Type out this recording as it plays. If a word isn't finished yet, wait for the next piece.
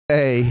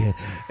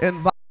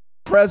Invite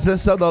the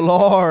presence of the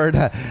Lord.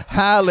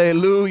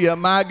 Hallelujah.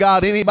 My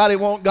God, anybody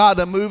want God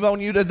to move on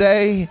you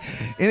today?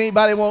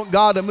 Anybody want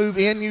God to move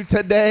in you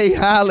today?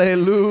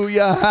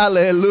 Hallelujah.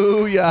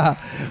 Hallelujah.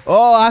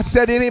 Oh, I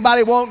said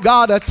anybody want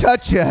God to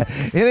touch you?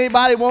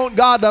 Anybody want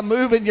God to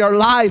move in your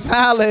life?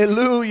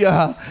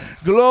 Hallelujah.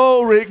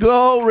 Glory,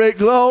 glory,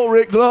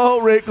 glory,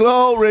 glory,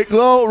 glory,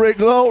 glory,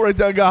 glory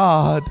to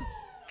God.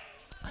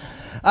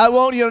 I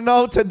want you to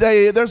know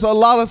today there's a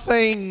lot of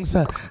things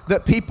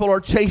that people are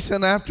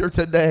chasing after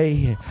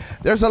today.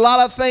 There's a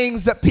lot of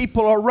things that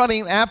people are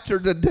running after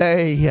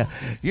today.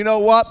 You know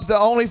what? They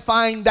only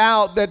find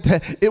out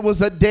that it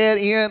was a dead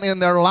end in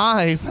their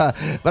life.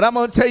 But I'm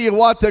going to tell you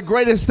what, the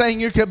greatest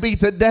thing you can be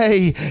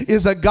today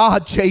is a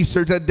God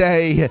chaser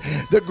today.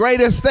 The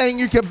greatest thing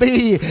you can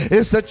be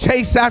is to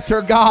chase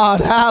after God.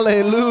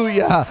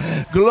 Hallelujah.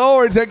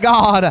 Glory to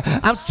God.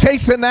 I'm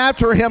chasing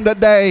after Him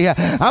today.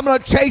 I'm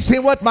going to chase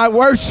Him with my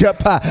worship.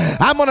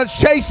 I'm going to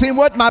chase Him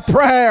with my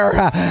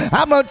prayer.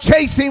 I'm going to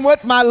chase Him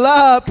with my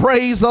love.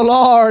 Praise the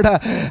Lord.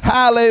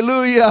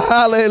 Hallelujah.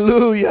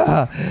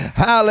 Hallelujah.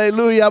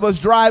 Hallelujah. I was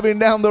driving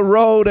down the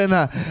road and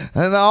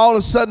all of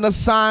a sudden a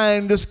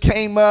sign just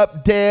came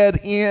up, dead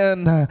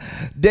end.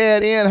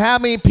 Dead end. How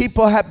many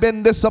people have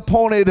been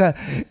disappointed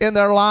in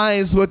their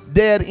lives with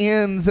dead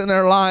ends in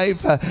their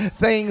life?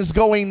 Things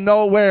going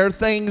nowhere,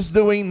 things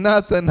doing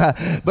nothing.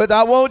 But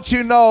I want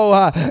you to know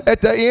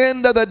at the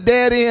end of the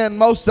dead end,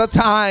 most of the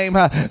time,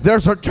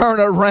 there's a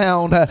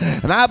turnaround.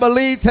 And I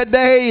believe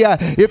today,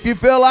 if you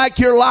feel like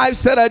your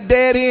life's at a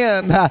dead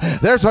end,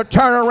 there's a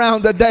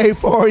turnaround today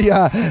for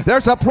you.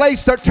 There's a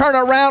place to turn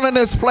around in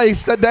this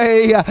place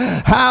today.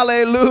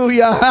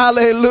 Hallelujah,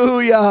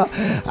 hallelujah.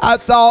 I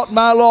thought,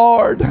 my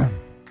Lord,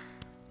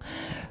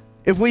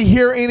 if we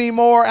hear any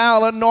more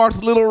out of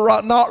North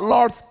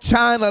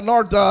China,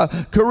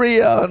 North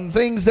Korea, and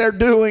things they're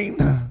doing,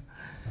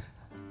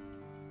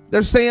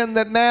 they're saying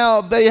that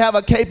now they have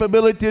a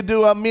capability to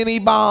do a mini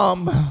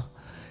bomb,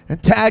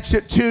 attach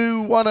it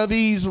to one of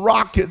these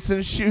rockets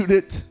and shoot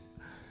it.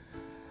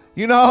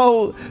 You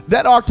know,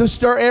 that ought to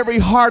stir every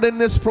heart in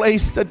this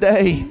place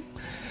today.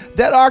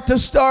 That ought to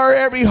stir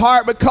every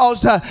heart,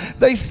 because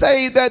they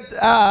say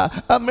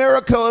that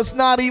America is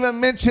not even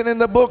mentioned in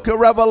the book of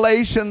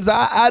Revelations.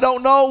 I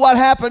don't know what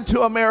happened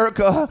to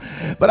America,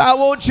 but I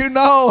want you to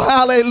know,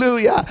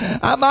 hallelujah,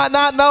 I might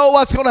not know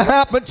what's going to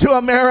happen to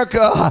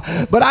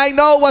America, but I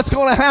know what's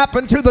going to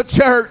happen to the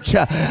church.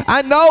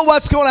 I know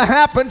what's going to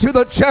happen to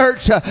the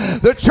church.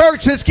 The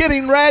church is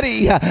getting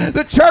ready.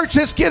 The church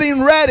is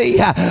getting ready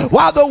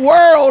while the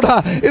world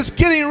is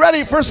getting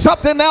ready for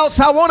something else.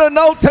 I want to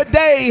know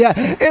today,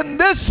 in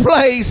this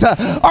place,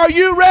 are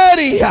you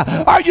ready?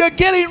 Are you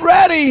getting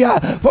ready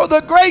for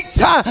the great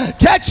time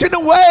catching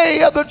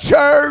away of the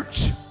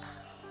church?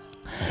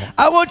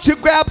 I want you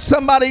to grab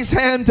somebody's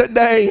hand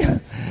today.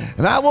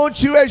 And I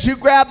want you, as you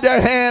grab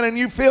their hand and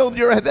you feel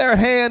their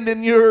hand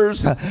in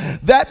yours,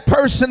 that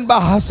person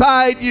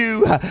beside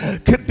you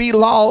could be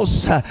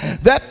lost.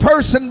 That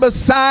person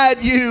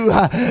beside you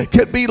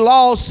could be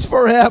lost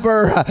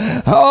forever.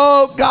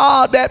 Oh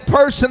God, that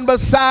person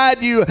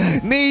beside you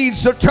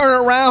needs to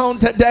turn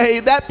around today.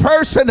 That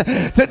person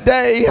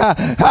today,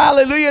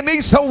 hallelujah,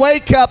 needs to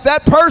wake up.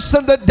 That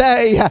person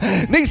today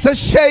needs to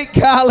shake,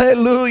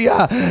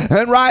 hallelujah.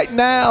 And right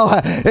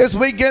now, as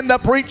we begin to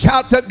reach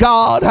out to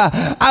God,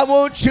 I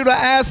want you to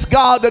ask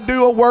God to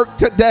do a work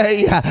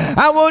today.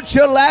 I want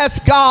you to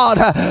ask God,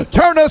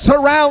 turn us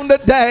around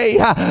today.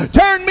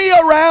 Turn me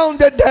around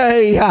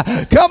today.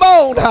 Come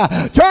on,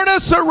 turn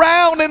us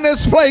around in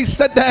this place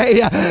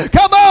today.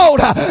 Come on,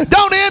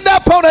 don't end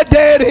up on a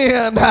dead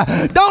end.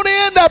 Don't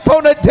end up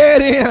on a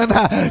dead end.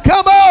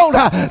 Come on,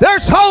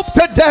 there's hope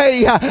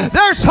today.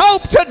 There's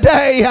hope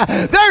today.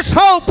 There's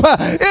hope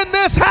in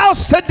this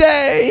house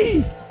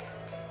today.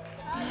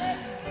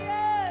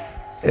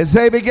 As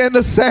they begin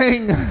to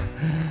sing,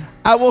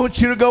 I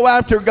want you to go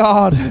after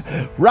God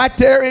right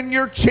there in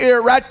your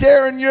chair, right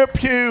there in your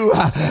pew.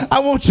 I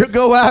want you to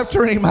go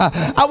after Him.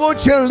 I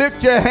want you to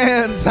lift your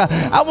hands.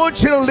 I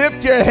want you to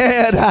lift your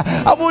head.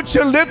 I want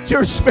you to lift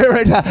your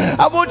spirit.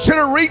 I want you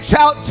to reach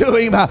out to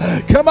Him.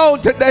 Come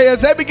on today,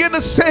 as they begin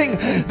to sing,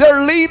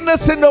 they're leading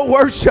us into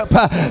worship.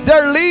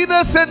 They're leading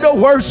us into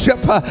worship.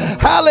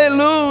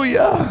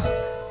 Hallelujah.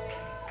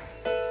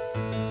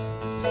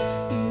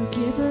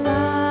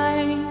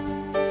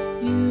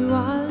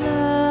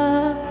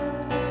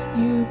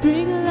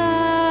 Bring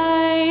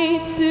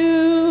light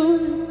to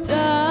the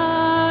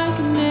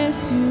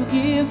darkness. You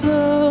give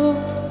hope.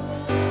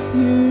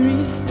 You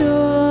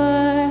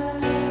restore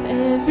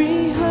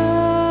every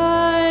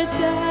heart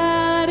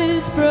that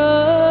is broken.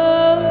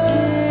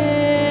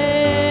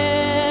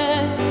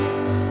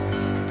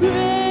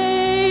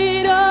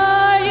 Great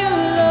are you,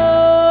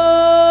 Lord.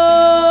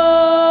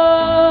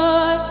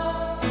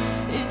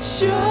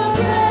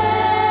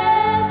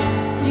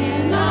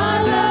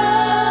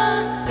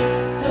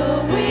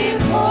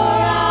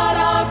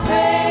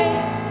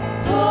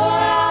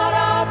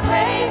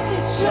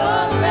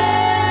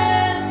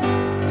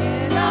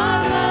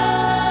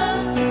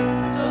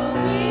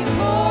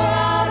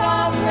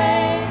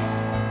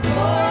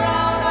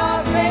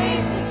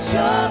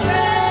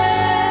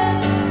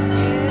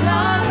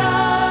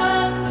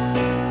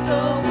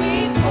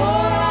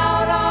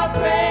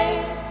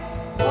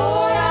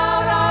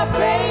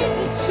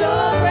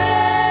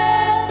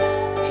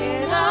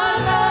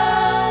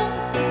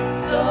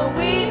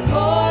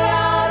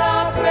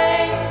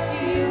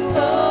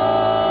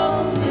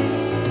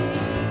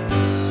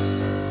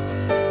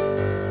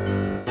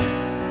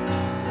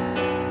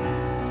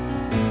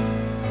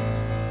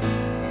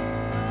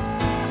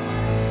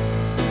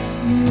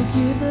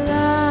 give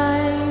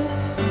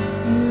life,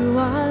 you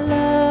are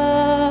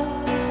love,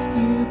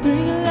 you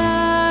bring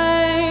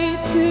light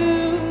to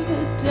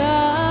the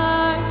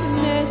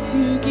darkness,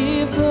 you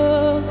give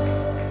hope,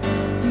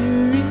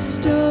 you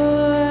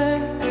restore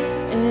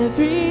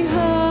every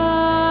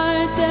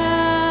heart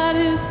that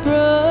is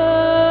broken.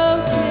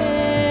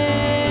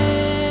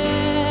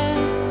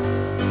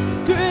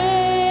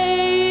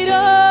 Great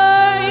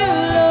are you,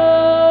 Lord.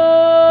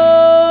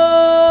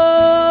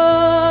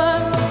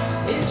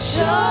 It's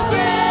your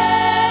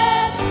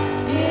breath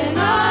in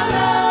our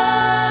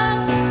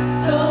lungs,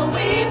 so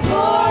we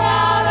pour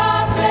out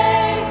our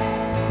praise,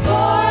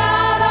 pour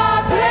out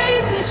our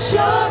praise. It's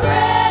your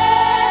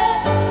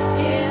breath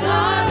in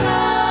our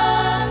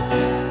lungs,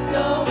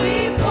 so we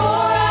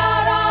pour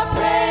out our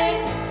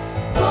praise,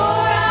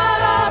 pour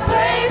out our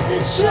praise.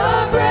 It's your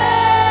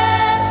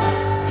breath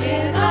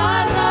in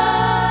our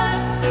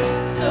lungs,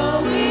 so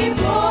we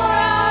pour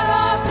out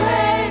our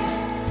praise,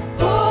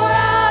 pour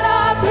out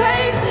our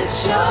praise. It's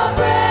your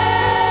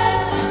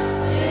breath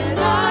in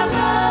our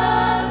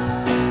lungs,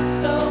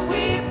 so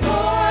we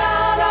pour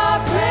out our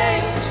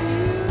praise to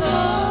you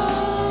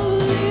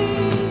only.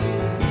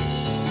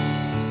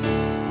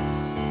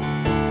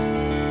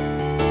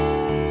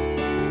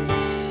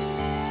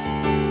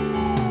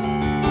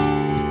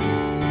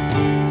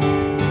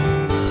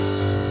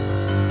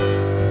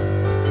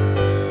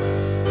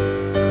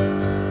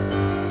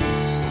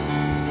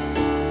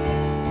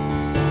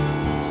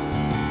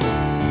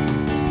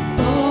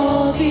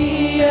 All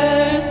the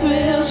earth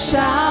will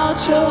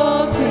shout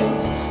your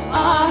praise.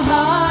 Our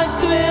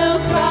hearts will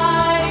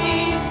cry,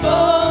 these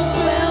bones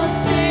will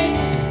sing.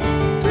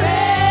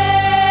 Great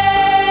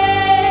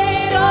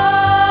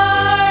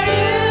are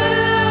you,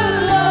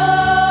 Lord.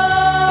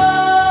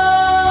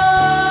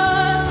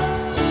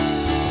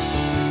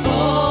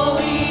 All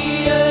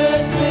the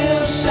earth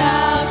will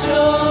shout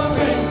your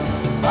praise.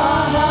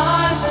 Our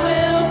hearts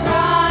will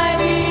cry,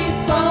 these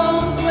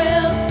bones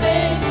will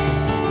sing.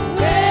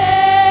 Great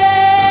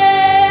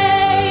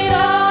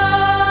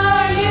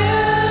are you,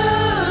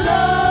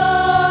 Lord.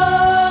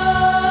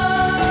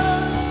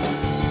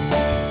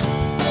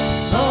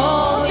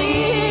 All the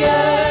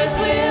earth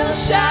will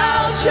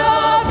shout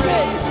your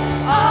praise.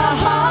 Our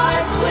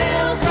hearts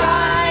will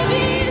cry,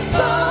 these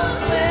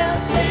bones will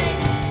sing.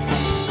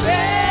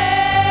 Great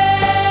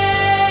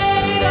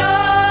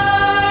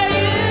are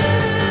you,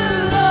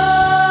 Lord.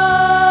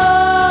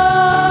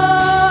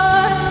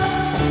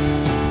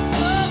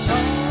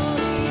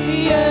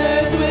 The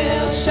earth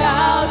will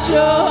shout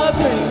your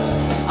praise.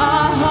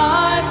 Our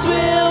hearts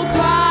will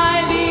cry,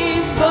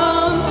 these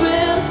bones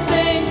will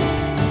sing.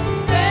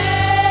 Great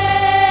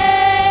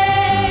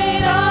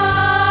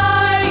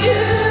are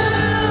you,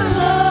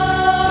 Lord.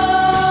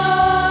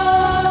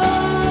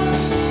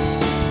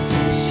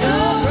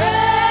 Your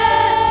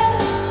breath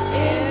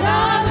in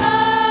our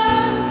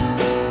lungs,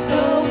 so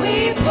we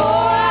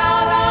pour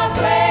out our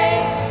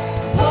praise,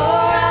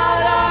 pour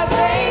out our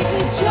praise.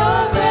 It's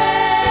your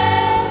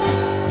breath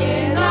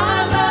in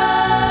our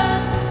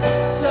lungs,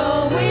 so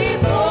we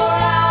pour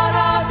out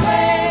our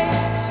praise,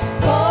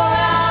 pour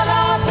out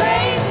our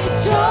praise.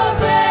 It's your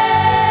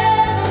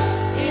breath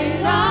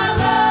in our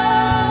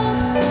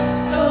lungs,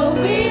 so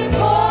we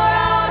pour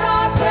out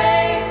our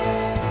praise,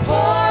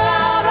 pour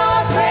out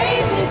our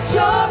praise. It's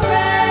your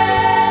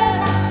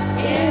breath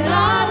in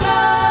our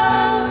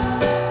lungs,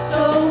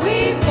 so we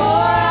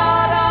pour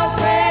out our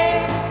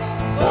praise,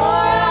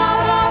 pour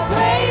out our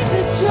praise.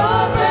 It's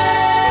your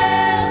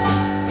breath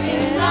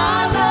in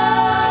our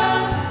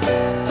lungs,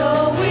 so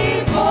we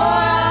pour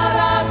out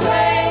our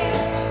praise,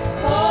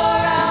 pour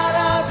out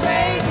our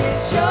praise.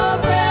 It's your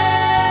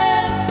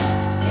breath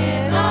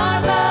in our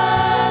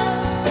lungs,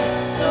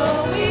 so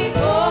we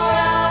pour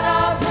out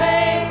our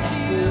praise to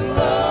you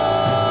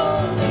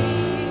only.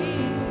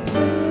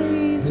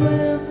 Praise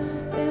will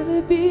ever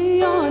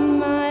be on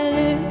my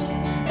lips,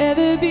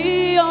 ever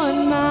be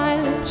on my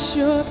lips.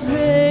 Your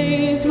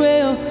praise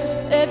will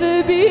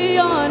ever be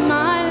on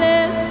my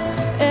lips,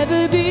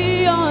 ever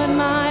be on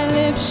my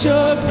lips.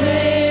 Your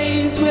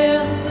praise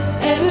will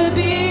ever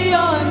be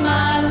on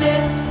my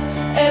lips,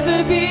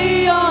 ever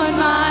be on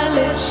my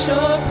lips.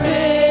 Your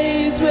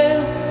praise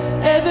will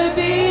ever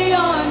be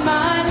on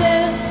my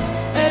lips,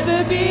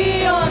 ever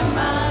be on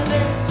my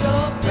lips.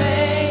 Your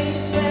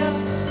praise will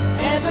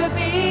ever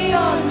be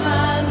on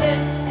my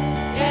lips,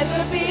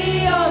 ever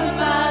be on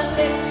my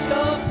lips.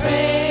 Your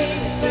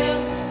praise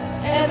will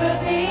ever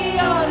be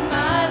on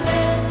my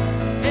lips,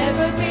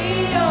 ever be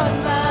on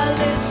my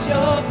lips.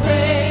 Your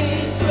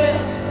praise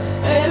will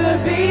ever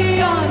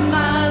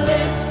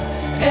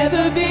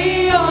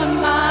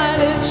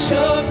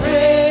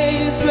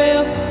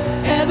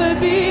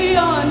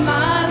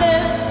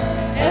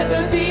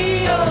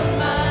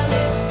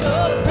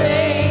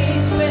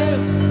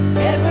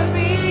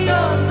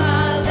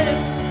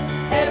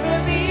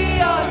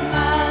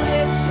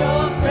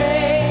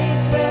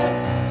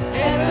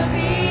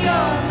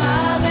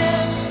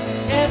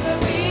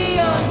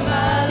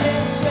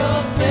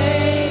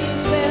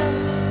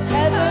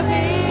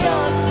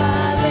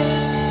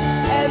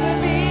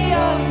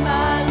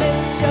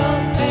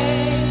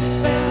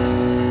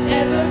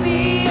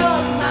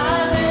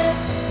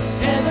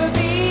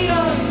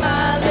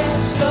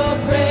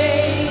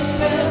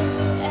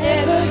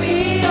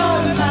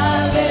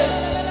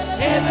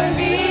ever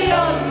be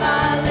on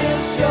my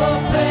lips.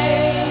 Your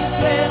praise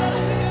will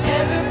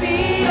ever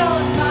be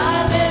on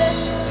my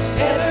lips,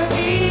 ever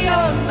be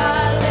on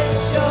my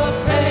lips. Your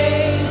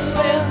praise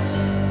will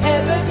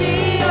ever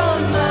be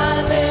on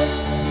my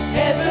lips,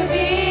 ever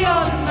be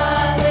on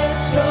my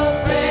lips. Your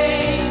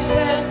praise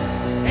will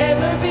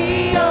ever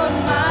be on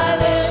my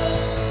lips,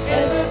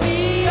 ever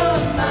be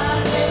on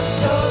my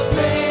lips. Your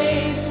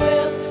praise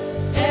will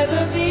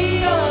ever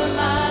be on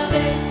my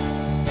lips,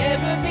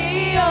 ever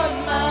be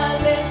on my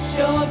lips.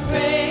 Your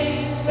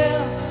praise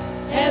will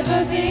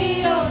ever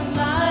be on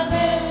my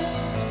lips,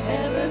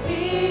 ever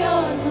be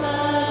on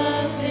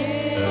my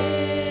lips.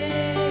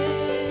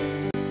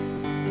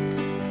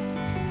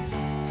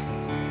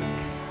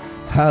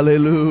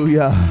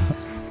 Hallelujah.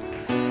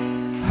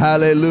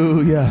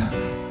 Hallelujah.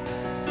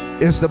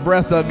 Is the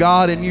breath of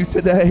God in you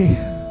today?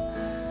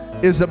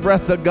 Is the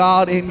breath of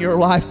God in your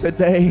life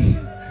today?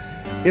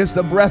 Is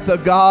the breath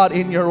of God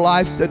in your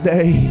life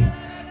today?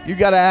 You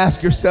got to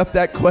ask yourself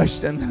that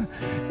question.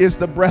 Is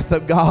the breath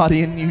of God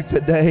in you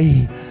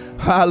today?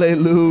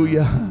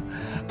 Hallelujah.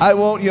 I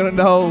want you to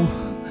know,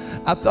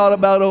 I thought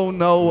about old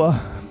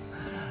Noah.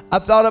 I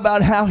thought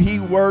about how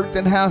he worked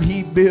and how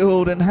he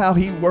built and how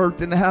he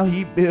worked and how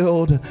he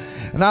built.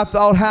 And I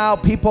thought how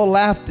people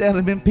laughed at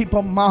him and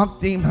people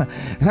mocked him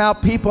and how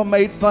people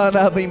made fun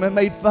of him and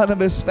made fun of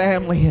his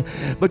family.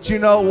 But you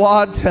know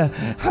what?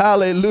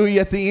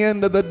 Hallelujah. At the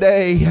end of the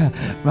day,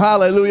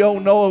 hallelujah,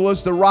 old Noah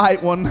was the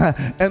right one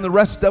and the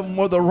rest of them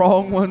were the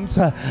wrong ones.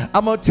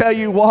 I'm going to tell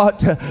you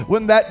what,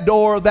 when that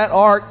door of that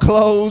ark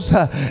closed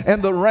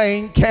and the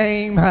rain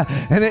came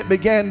and it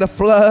began to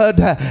flood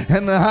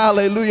and the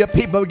hallelujah,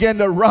 people began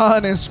to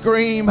run and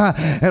scream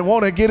and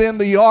want to get in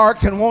the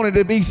ark and wanted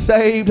to be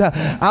saved.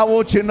 I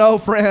want you to know,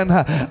 friend,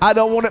 I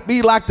don't want to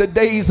be like the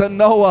days of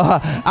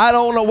Noah. I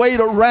don't want to wait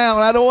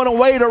around. I don't want to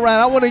wait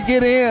around. I want to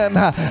get in.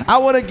 I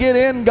want to get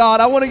in God.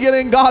 I want to get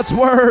in God's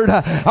word.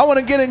 I want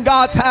to get in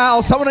God's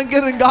house. I want to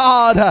get in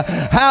God.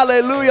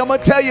 Hallelujah. I'm going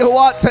to tell you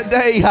what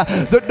today.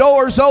 The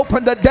door's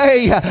open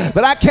today,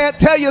 but I can't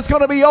tell you it's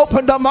going to be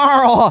open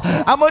tomorrow.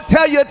 I'm going to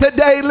tell you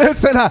today,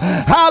 listen,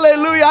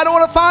 hallelujah. I don't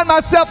want to find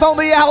myself on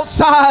the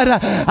outside.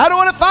 I don't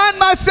want to find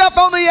myself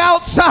on the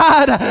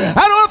outside. I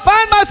don't want to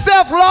find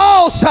myself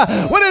lost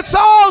when it's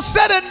all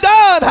said and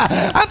done.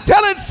 I'm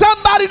telling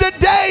somebody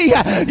today,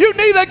 you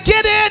need to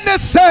get in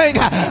this thing.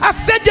 I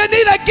said you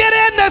need to get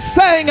in this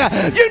thing.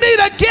 You need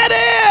to get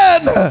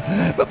in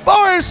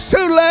before it's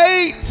too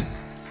late.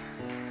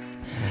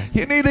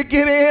 You need to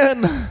get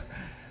in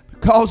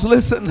because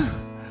listen,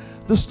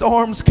 the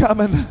storm's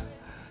coming.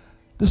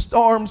 The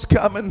storm's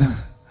coming.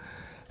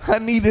 I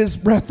need his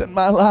breath in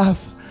my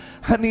life.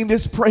 I need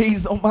his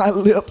praise on my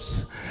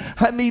lips.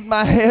 I need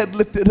my head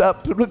lifted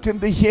up looking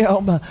to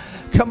him.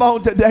 Come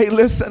on today,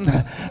 listen.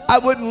 I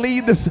wouldn't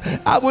leave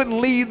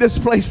this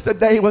place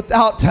today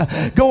without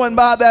going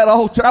by that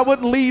altar. I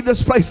wouldn't leave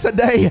this place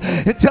today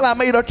until I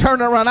made a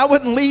turnaround. I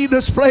wouldn't leave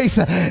this place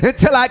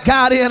until I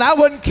got in. I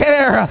wouldn't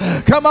care.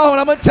 Come on,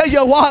 I'm going to tell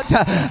you what.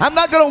 I'm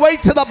not going to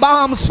wait till the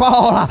bombs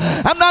fall.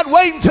 I'm not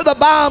waiting till the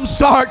bombs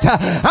start.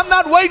 I'm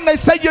not waiting. They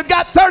say you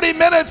got 30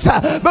 minutes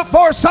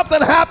before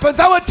something happens.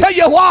 I would tell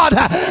you what.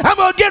 I'm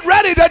going to get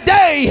ready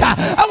today.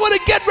 I want to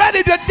get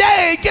ready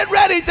today. Get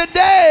ready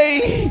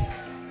today.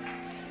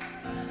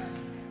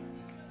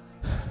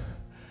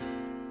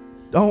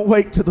 Don't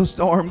wait till the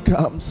storm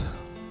comes.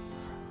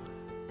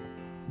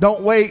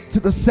 Don't wait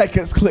till the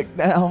seconds click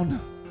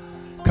down.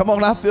 Come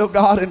on, I feel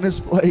God in this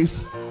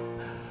place.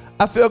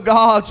 I feel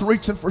God's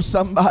reaching for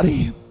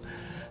somebody.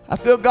 I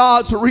feel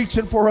God's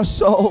reaching for a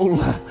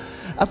soul.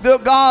 I feel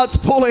God's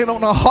pulling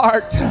on a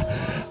heart.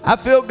 I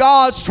feel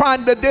God's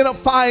trying to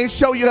identify and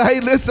show you,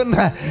 hey, listen,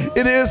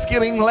 it is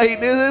getting late.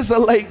 It is a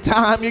late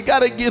time. You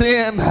got to get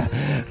in.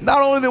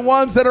 Not only the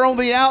ones that are on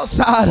the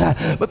outside,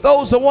 but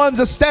those are the ones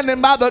that are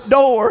standing by the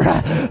door.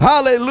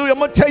 Hallelujah. I'm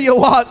going to tell you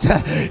what.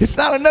 It's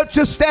not enough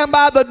just stand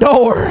by the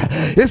door.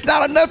 It's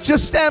not enough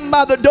just stand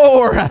by the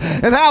door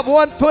and have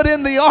one foot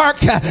in the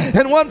ark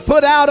and one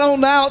foot out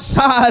on the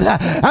outside.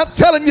 I'm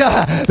telling you,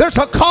 there's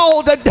a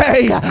call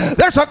today.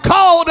 There's a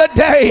call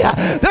today.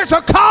 There's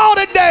a call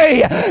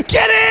today.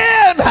 Get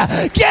in.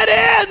 Get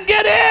in.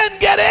 Get in.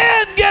 Get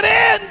in. Get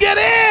in. Get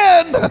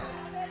in.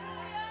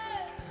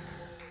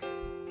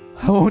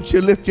 I want you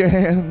to lift your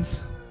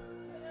hands.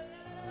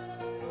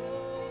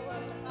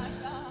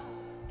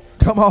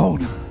 Come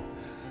on.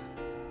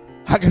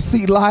 I can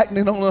see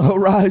lightning on the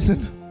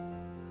horizon.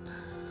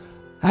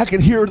 I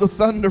can hear the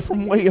thunder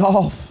from way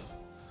off.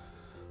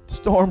 The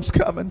storm's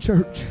coming,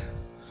 church.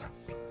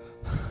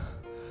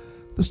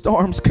 The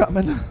storm's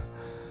coming.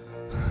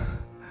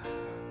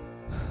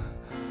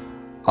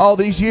 All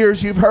these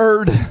years you've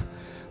heard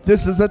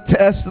this is a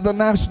test of the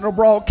national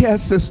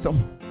broadcast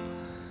system.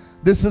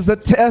 This is a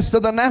test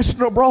of the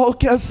national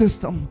broadcast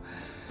system.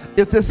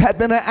 If this had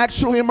been an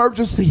actual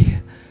emergency,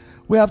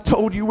 We have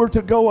told you where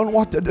to go and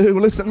what to do.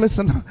 Listen,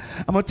 listen.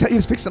 I'm going to tell you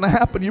it's fixing to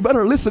happen. You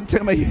better listen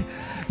to me.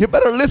 You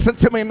better listen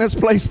to me in this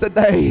place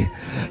today.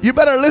 You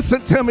better listen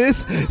to me.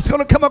 It's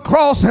going to come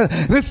across and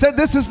it said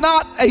this is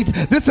not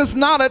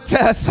a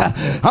test.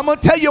 I'm going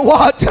to tell you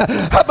what.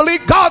 I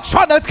believe God's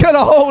trying to get a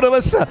hold of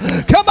us.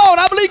 Come on.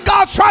 I believe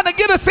God's trying to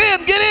get us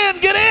in. Get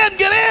in, get in,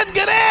 get in,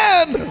 get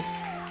in.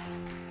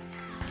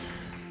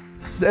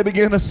 As they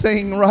begin to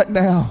sing right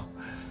now.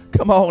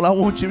 Come on. I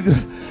want you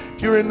to.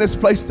 You're in this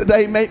place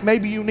today,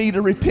 maybe you need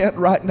to repent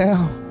right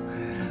now.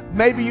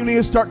 Maybe you need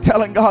to start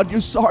telling God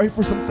you're sorry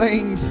for some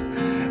things.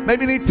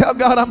 Maybe you need to tell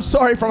God, I'm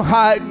sorry from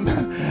hiding.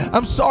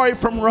 I'm sorry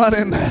from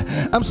running.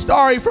 I'm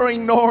sorry for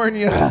ignoring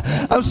you.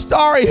 I'm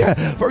sorry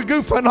for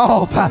goofing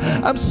off.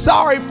 I'm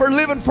sorry for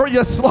living for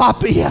you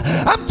sloppy.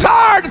 I'm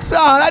tired,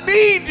 son. I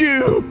need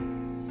you.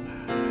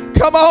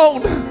 Come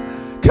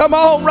on. Come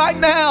on right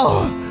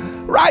now.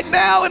 Right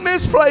now in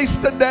this place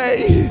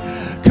today.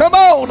 Come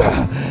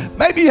on.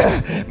 Maybe you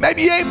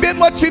ain't been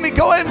what you need.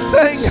 Go ahead and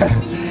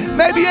sing.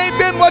 Maybe you ain't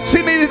been what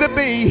you needed to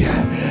be.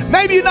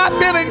 Maybe you not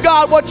been in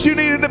God what you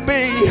needed to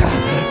be.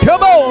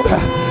 Come on.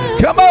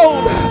 Come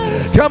on.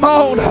 Come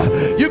on.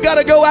 You got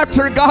to go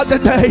after God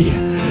today.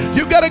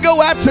 You got to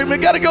go after Him. You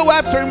got to go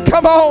after Him.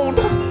 Come on.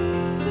 To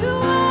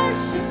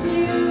worship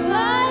you,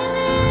 I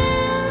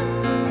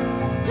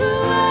live. To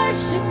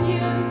worship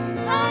you,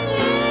 I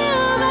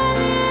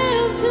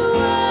live. To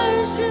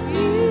worship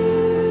you.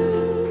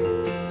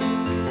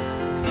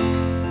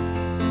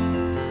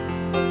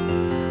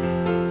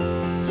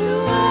 To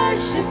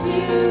worship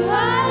you, I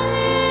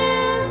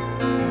live.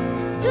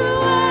 To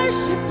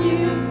worship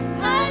you,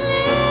 I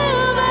live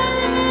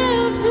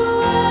to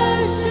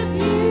worship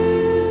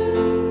you.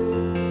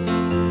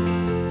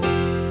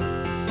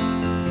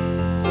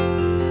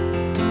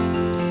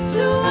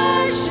 To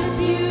worship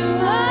you,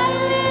 I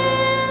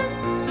live.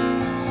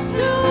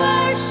 To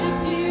worship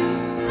you,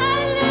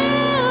 I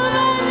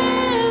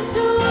live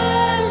to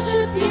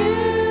worship you.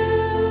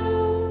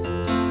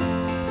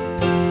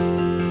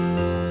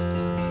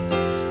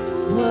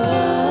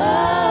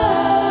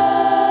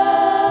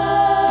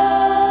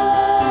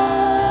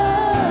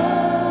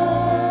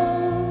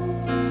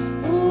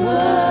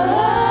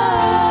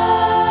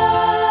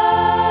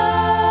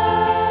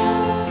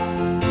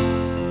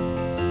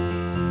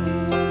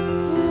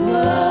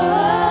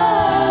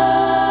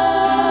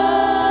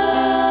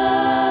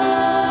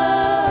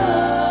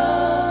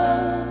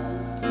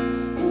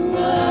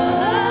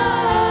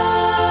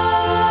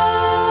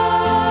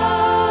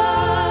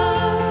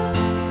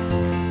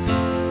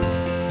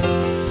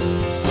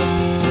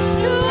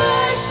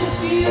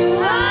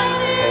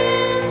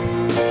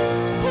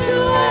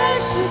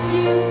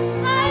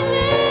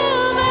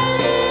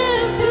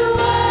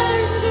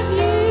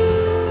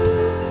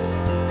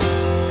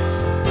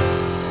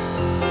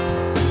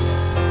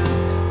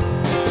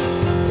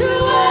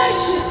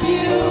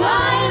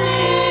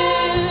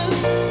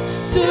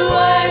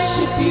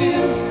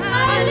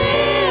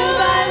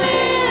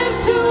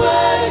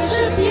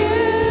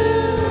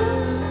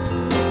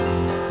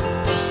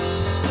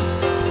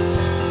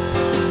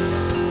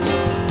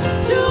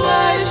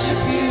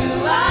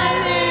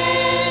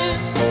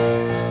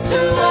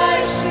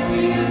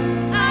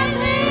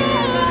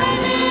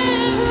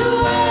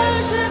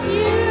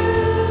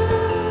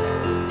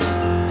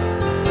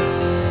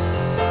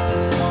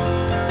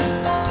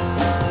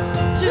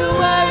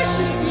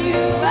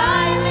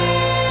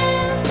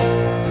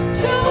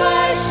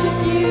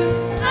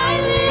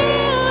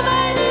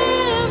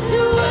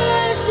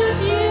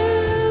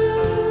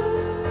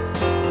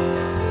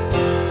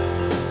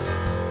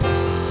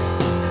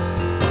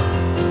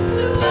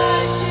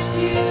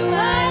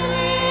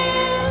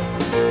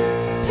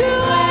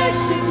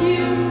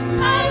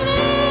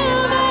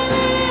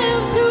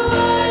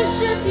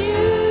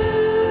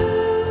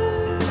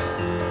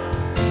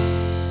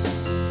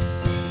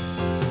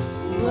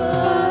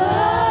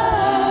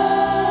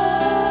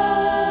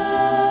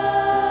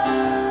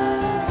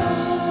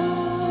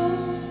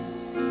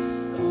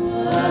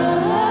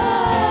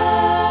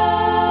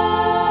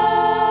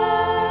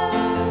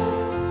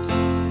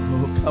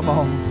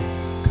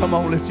 Come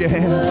on, lift your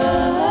hands.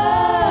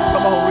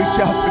 Come on, reach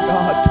out to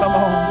God. Come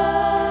on.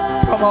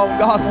 Come on,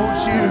 God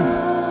wants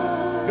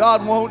you.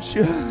 God wants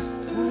you.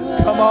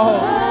 Come on.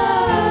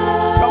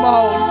 Come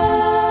on.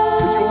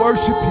 Could you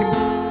worship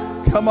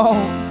Him? Come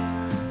on.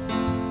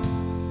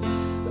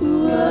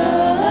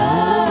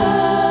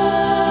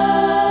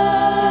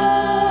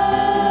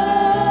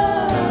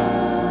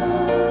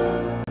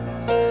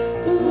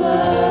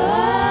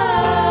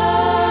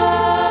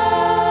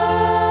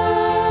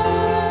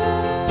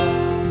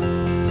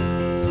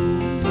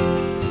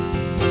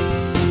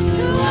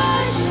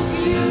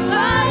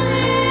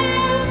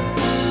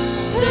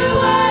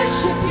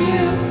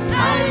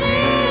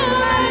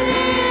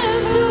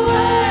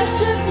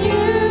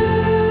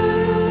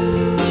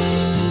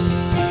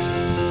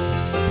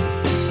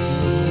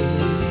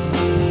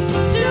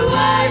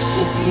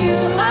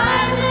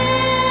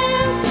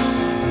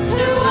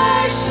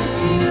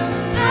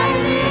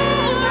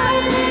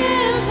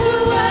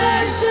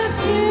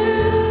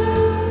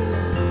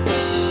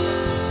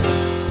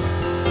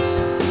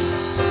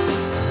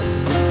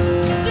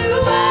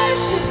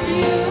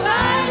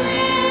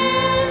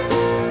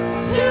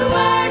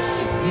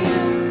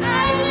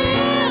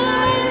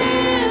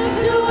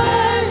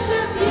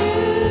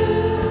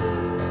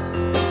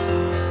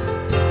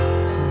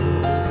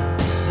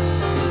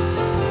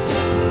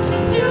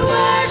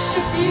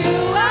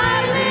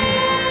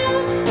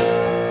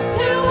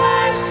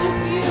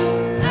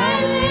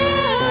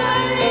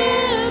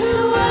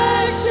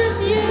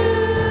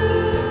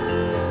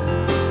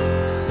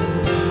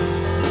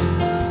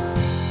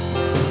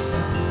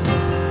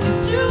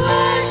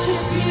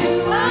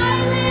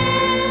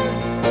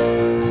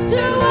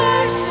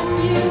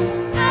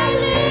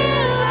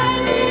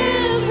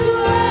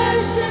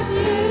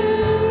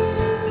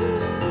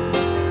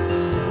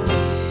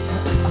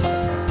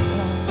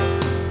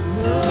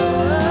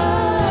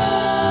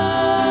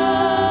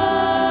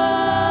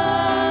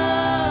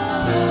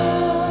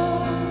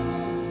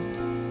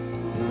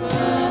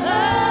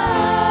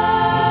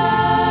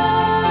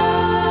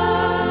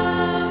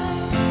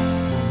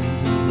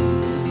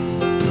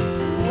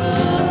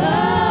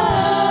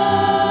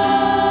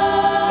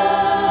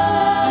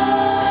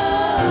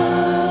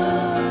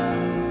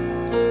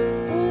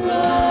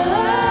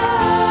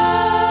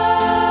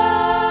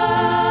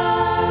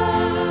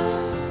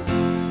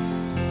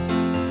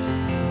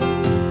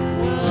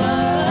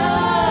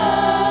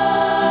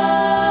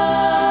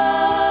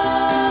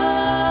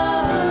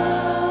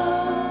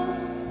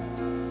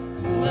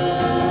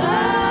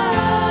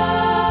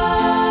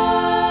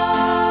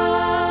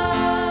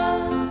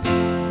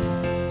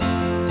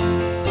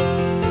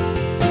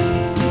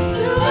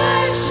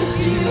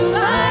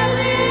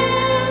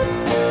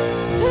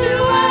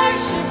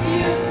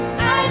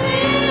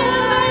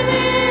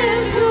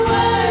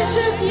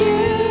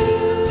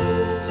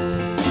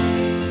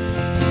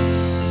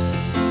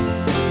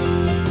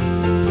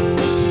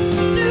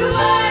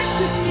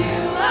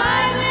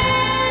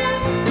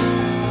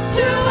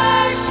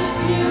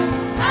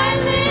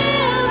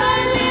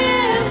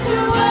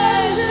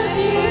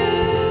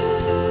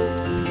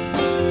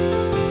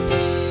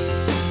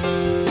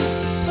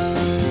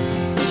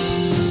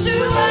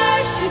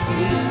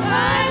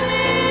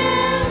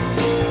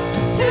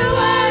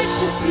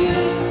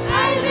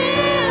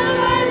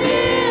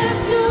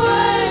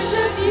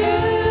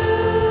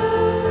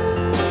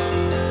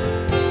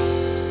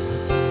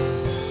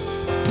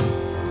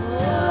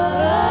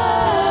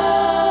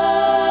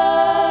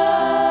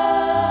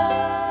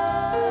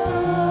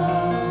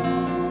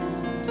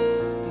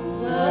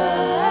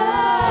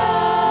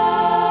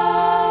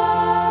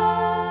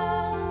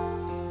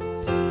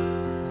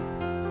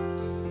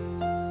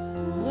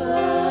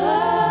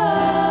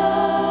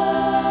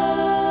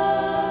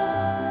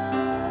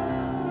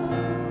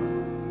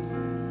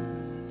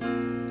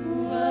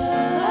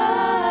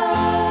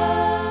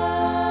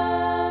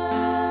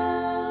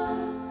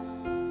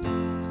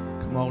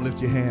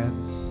 lift your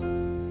hands.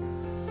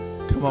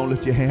 Come on,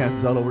 lift your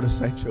hands all over the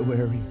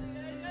sanctuary.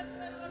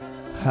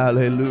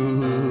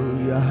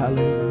 Hallelujah,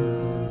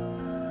 hallelujah.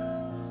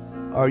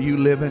 Are you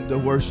living to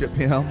worship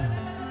Him?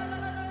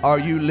 Are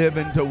you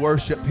living to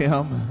worship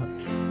Him?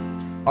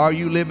 Are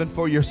you living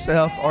for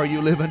yourself? Are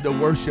you living to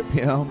worship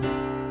Him?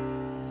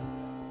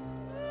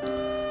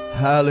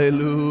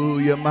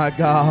 Hallelujah, my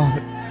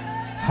God.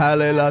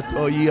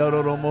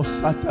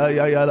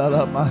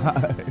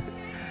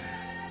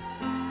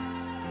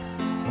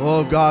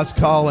 Oh, God's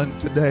calling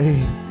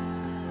today.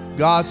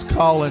 God's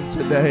calling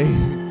today.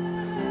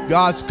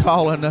 God's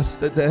calling us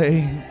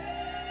today.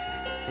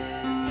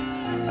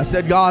 I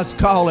said, God's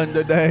calling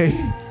today.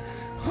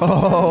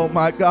 Oh,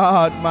 my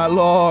God, my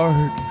Lord.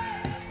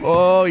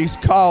 Oh, He's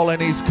calling,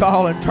 He's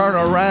calling. Turn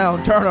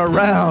around, turn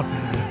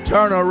around,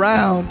 turn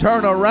around,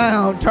 turn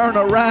around, turn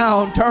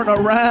around, turn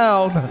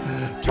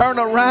around, turn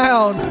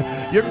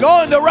around. You're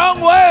going the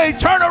wrong way.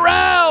 Turn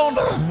around.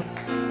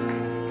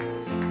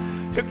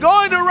 You're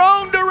going the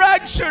wrong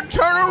direction.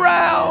 Turn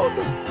around.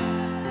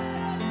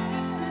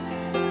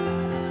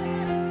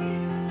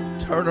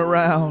 Turn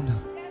around.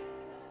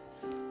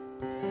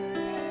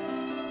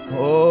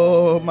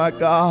 Oh, my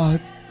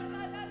God.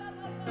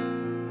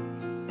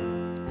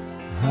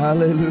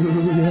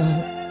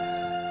 Hallelujah.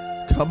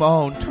 Come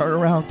on, turn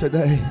around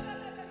today.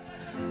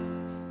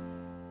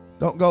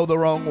 Don't go the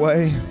wrong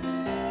way.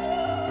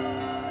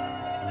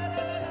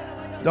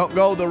 Don't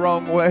go the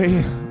wrong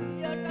way.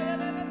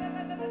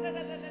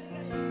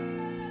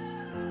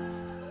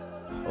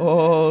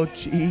 Oh,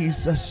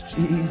 Jesus,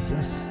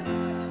 Jesus.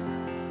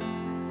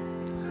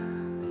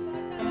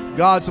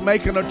 God's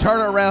making a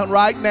turnaround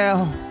right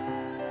now.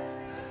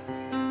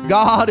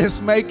 God is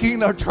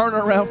making a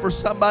turnaround for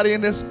somebody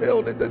in this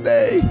building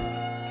today.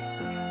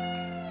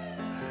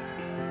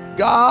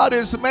 God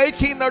is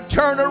making a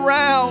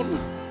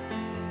turnaround.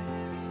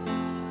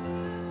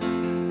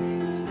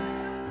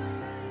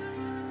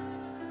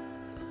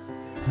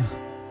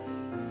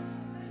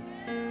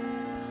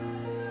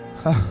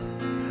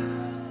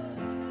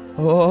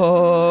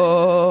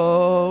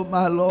 Oh,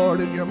 my Lord,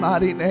 in your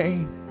mighty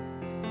name.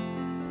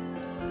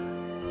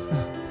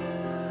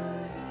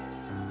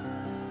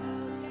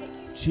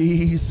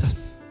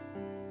 Jesus.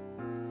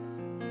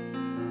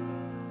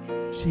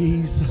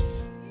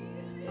 Jesus.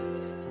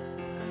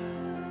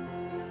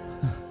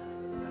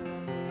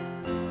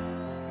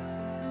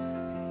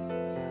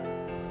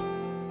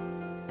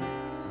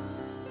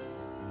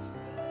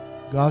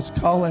 God's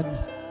calling.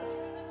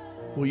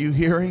 Will you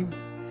hear Him?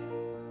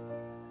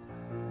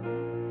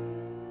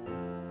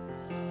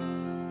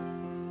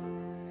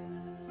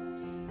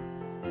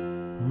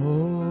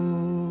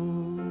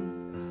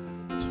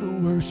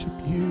 worship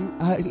you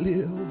I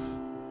live.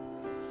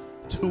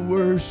 To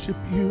worship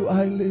you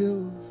I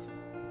live.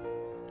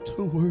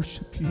 To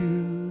worship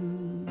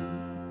you.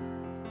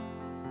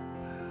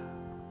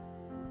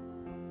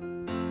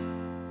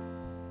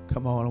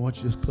 Come on, I want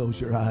you to just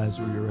close your eyes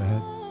where you're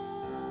at.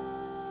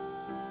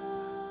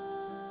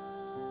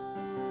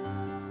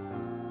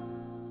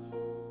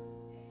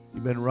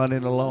 You've been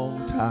running a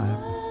long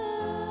time.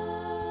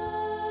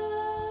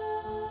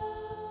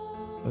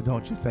 But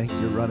don't you think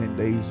your running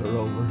days are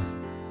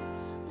over?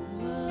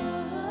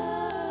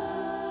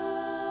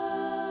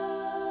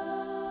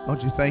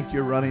 Don't you think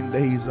your running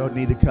days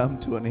need to come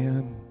to an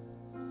end?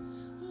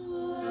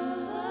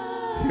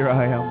 Here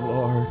I am,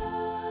 Lord.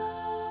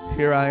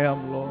 Here I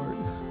am, Lord.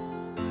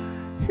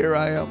 Here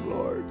I am,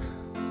 Lord.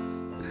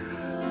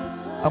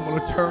 I'm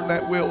going to turn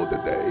that wheel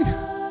today.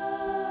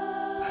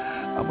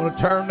 I'm going to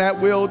turn that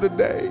wheel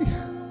today.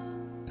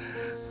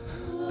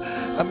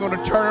 I'm going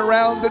to turn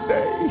around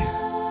today.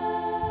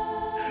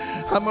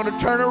 I'm going to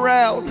turn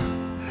around.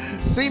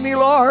 See me,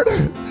 Lord.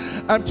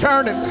 I'm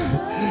turning.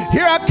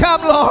 Here I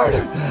come, Lord.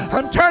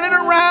 I'm turning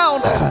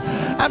around.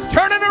 I'm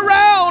turning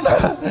around.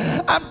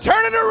 I'm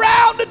turning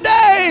around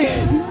today.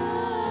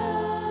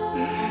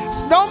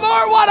 It's no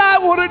more what I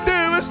want to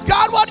do. It's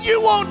God what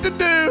you want to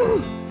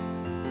do.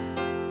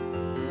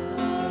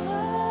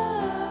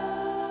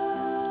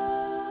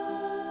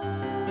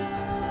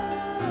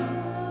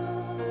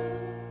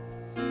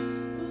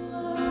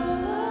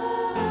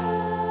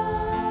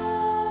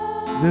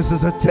 This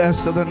is a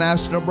test of the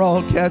National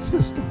Broadcast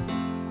System.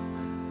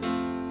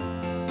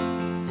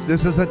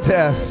 This is a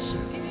test.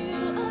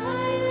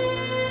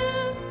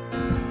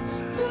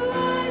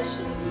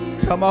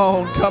 Come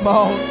on, come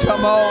on,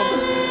 come on.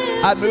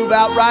 I'd move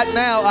out right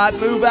now. I'd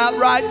move out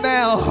right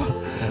now.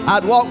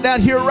 I'd walk down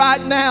here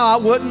right now. I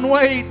wouldn't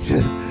wait.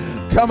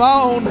 Come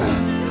on.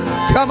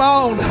 Come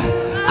on.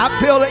 I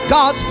feel that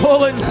God's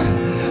pulling.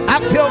 I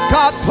feel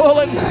God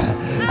pulling.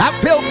 I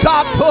feel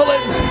God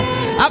pulling.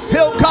 I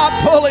feel God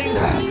pulling.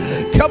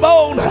 Come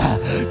on.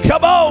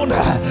 Come on.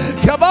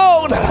 Come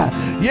on.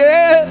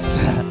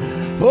 Yes.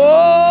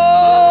 Oh,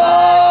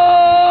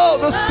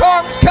 the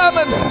storm's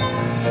coming,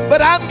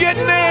 but I'm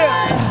getting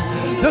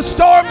in. The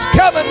storm's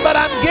coming, but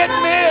I'm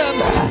getting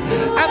in.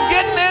 I'm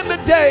getting in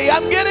today.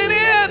 I'm getting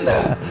in.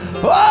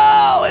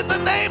 Oh, in the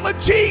name of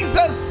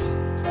Jesus.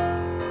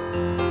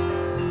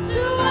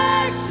 To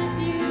worship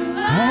you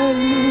I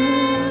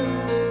live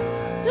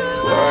to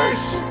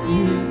worship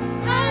you.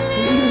 I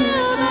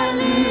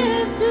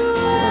live to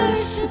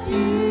worship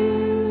you.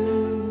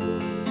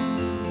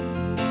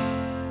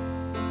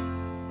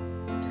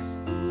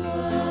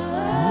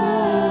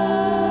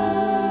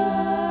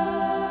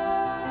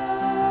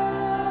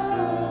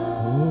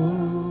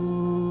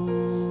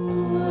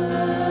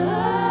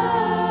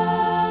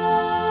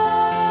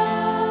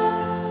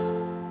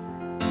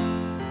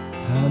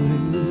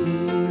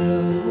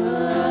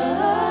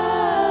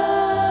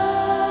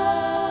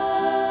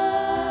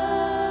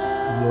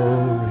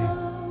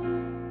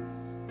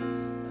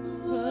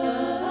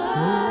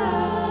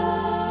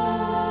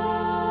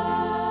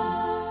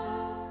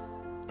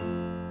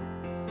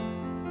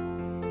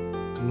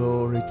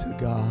 Glory to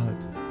God.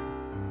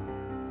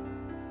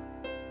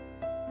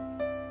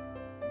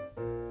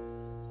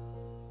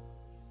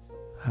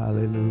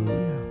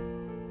 Hallelujah.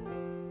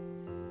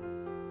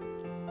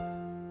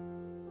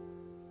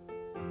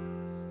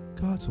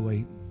 God's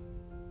waiting.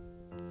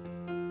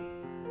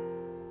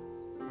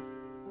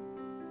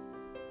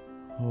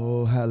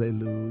 Oh,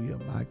 hallelujah,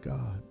 my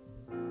God.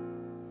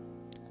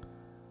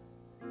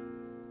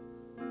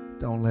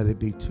 Don't let it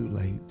be too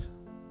late.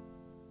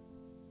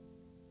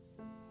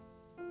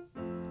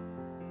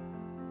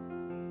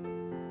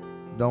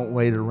 Don't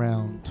wait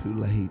around too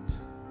late.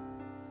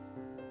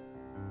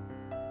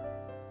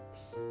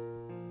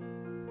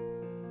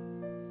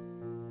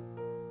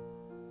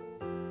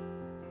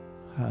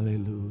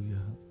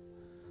 Hallelujah.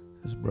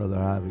 His brother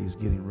Ivey is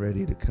getting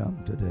ready to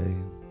come today.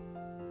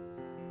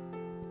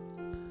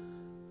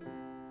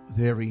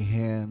 With every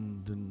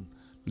hand and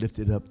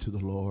lifted up to the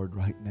Lord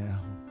right now.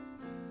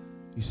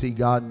 You see,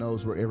 God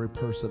knows where every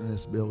person in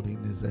this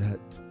building is at.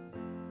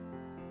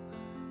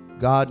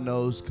 God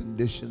knows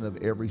condition of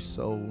every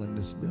soul in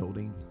this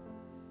building.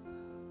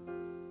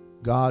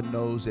 God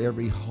knows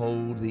every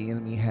hold the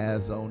enemy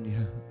has on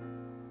you.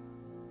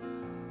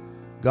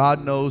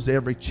 God knows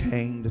every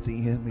chain that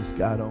the enemy's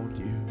got on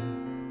you.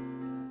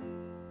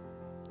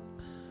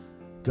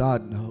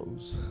 God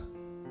knows.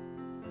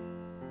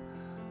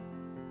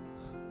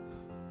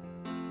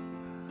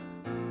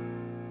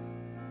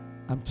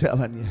 I'm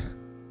telling you,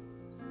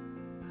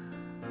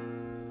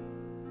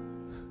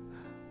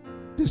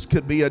 this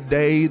could be a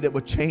day that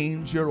would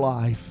change your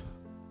life.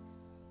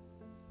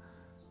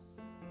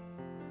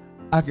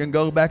 I can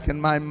go back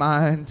in my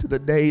mind to the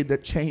day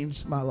that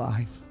changed my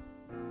life.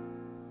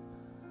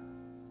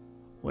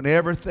 When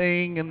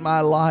everything in my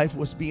life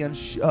was being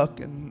shook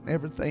and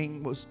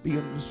everything was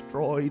being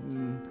destroyed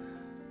and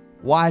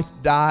wife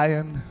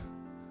dying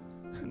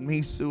and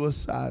me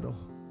suicidal.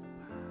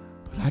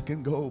 But I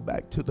can go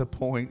back to the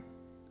point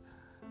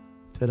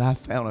that I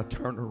found a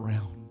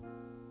turnaround.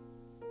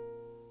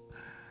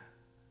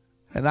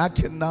 And I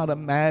cannot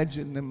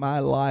imagine in my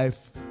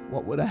life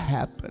what would have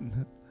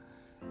happened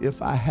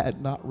if I had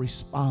not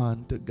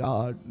responded to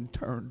God and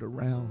turned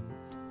around.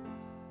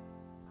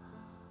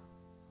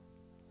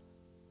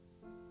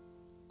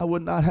 I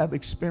would not have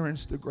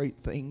experienced the great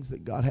things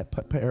that God had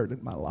prepared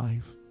in my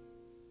life.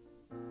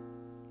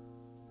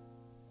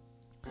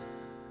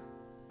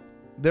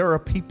 There are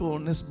people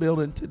in this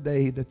building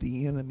today that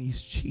the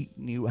enemy's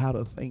cheating you out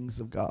of things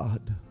of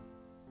God.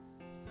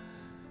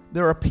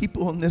 There are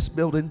people in this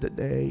building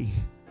today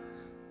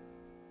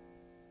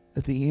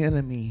that the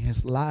enemy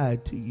has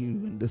lied to you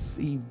and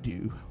deceived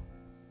you.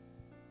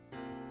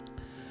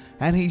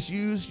 And he's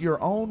used your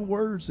own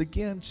words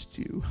against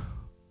you.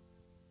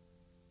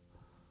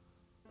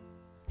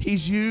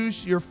 He's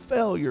used your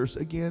failures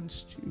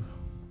against you.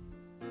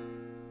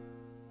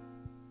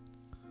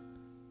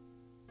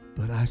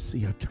 But I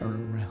see a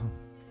turnaround.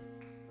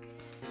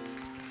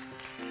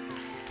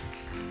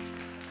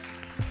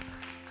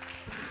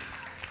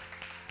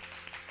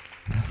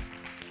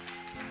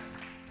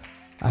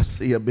 I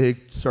see a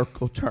big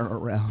circle turn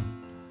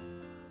around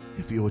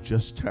if you'll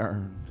just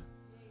turn.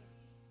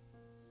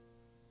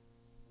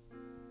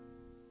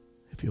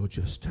 If you'll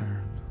just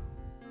turn.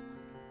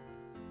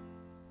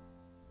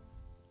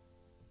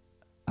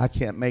 I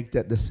can't make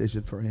that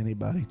decision for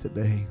anybody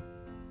today.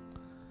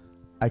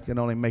 I can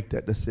only make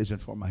that decision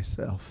for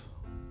myself.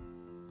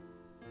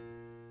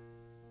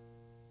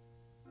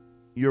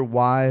 Your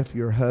wife,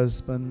 your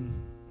husband,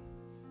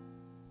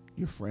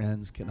 your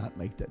friends cannot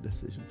make that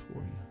decision for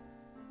you.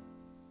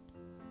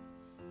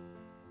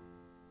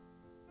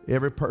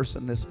 Every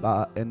person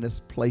in this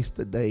place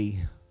today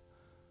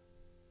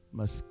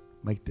must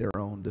make their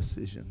own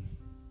decision.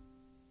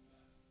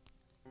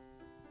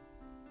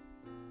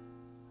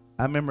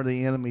 I remember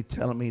the enemy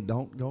telling me,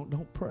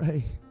 don't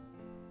pray.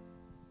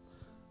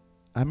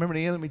 I remember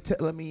the enemy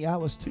telling me I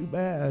was too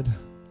bad.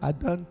 I'd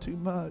done too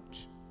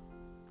much.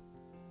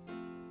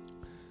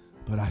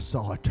 But I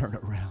saw a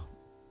turnaround.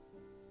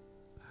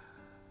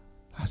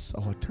 I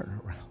saw a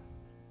turnaround.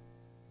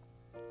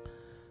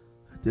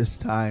 At this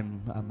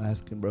time, I'm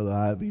asking Brother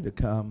Ivey to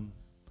come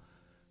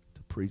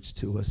to preach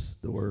to us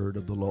the word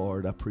of the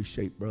Lord. I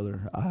appreciate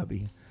Brother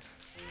Ivey.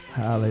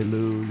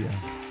 Hallelujah.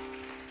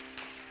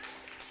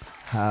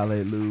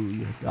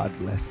 Hallelujah. God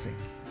bless him.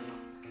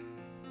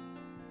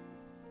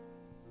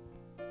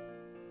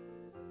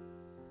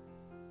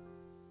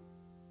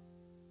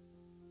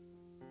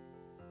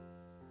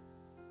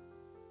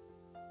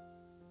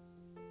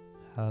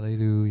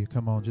 Hallelujah.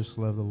 Come on, just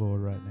love the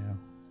Lord right now.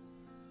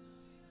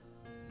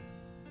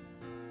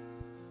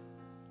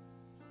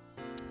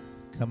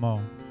 Come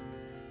on.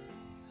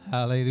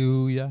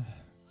 Hallelujah.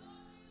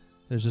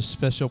 There's a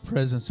special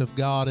presence of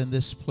God in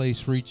this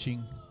place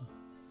reaching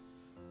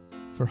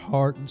for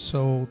heart and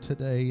soul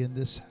today in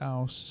this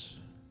house.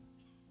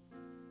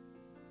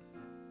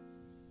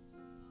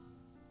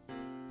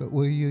 But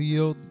will you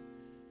yield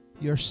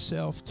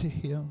yourself to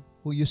Him?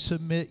 Will you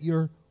submit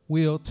your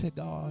will to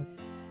God?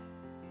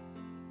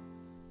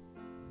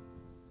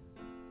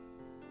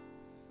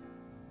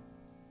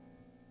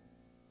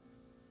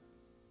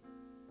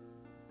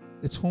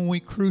 It's when we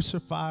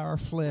crucify our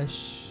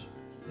flesh.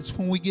 It's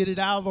when we get it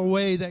out of the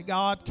way that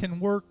God can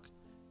work.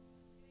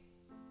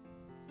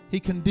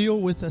 He can deal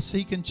with us.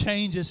 He can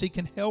change us. He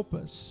can help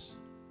us.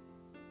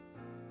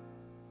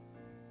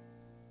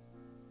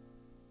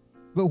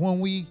 But when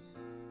we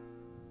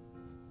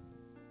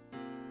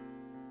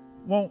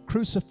won't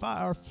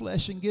crucify our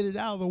flesh and get it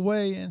out of the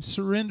way and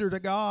surrender to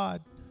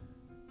God,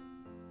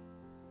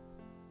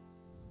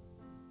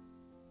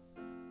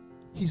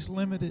 He's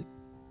limited.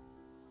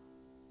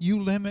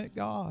 You limit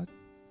God.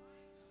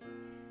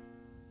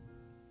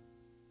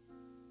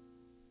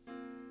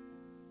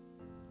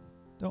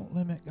 Don't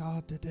limit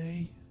God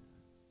today.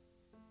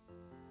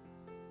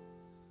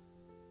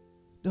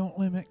 Don't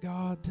limit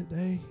God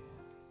today.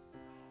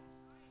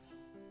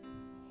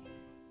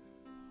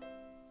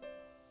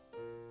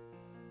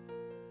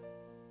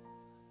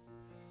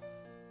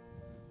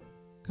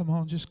 Come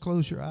on, just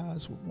close your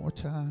eyes one more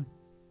time.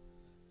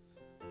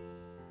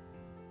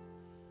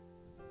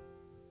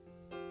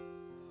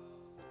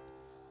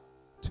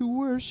 To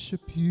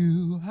worship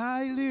you,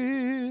 I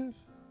live.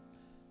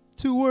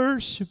 To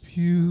worship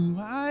you,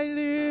 I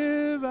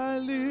live. I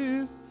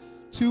live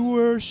to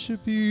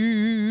worship you.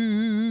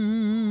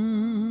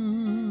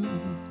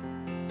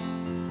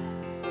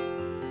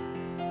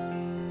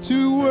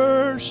 To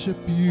worship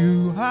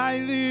you, I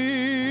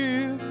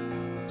live.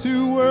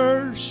 To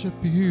worship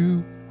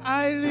you,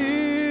 I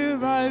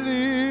live. I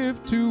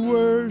live to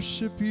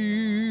worship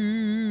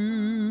you.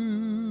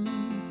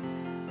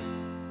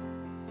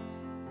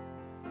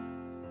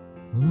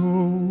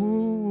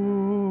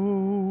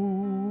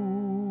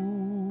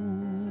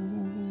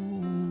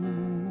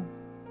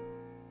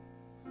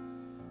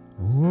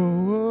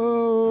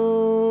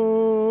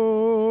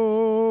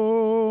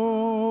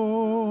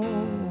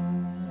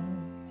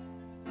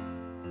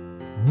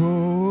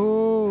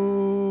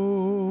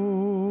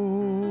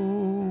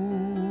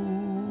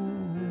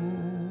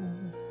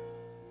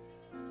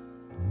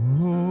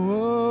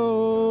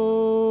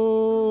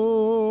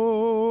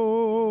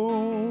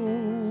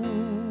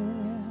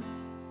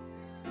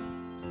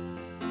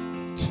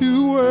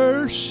 To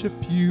worship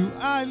you,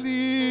 I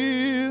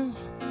live.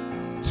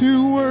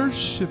 To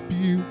worship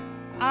you,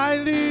 I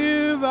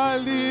live. I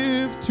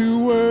live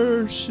to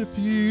worship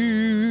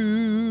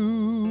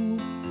you.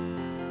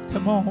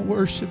 Come on,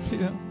 worship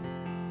Him.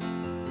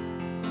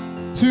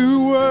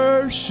 To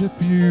worship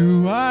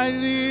you, I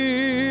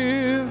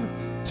live.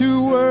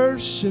 To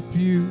worship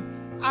you,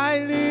 I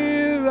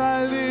live.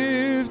 I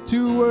live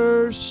to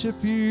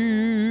worship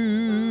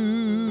you.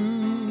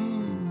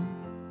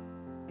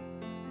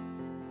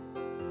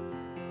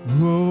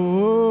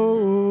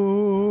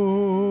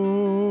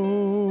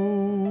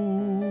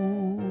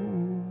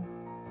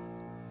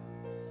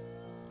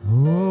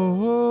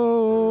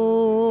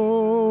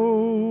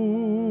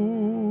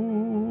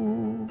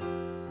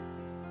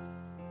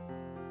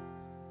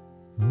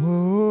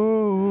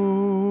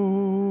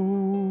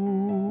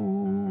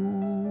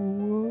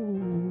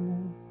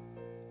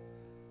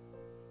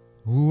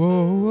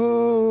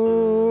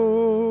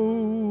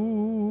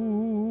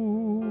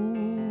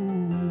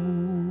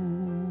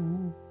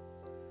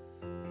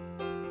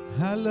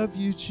 I love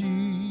you,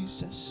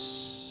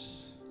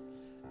 Jesus.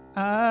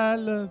 I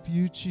love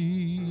you,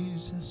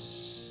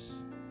 Jesus.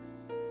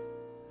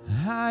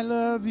 I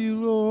love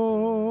you,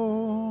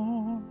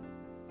 Lord.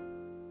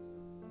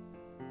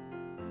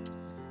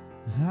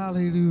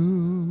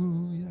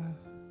 Hallelujah.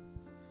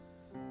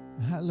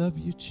 I love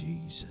you,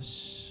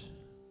 Jesus.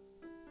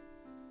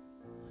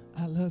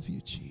 I love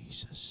you,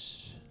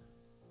 Jesus.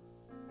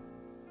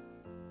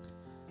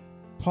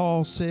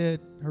 Paul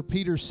said, or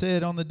Peter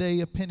said on the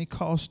day of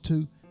Pentecost,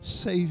 to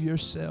save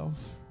yourself.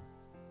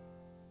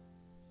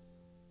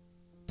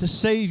 To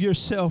save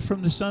yourself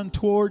from this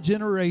untoward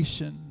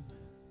generation.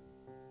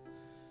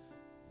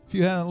 If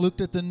you haven't looked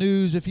at the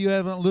news, if you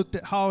haven't looked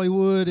at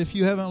Hollywood, if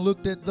you haven't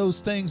looked at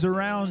those things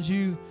around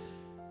you,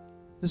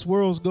 this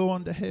world's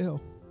going to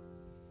hell.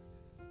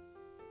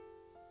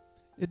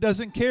 It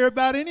doesn't care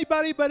about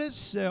anybody but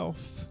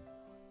itself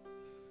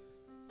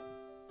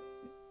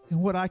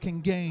and what I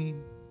can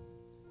gain.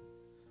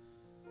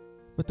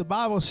 But the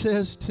Bible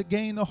says to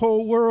gain the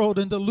whole world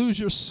and to lose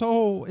your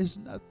soul is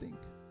nothing.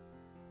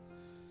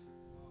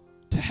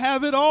 To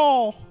have it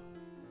all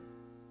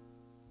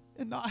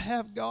and not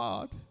have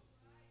God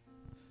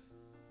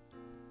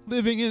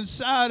living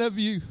inside of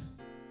you,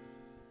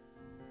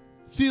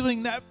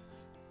 feeling that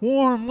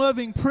warm,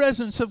 loving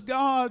presence of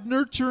God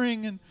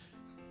nurturing and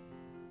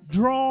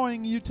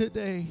drawing you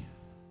today.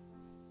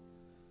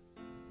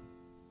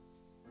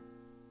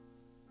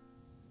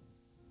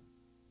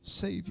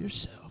 Save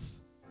yourself.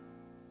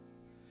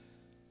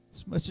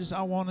 As much as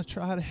I want to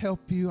try to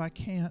help you, I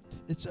can't.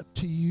 It's up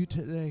to you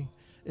today.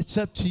 It's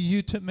up to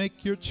you to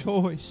make your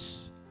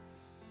choice.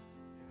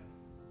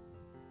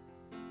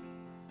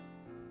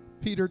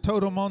 Peter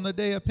told them on the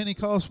day of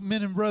Pentecost,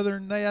 men and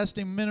brethren, they asked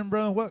him, men and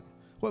brethren,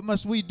 what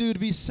must we do to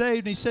be saved?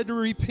 And he said to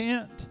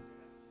repent,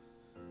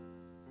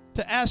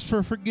 to ask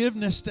for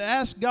forgiveness, to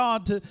ask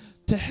God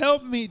to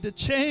help me, to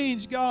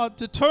change, God,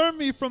 to turn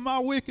me from my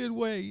wicked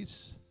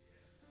ways,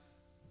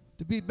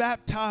 to be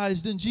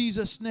baptized in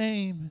Jesus'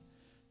 name,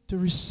 to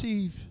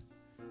receive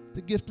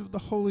the gift of the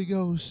Holy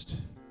Ghost.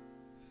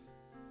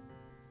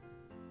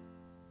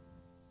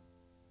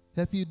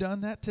 Have you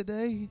done that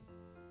today?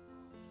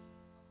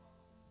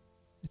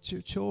 It's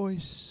your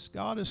choice.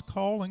 God is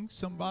calling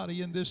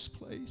somebody in this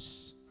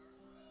place.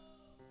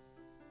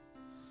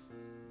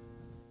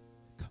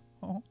 Come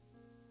on.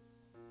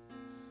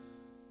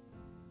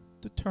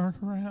 To turn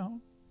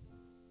around.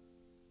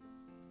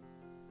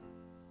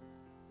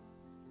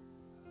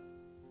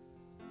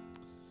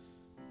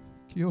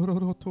 Have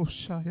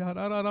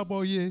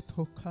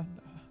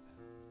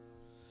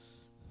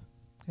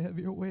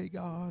your way,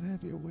 God.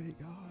 Have your way,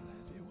 God.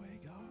 Have your way,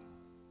 God.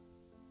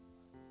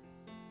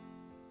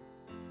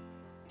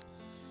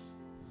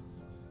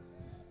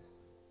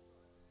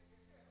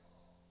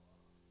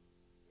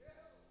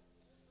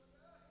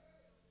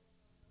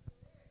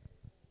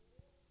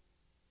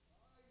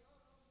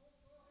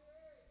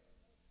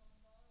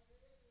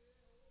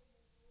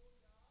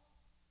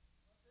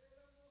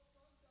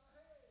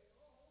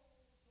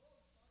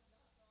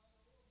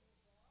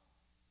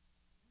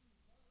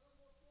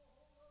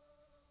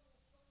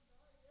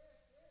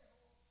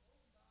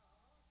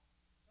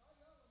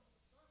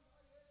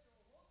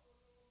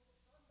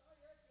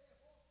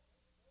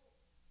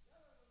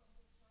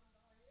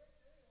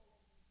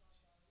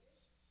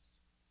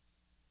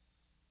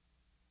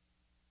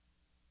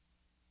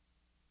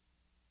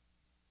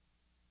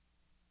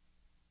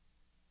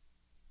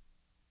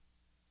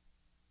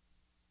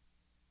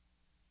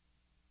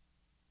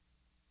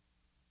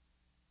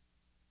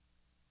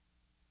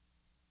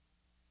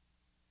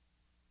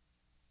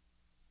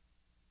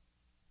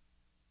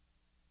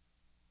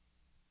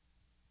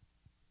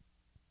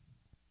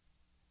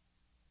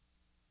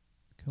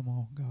 Come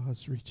on,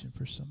 God's reaching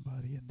for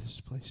somebody in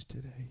this place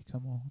today.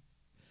 Come on.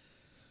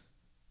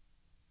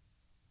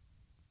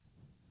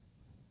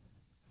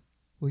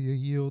 Will you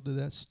yield to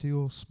that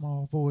still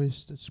small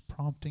voice that's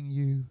prompting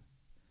you?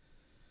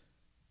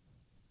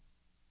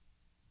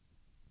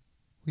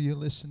 Will you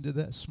listen to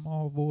that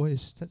small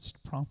voice that's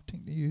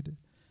prompting you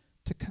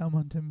to come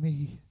unto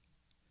me?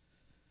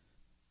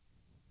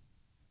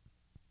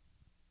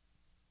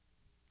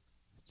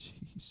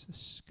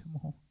 Jesus, come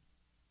on.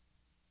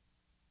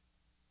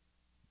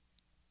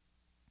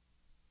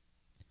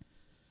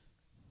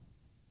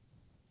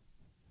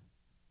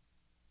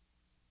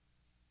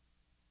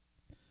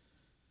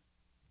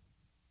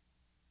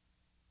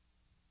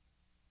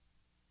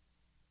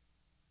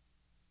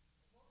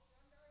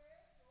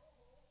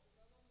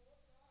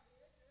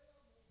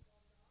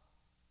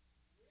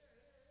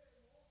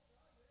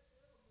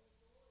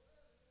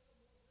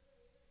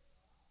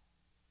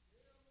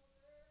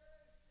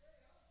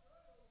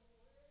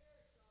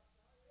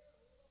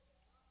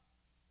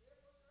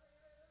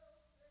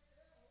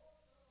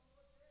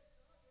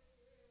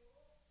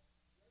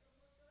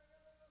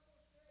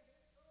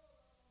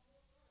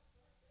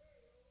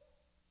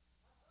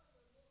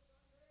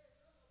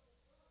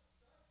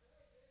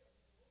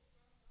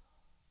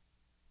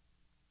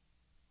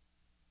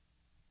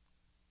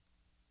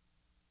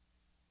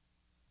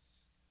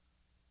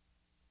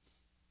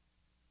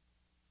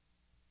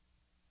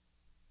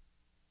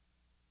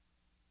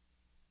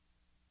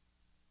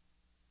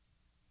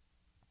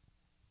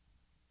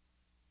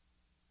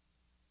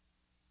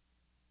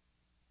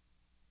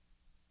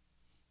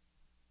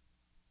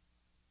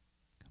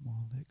 Come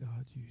on, let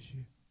God use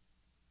you.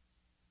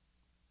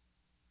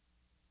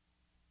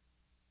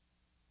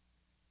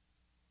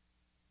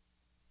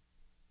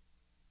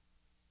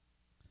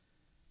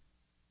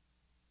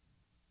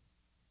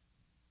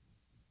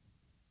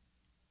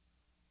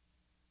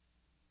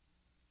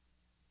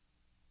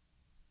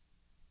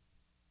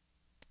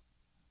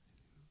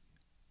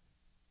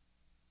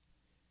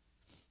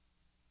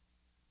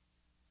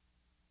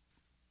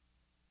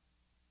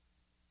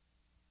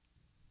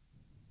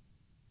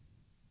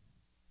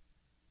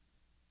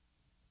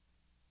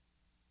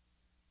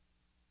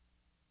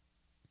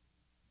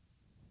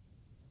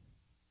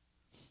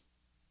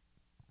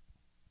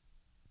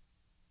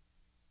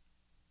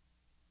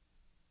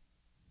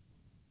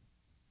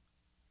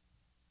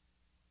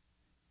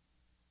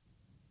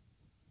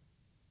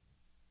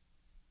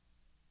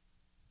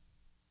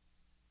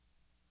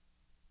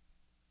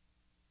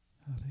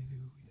 Hallelujah,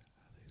 hallelujah,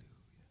 hallelujah.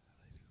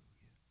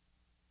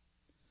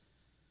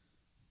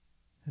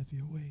 Have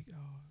your way,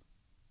 God.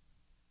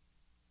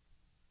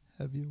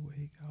 Have your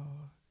way,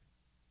 God.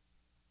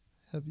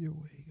 Have your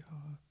way,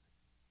 God.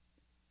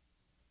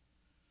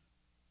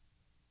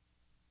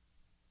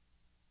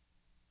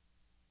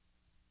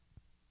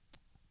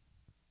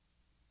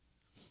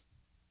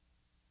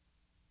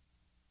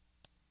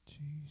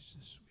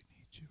 Jesus, we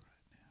need you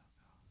right now,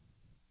 God.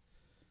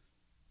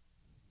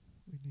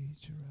 We need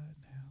you right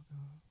now,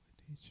 God.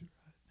 We need you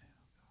right now,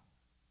 God.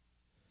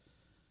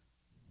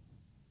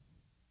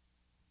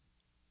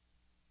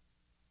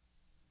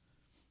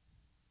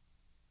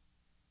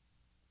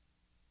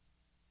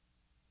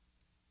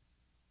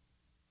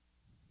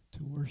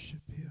 To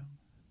worship him,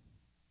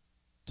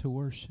 to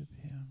worship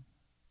him,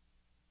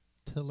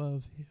 to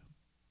love him,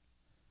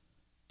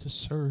 to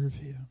serve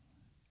him.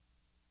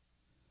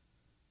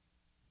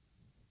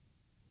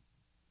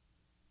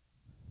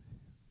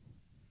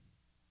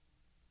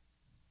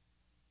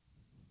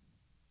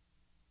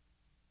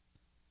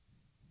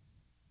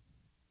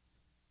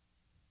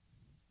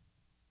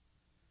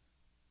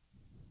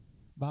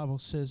 Bible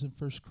says in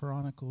 1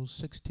 Chronicles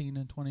 16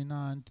 and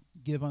 29,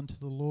 give unto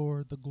the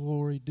Lord the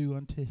glory due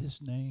unto his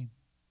name.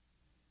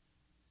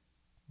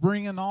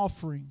 Bring an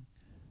offering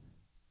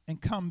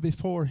and come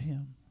before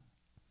him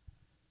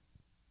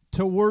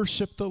to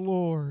worship the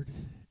Lord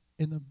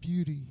in the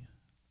beauty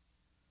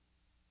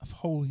of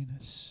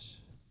holiness.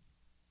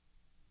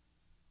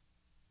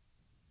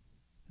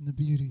 In the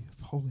beauty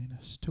of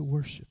holiness, to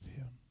worship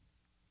him.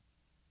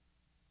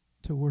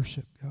 To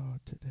worship God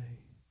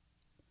today.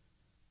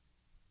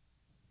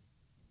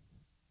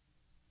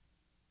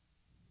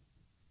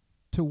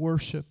 To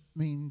worship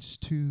means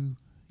to,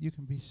 you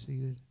can be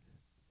seated.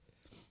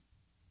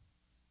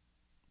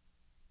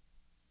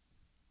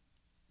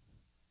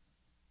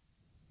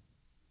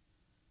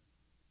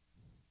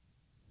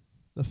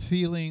 The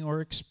feeling or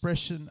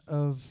expression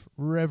of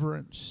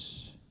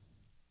reverence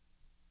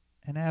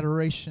and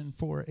adoration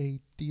for a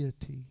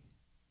deity,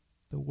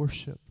 the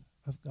worship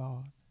of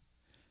God.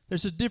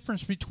 There's a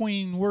difference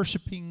between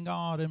worshiping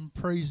God and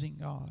praising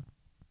God.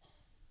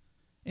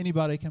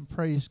 Anybody can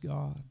praise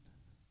God.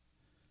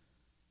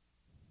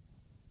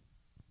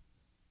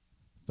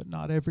 But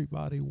not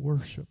everybody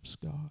worships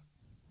God.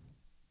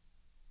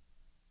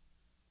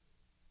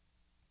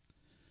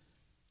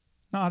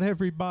 Not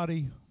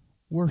everybody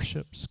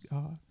worships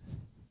God.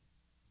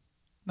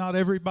 Not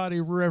everybody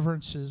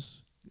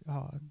reverences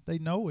God. They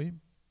know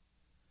him.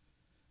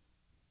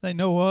 They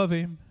know of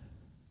him.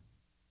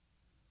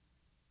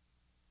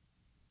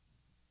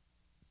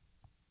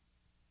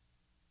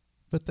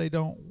 But they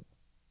don't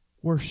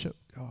worship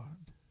God.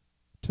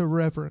 To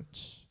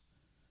reverence.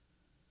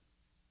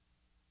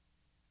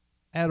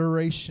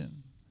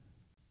 Adoration,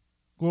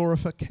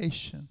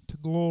 glorification, to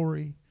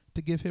glory,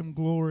 to give him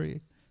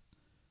glory,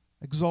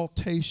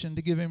 exaltation,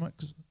 to give him,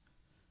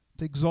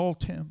 to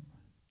exalt him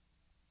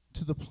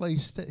to the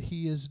place that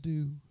he is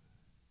due.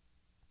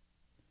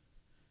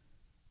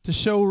 To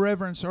show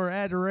reverence or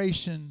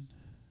adoration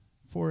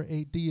for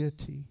a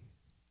deity.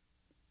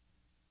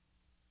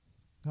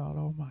 God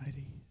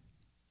Almighty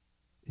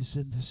is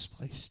in this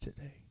place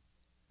today.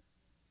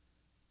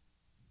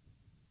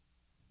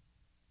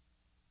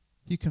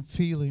 You can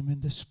feel him in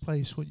this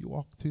place when you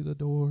walk through the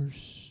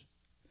doors.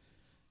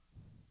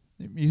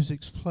 The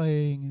music's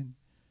playing and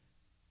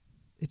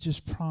it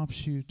just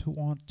prompts you to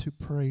want to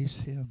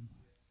praise him.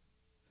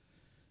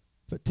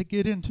 But to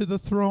get into the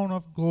throne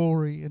of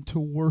glory and to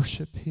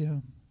worship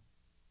him,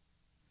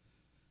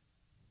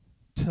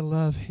 to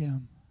love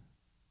him,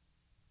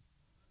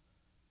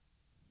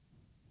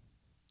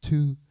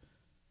 to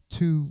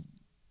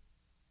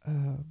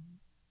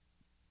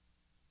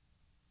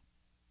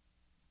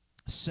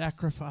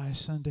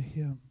sacrifice unto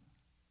him.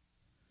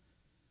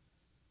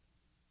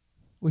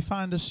 We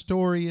find a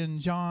story in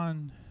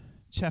John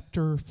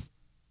chapter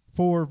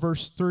 4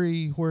 verse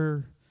 3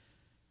 where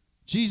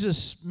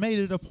Jesus made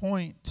it a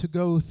point to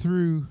go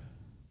through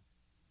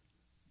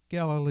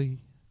Galilee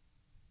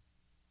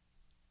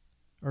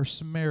or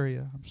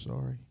Samaria, I'm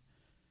sorry.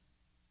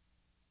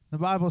 The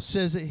Bible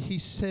says that he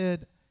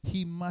said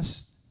he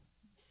must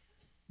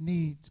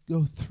needs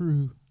go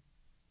through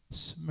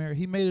Samaria.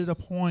 He made it a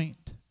point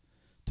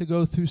to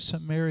go through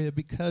Samaria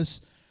because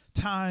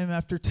time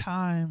after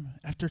time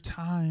after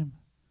time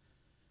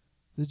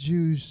the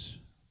Jews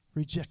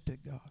rejected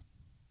God.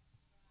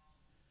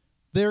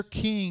 Their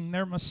king,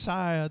 their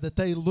Messiah that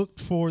they looked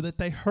for, that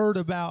they heard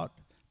about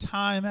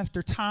time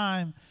after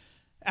time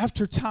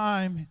after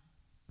time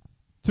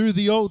through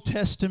the Old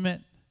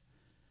Testament,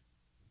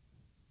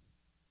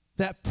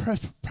 that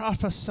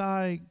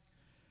prophesying,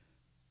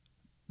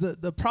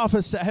 the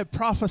prophets that had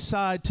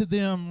prophesied to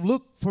them,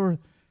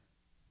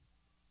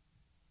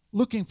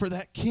 looking for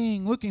that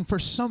king, looking for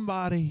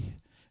somebody.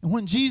 And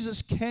when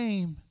Jesus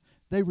came,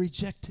 they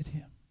rejected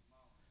him.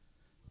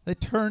 They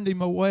turned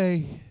him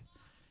away.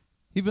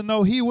 Even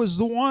though he was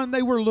the one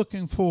they were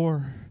looking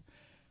for,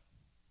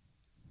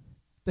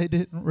 they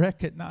didn't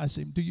recognize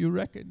him. Do you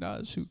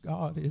recognize who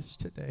God is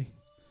today?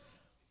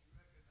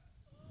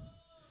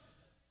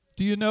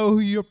 Do you know who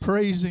you're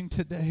praising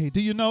today? Do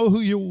you know who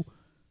you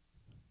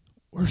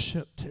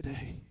worship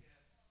today?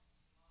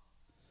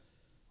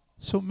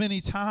 So many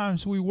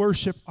times we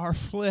worship our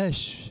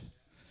flesh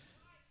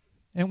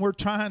and we're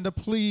trying to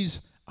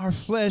please our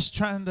flesh,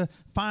 trying to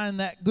find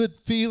that good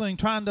feeling,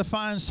 trying to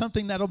find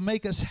something that'll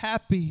make us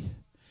happy.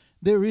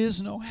 There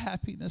is no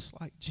happiness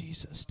like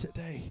Jesus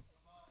today.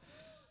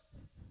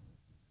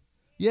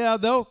 Yeah,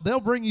 they'll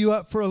bring you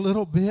up for a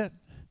little bit,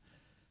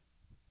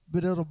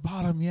 but it'll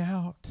bottom you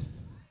out.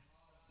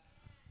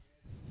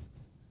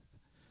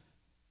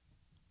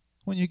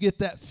 When you get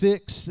that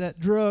fix, that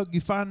drug, you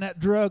find that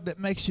drug that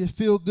makes you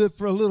feel good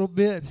for a little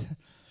bit,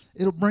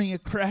 it'll bring you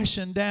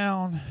crashing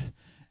down.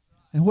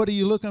 And what are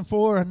you looking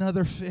for?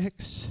 Another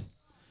fix.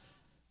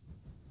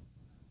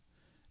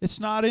 It's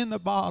not in the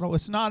bottle.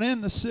 It's not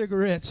in the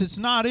cigarettes. It's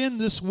not in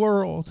this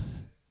world.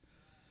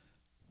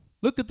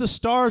 Look at the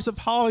stars of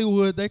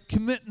Hollywood. They're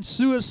committing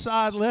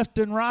suicide left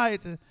and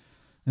right.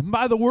 And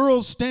by the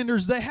world's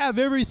standards, they have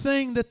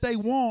everything that they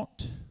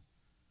want.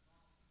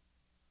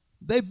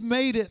 They've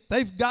made it.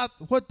 They've got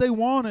what they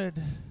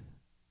wanted.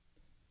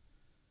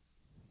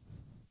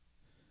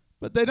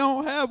 But they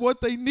don't have what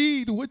they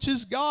need, which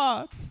is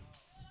God.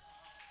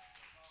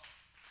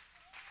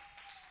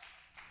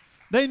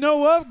 They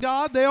know of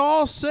God. They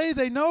all say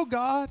they know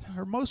God,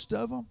 or most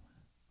of them.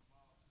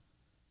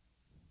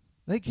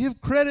 They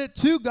give credit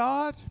to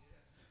God,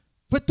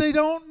 but they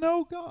don't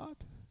know God.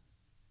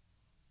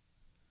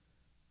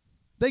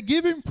 They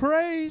give Him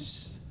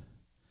praise,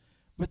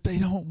 but they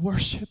don't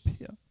worship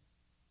Him.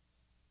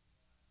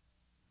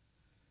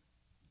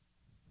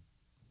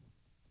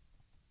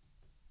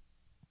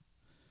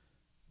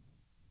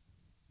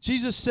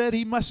 Jesus said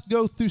He must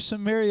go through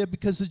Samaria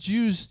because the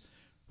Jews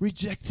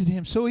rejected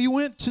Him. So He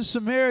went to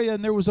Samaria,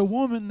 and there was a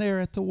woman there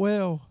at the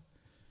well.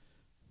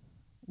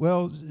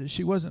 Well,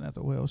 she wasn't at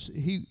the well.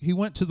 He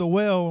went to the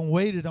well and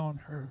waited on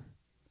her.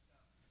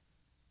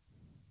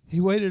 He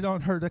waited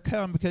on her to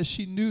come because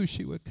she knew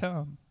she would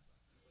come.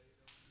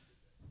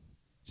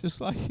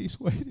 Just like He's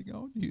waiting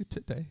on you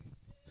today.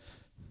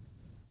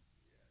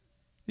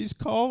 He's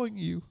calling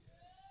you.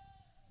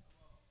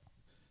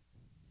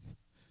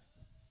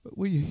 But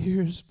will you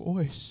hear His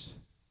voice?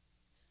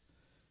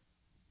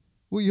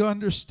 Will you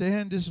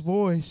understand His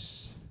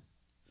voice?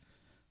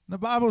 The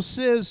Bible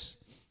says,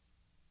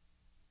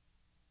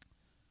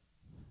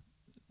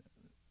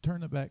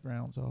 turn the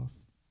backgrounds off.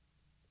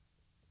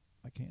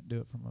 I can't do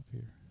it from up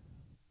here.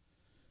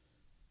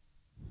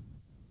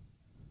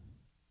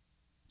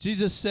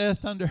 Jesus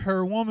saith unto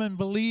her, Woman,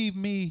 believe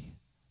me,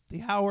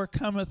 the hour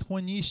cometh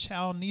when ye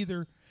shall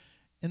neither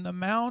in the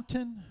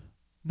mountain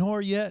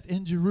nor yet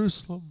in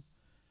Jerusalem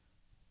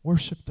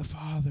worship the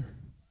Father.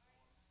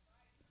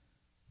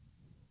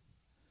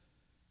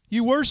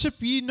 You worship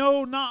ye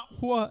know not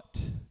what.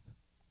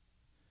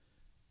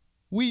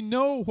 We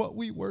know what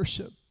we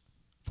worship.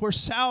 For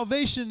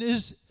salvation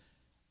is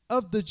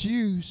of the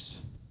Jews.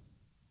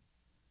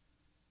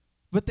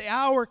 But the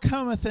hour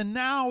cometh, and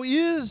now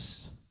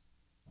is,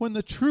 when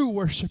the true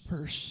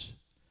worshipers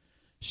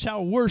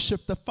shall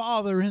worship the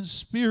Father in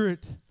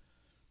spirit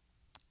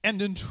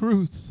and in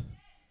truth.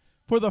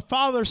 For the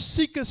Father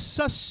seeketh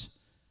such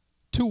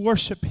to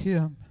worship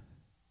Him.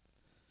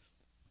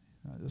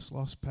 I just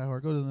lost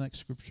power. Go to the next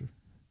scripture.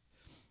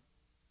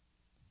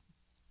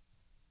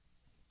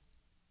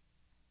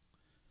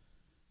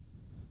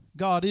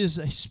 God is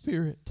a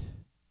spirit,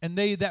 and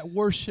they that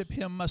worship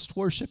Him must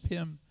worship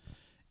Him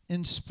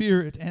in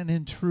spirit and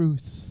in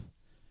truth.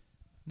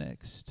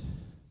 Next.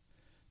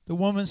 The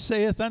woman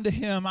saith unto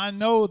Him, I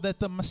know that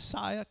the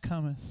Messiah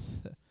cometh,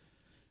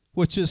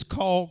 which is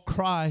called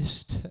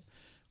Christ.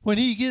 When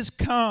He is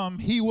come,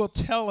 He will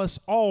tell us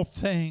all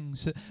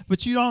things.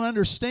 But you don't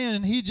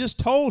understand. He just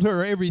told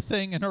her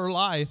everything in her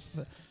life.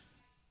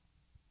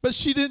 But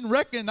she didn't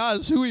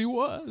recognize who He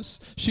was.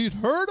 She'd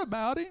heard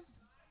about Him.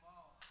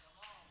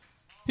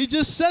 He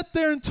just sat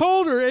there and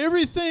told her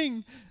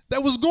everything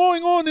that was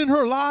going on in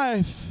her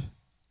life.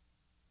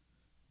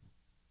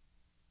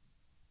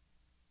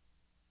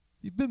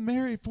 You've been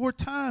married 4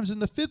 times,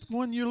 and the 5th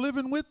one you're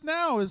living with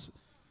now is...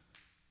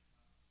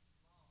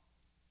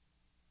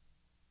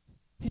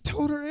 He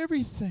told her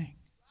everything.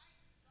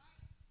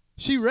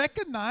 She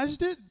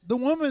recognized it. The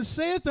woman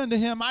saith unto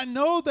Him, I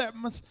know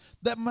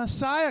that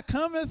Messiah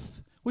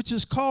cometh, which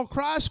is called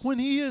Christ. When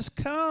He is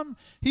come,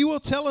 He will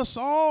tell us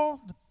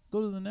all.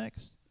 Go to the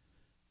next.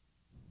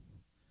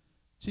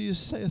 Jesus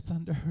saith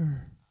unto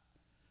her,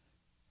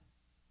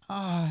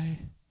 I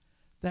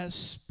that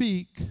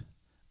speak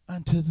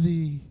unto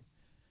thee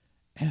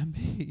am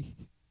He.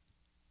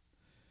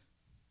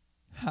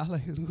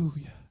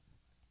 Hallelujah.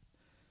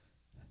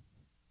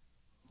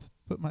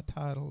 Put my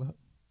title up.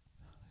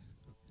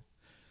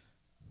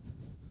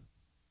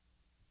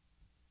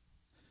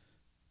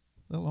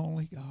 The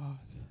lonely God.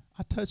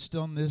 I touched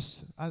on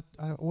this. I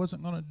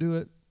wasn't going to do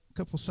it a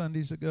couple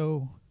Sundays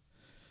ago,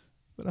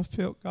 but I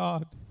felt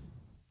God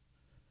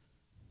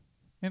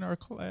in our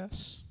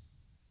class.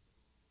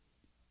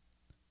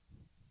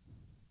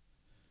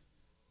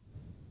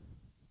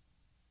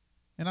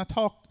 And I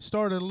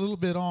started a little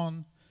bit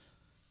on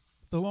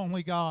the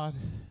lonely God,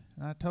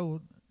 and I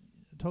told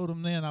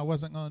him then I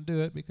wasn't going to do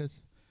it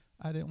because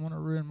I didn't want to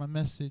ruin my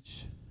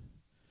message.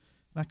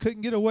 And I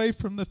couldn't get away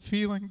from the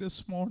feeling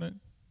this morning.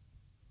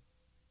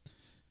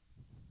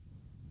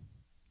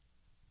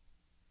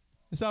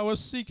 As I was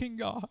seeking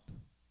God,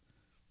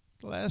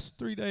 the last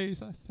 3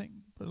 days, I think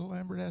Brother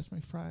Lambert asked me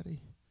Friday,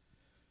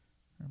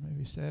 or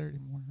maybe Saturday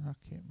morning, I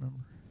can't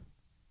remember.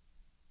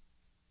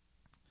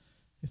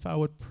 If I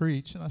would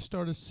preach, and I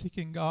started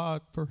seeking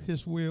God for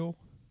His will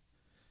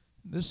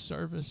in this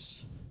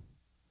service,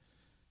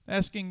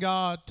 asking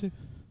God to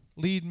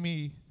lead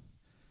me,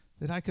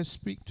 that I could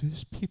speak to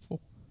His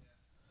people.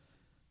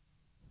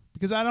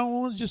 Because I don't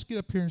want to just get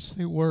up here and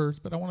say words,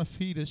 but I want to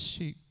feed His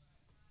sheep.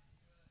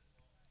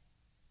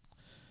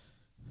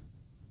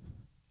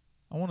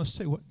 I want to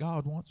say what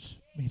God wants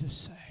me to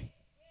say.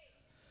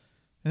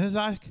 And as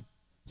I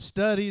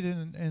studied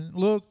and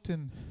looked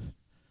and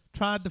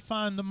tried to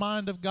find the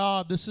mind of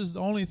God, this is the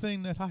only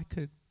thing that I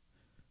could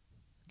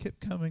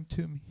kept coming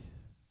to me.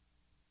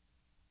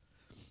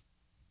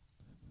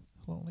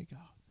 Lonely God.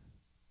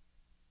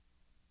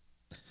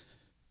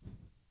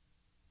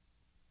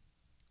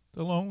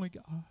 The lonely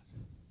God.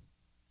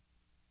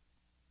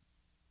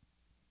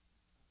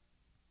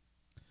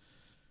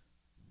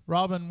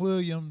 Robin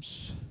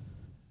Williams.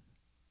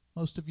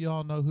 Most of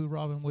y'all know who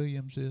Robin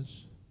Williams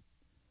is.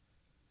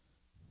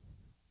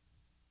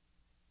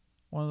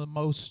 One of the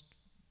most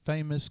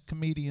famous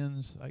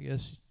comedians, I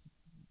guess,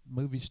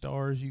 movie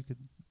stars you could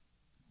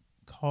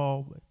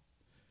call. But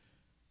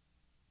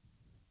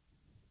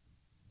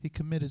he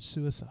committed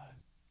suicide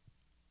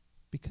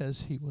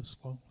because he was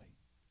lonely.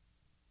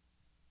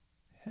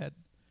 Had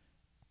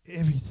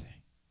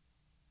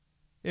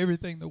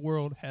everything the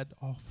world had to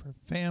offer.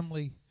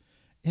 Family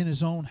in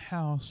his own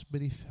house,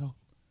 but he felt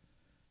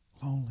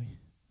lonely,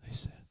 they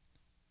said.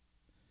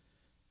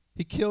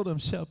 He killed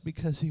himself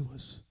because he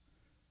was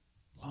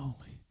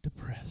lonely,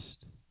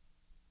 depressed.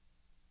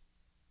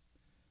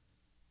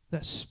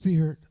 That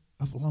spirit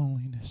of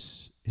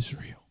loneliness is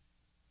real.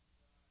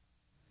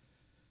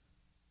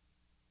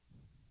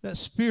 That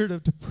spirit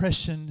of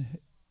depression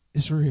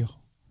is real.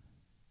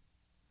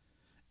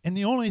 And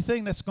the only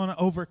thing that's going to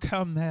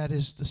overcome that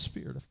is the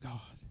Spirit of God.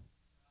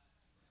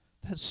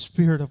 That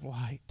spirit of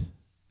light.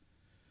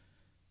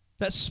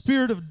 That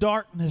spirit of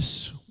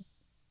darkness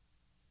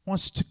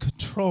wants to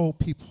control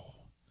people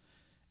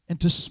and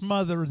to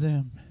smother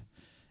them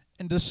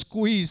and to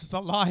squeeze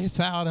the life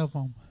out of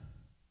them.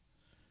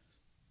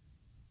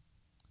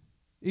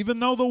 Even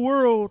though the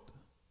world,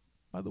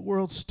 by the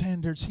world's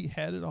standards, he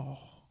had it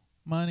all.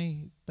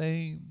 Money,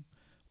 fame,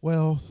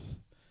 wealth,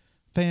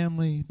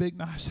 family, big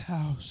nice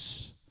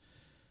house.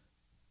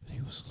 But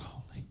he was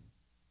lonely.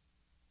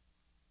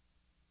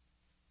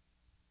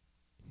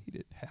 He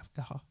didn't have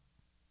God.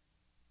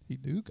 He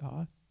knew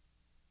God.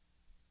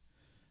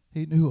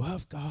 He knew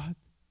of God.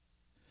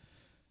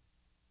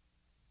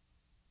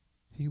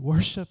 He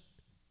worshiped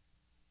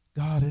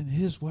God in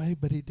his way,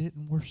 but he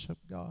didn't worship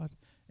God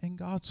in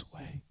God's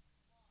way.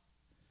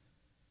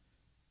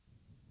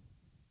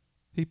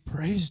 He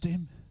praised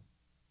him.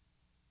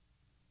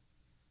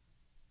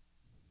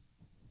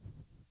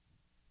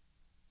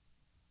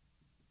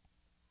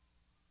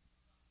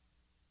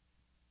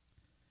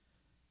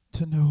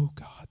 To know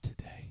God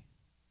today.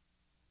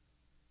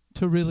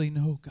 To really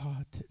know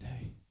God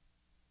today.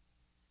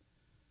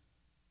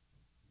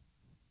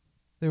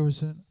 There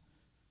was a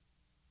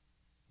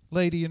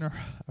lady and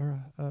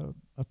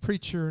a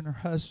preacher and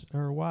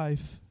her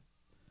wife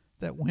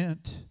that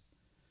went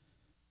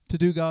to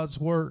do God's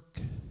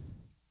work,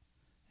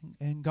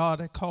 and God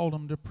had called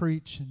them to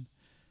preach, and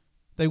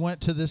they went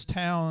to this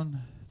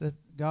town that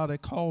God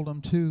had called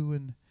them to,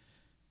 and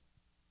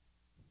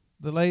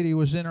the lady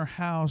was in her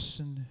house,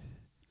 and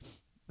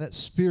that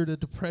spirit of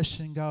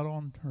depression got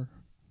on her.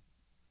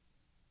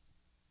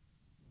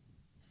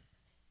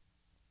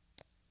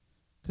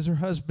 Because her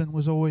husband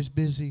was always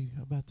busy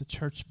about the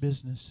church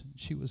business, and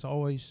she was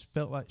always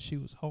felt like she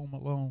was home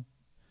alone.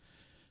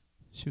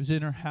 She was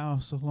in her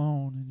house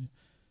alone, and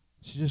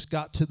she just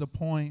got to the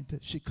point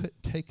that she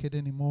couldn't take it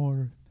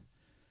anymore.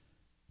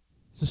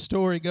 As the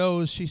story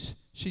goes, she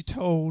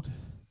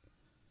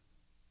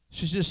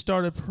just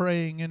started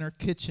praying in her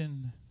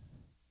kitchen.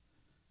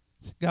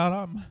 Said,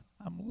 God,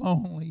 I'm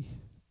lonely.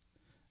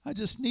 I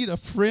just need a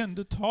friend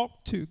to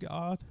talk to,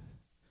 God.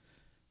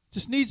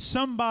 Just need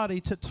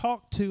somebody to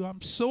talk to.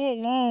 I'm so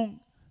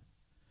alone.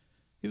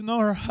 Even though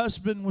her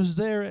husband was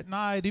there at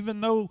night, even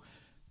though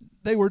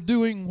they were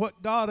doing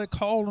what God had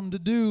called them to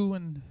do,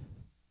 and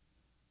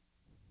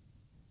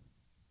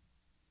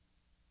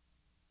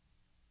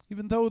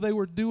even though they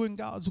were doing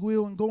God's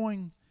will and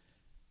going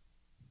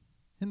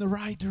in the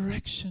right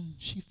direction,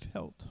 she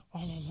felt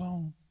all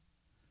alone.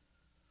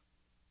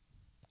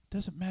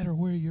 Doesn't matter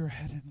where you're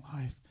at in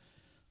life.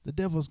 The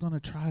devil's going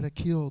to try to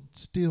kill,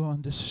 steal,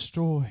 and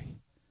destroy.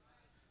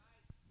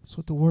 That's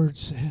what the word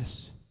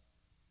says.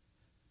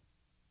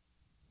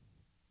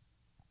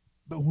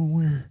 But when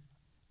we're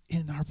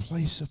in our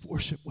place of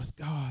worship with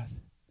God,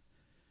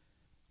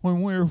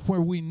 when we're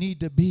where we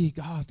need to be,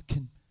 God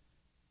can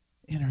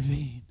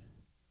intervene.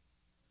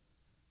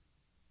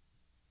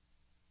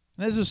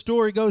 And as the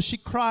story goes, she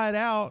cried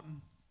out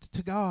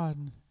to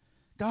God,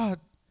 God,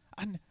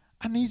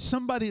 I need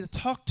somebody to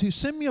talk to.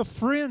 Send me a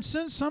friend.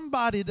 Send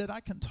somebody that I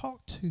can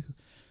talk to.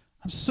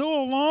 I'm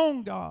so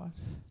alone, God.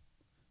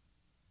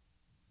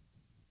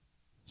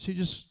 She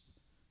just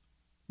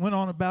went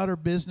on about her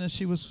business.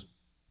 She was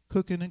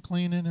cooking and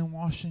cleaning and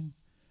washing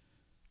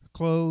her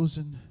clothes.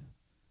 And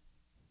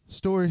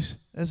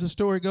as the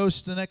story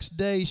goes, the next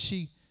day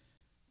she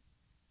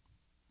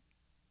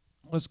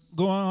was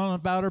going on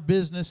about her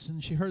business,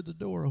 and she heard the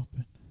door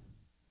open.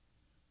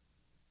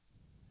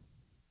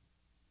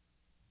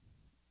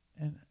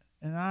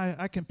 And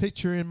I can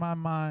picture in my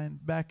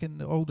mind back in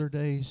the older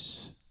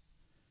days,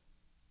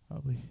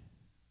 probably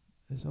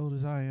as old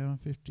as I am,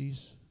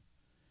 50s,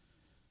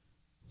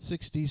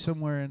 60s,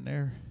 somewhere in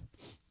there.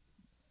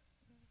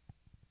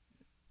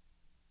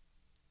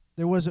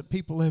 There wasn't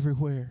people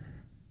everywhere.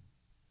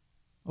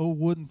 Old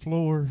wooden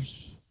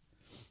floors.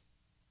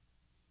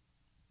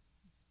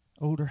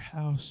 Older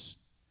house.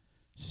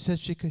 She said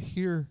she could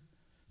hear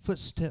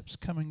footsteps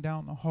coming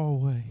down the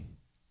hallway.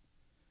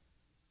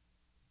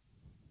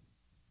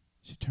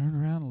 She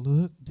turned around and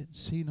looked, didn't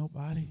see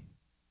nobody,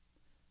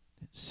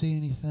 didn't see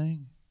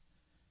anything.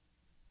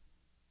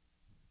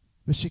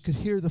 But she could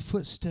hear the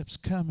footsteps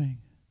coming.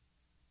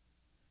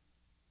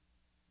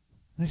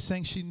 Next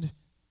thing, she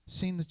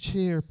seen the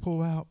chair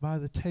pull out by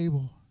the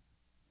table.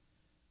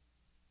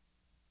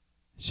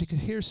 She could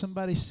hear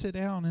somebody sit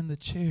down in the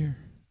chair.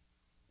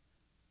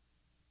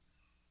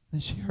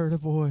 Then she heard a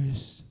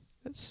voice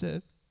that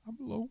said, "I'm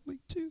lonely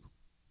too.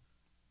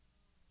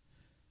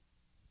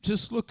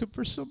 Just looking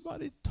for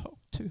somebody to talk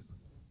to."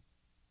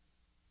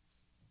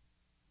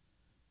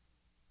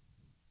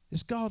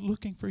 Is God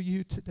looking for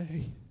you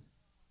today?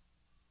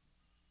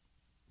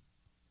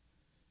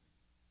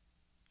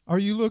 Are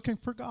you looking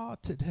for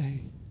God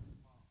today?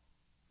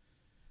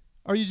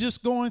 Are you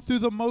just going through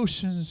the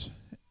motions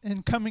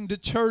and coming to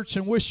church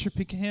and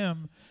worshiping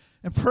Him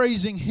and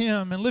praising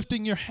Him and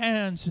lifting your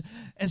hands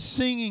and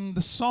singing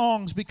the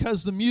songs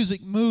because the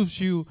music moves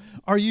you?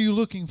 Are you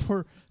looking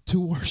to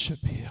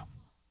worship Him?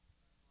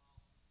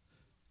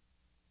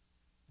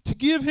 To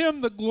give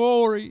Him the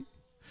glory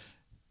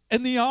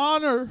and the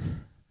honor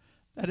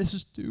that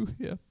is due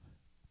Him.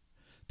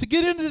 To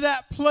get into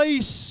that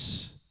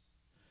place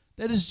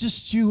that is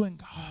just you and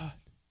God.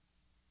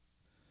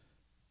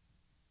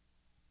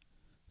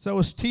 So I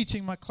was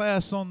teaching my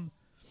class on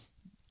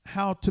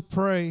how to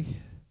pray.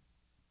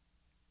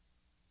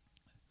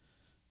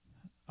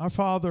 Our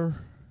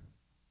Father,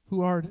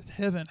 who art in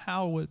heaven,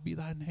 hallowed be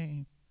thy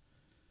name.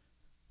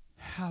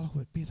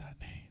 Hallowed be thy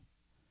name.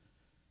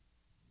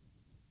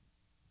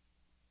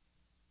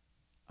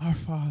 Our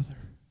Father,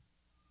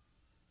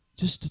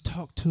 just to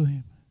talk to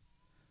Him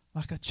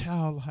like a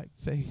childlike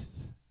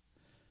faith.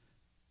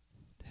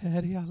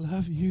 Daddy, I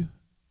love you.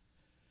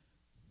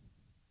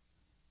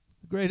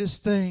 The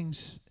greatest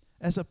things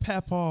as a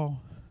papaw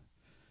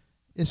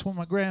is when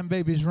my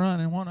grandbabies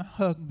run and want to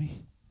hug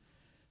me.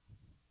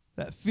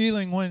 That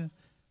feeling when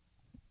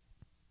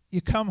you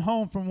come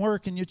home from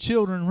work and your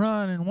children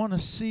run and want to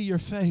see your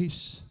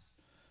face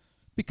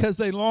because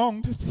they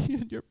long to be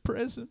in your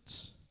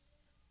presence.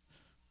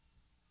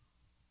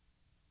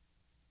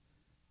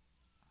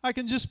 I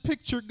can just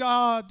picture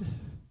God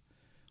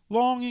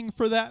longing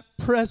for that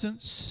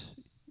presence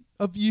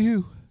of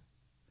you,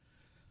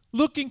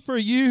 looking for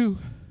you,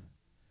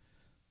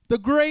 the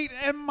great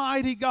and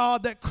mighty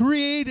God that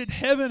created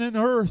heaven and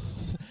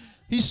earth.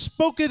 He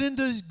spoke it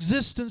into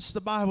existence, the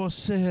Bible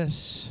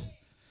says.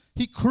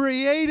 He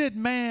created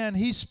man.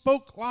 He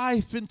spoke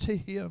life into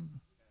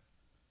him.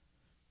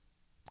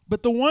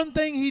 But the one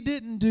thing He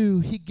didn't do,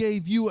 He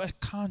gave you a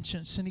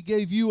conscience and He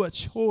gave you a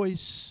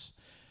choice.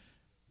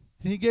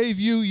 He gave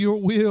you your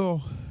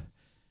will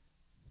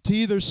to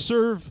either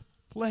serve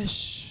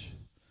flesh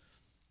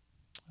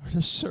or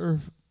to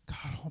serve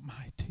God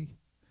Almighty.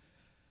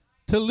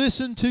 To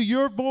listen to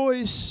your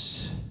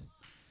voice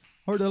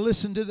or to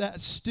listen to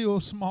that still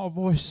small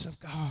voice of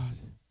God.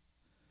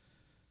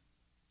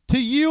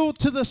 To yield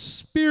to the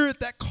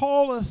Spirit that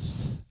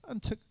calleth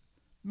unto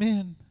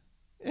men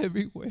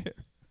everywhere.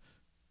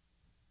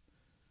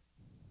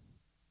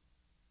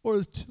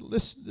 Or to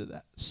listen to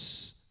that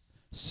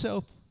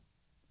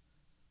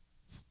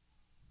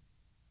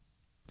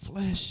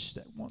flesh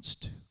that wants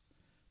to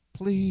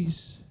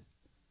please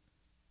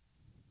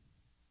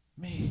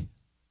me.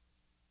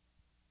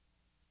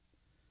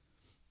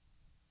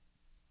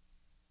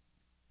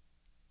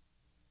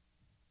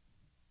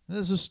 And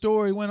as the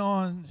story went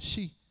on,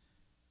 she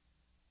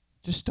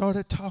just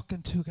started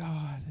talking to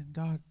God, and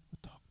God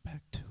would talk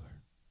back to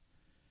her.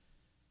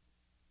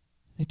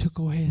 He took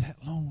away that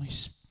lonely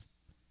spirit.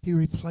 He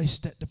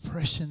replaced that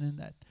depression and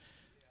that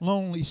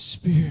lonely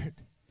spirit.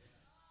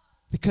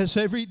 Because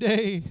every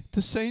day, at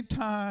the same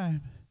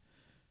time,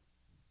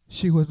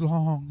 she would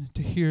long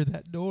to hear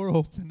that door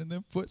open and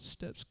then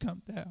footsteps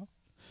come down.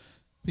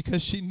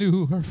 Because she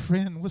knew her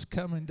friend was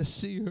coming to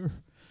see her.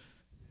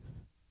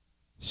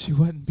 She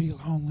wouldn't be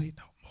lonely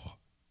no more.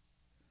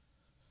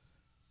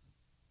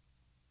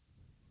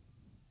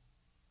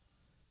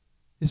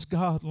 Is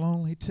God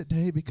lonely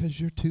today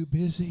because you're too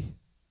busy?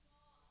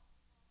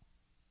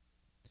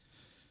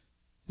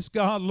 Is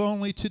God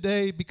lonely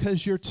today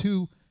because you're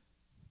too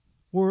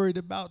worried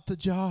about the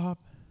job,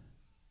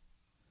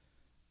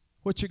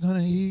 what you're going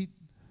to eat,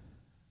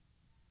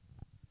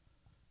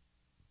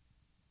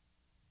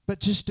 but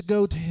just to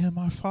go to Him,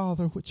 our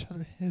Father which art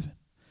in heaven.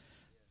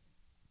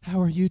 How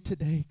are you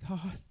today,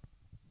 God?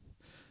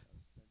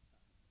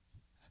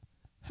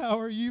 How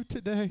are you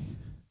today?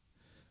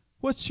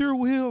 What's your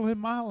will in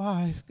my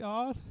life,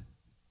 God?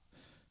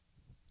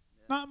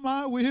 Not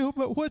my will,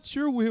 but what's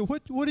your will?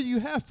 What do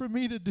you have for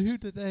me to do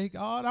today,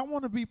 God? I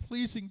want to be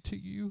pleasing to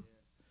you.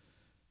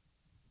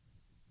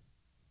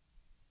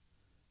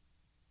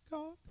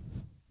 God.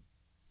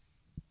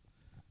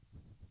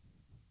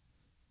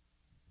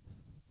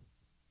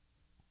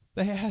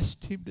 They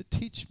asked Him to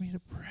teach me to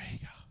pray,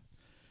 God.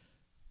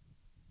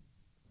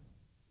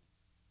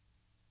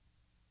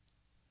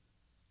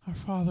 Our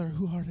Father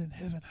who art in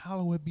heaven,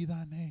 hallowed be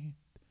thy name.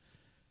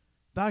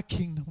 Thy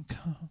kingdom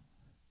come.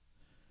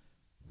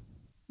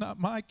 Not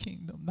my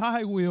kingdom.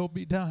 Thy will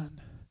be done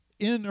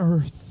in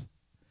earth,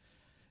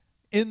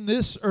 in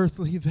this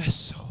earthly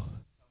vessel.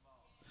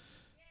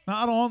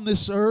 Not on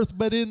this earth,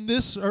 but in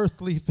this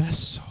earthly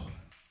vessel.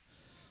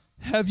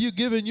 Have you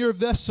given your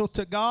vessel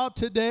to God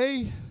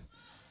today?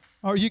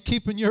 Are you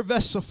keeping your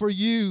vessel for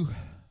you?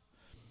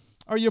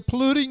 Are you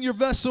polluting your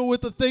vessel with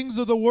the things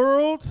of the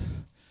world?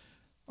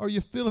 Are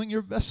you filling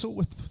your vessel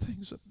with the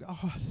things of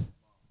God?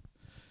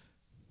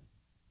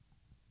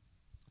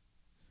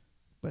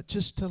 But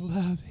just to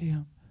love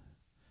Him,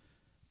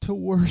 to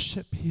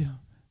worship Him.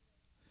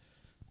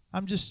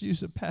 I'm just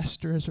using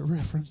pastor as a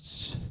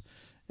reference,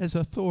 as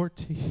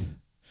authority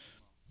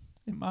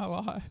in my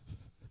life.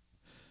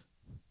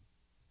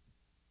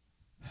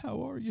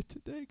 How are you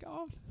today,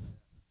 God?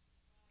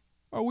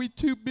 Are we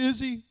too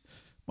busy?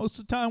 Most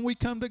of the time we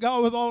come to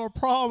God with all our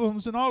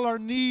problems and all our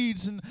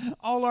needs and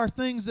all our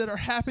things that are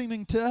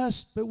happening to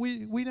us, but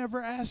we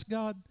never ask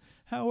God,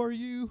 how are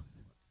you?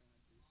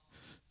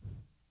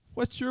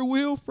 What's your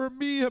will for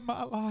me in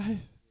my life?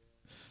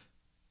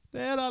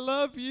 Dad, I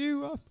love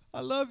you.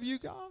 I love you,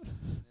 God.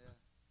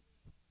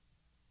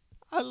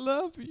 I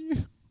love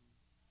you.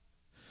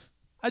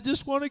 I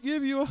just want to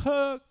give you a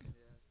hug.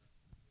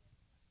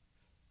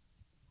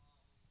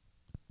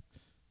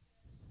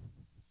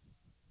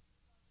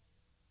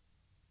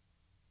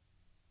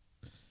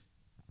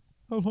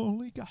 A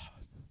lonely God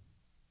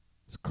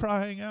is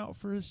crying out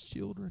for His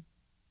children.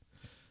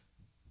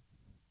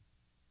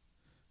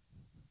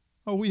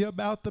 Are we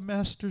about the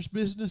Master's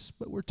business,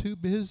 but we're too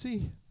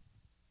busy?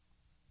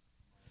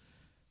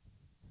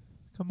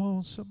 Come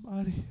on,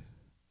 somebody.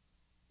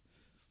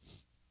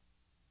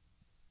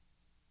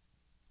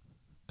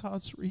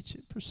 God's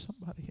reaching for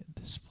somebody in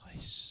this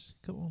place.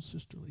 Come on,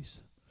 Sister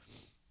Lisa.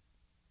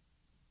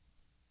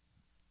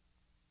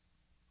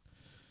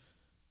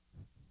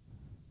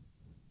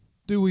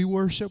 Do we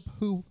worship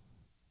who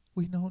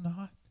we know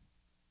not?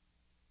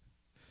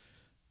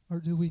 Or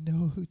do we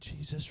know who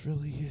Jesus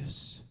really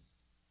is?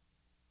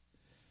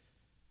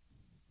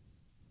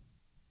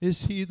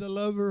 Is He the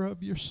lover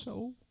of your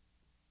soul?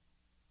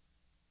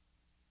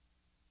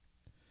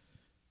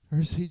 Or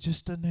is He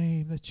just a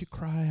name that you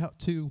cry out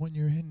to when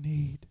you're in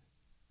need?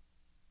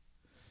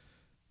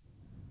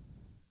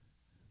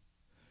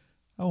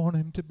 I want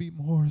Him to be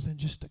more than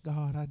just a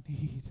God I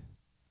need.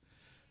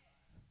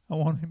 I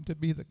want Him to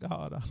be the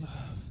God I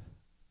love.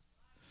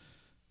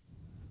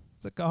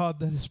 The God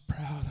that is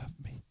proud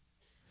of me.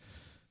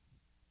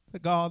 The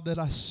God that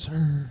I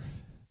serve.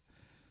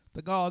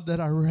 The God that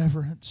I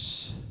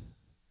reverence.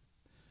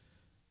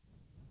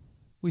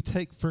 We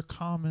take for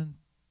common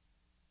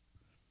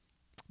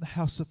the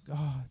house of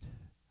God.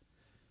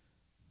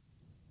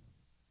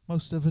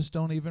 Most of us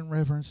don't even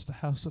reverence the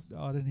house of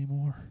God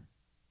anymore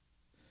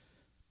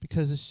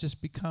because it's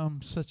just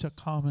become such a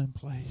common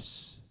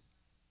place.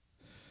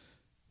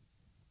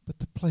 But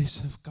the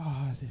place of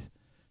God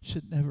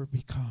should never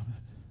be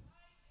common.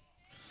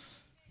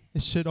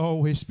 It should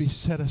always be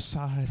set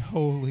aside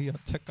holy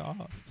unto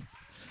God.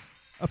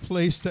 A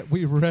place that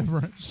we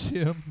reverence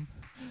Him,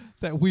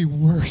 that we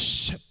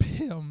worship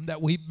Him,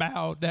 that we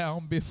bow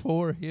down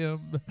before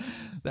Him,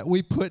 that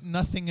we put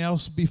nothing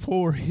else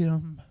before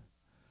Him,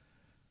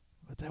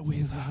 but that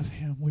we love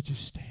Him. Would you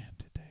stand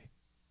today?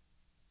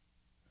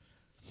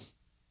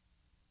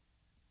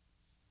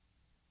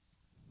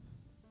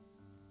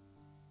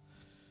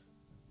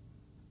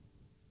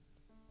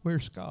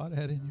 Where's God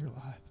at in your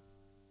life?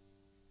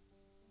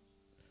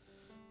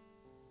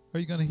 Are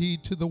you going to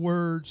heed to the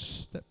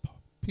words that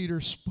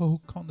Peter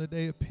spoke on the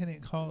day of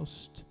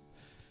Pentecost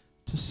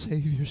to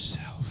save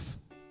yourself?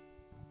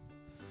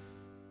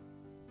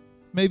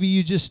 Maybe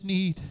you just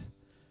need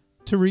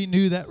to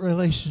renew that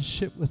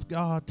relationship with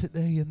God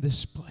today in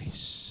this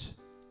place.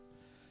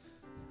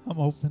 I'm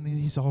opening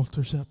these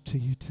altars up to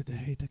you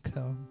today to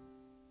come.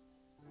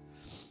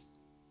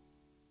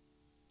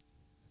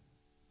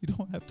 You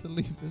don't have to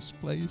leave this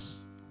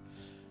place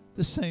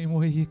the same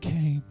way you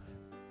came.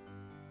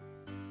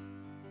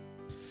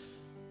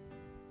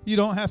 You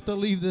don't have to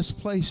leave this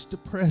place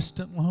depressed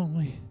and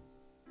lonely.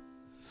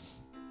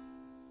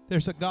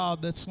 There's a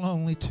God that's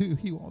lonely too.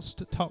 He wants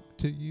to talk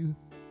to you.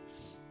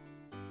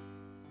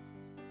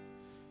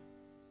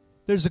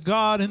 There's a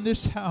God in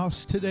this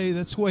house today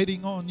that's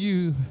waiting on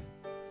you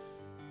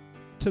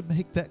to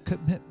make that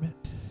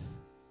commitment.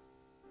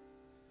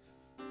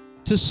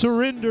 to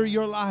surrender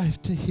your life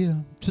to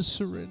Him, to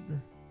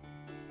surrender,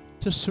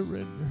 to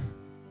submit,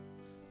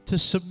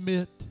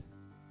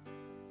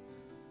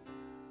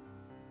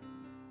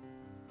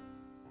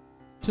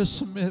 to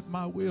submit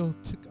my will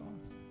to God.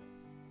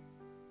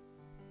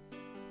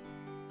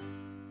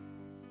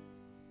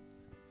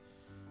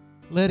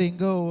 Letting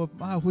go of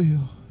my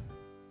will.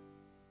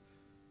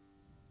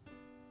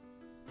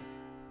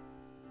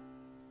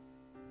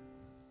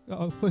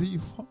 God, what do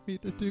you want me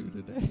to do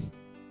today?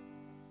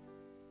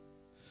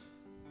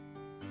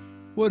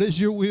 What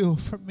is your will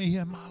for me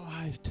in my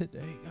life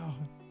today,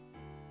 God?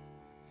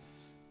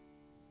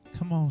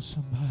 Come on,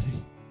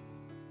 somebody.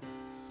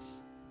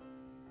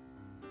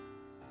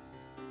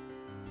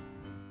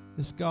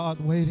 Is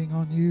God waiting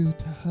on you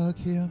to hug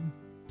Him,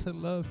 to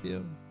love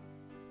Him,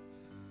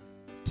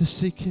 to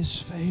seek His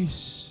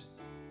face,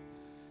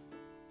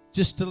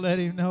 just to let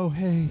Him know,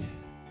 hey,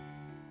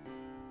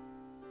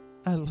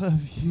 I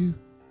love you.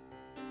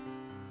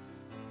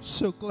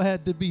 So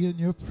glad to be in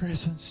your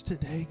presence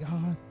today,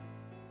 God.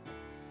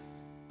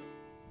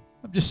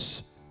 I'm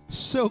just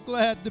so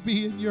glad to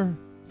be in your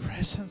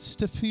presence,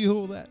 to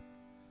feel that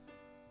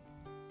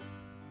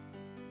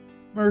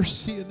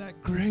mercy and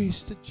that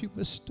grace that you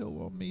bestow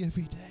on me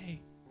every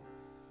day.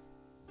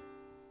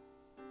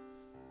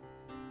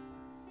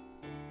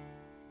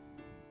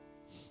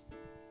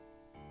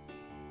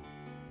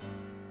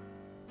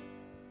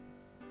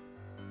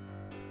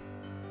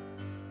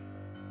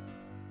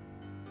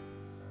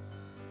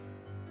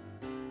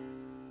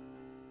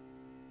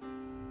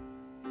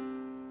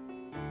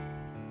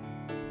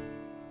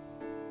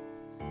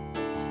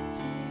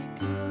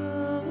 Take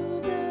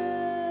over,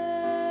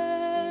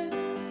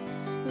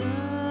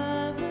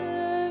 lover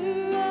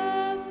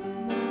of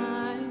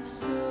my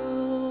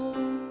soul.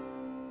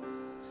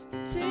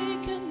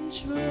 Take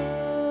control,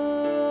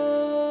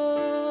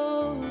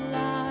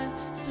 I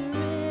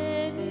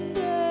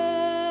surrender.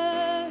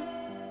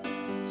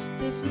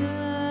 There's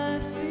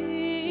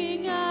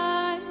nothing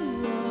I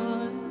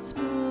want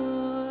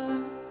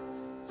more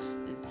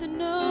than to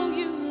know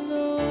you,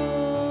 Lord.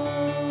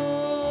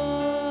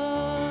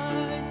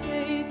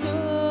 Take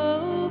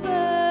over,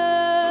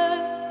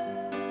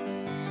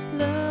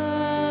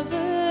 lover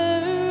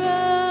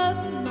of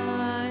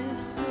my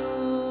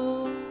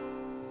soul.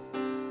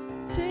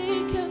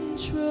 Take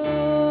control,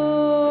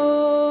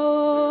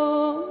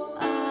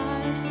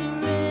 I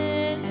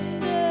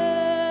surrender.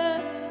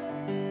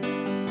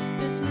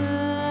 There's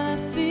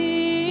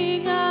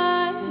nothing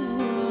I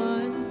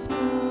want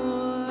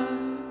more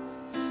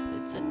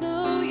than to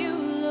know you,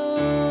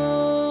 Lord.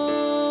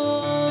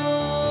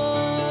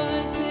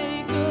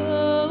 Take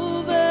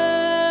over,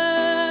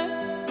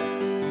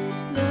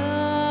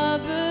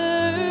 lover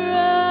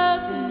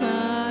of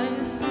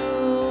my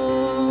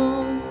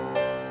soul.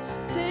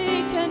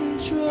 Take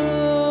control,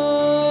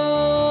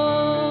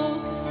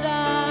 'cause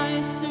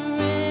I surrender.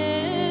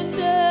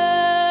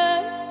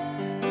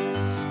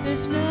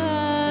 There's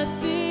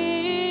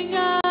nothing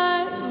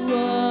I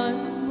want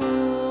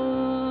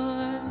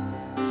more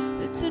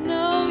than to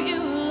know you,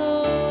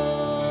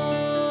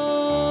 Lord,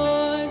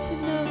 to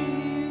know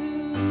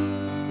you.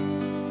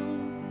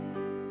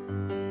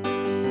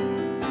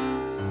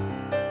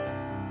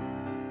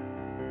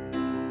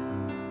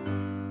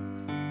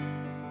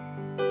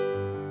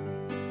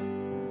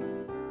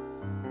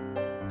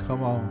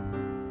 Come on.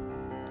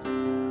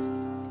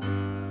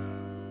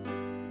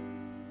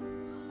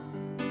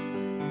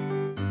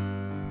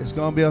 It's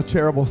going to be a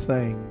terrible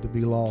thing to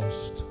be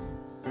lost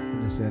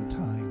in this end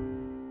time.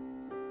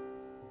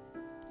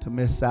 To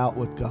miss out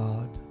with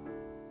God.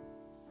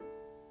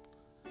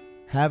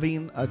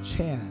 Having a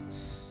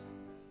chance,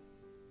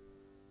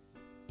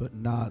 but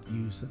not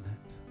using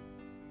it.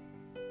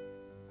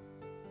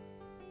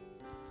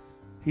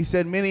 He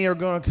said, many are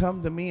going to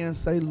come to me and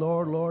say,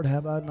 Lord, Lord,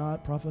 have I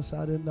not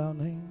prophesied in thy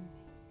name?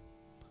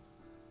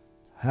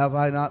 Have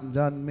I not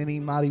done many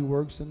mighty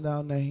works in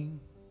thy name?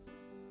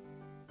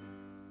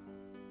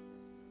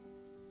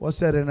 What's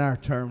that in our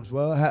terms?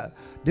 Well,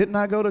 didn't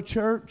I go to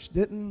church?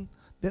 Didn't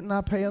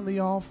I pay in the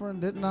offering?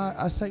 Didn't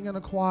I sing in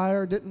a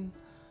choir? Didn't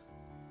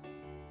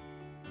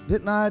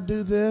I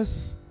do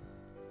this?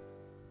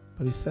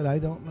 But he said, I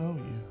don't know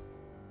you.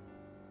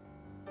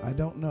 I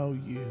don't know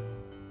you.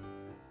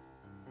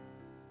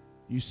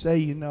 You say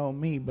you know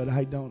me, but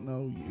I don't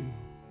know you.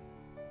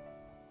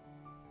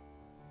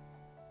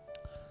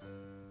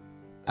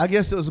 I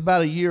guess it was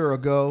about a year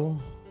ago.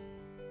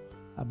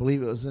 I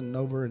believe it was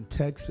over in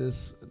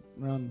Texas,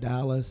 around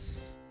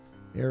Dallas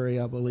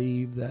area, I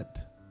believe,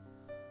 that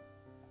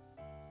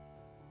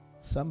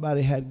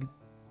somebody had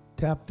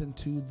tapped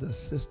into the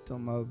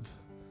system of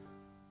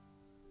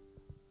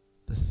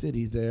the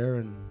city there,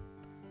 and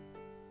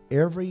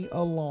every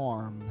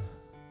alarm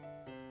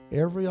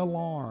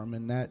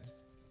in that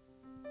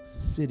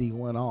city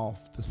went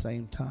off at the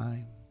same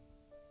time.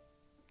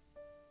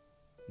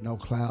 No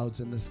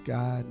clouds in the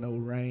sky, no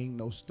rain,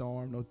 no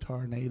storm, no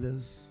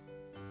tornadoes.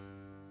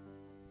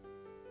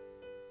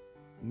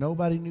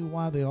 Nobody knew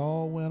why they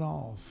all went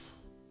off,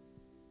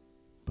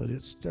 but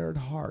it stirred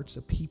hearts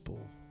of people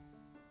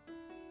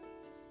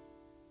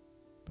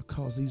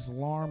because these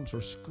alarms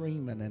are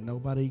screaming and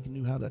nobody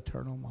knew how to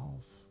turn them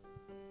off.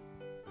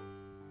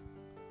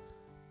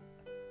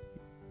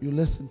 You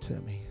listen to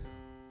me.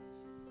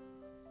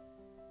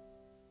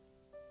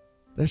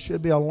 There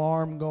should be an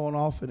alarm going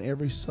off in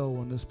every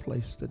soul in this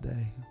place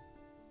today.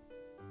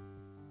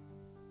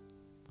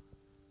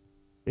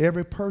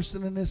 Every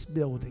person in this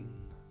building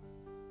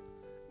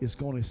is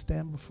going to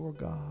stand before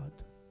God.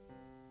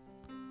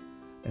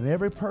 And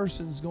every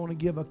person is going to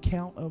give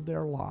account of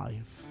their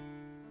life,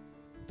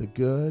 the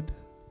good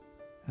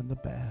and the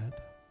bad.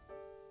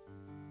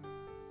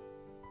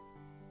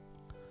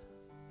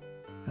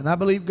 And I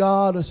believe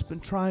God has been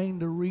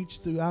trying to reach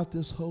throughout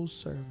this whole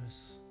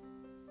service.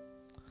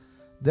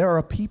 There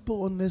are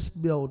people in this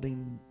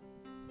building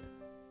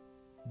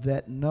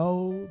that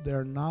know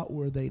they're not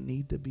where they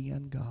need to be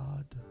in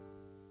God,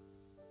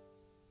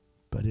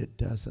 but it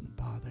doesn't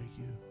bother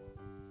you.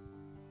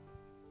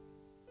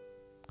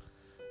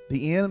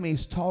 The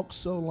enemy's talked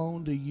so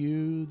long to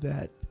you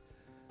that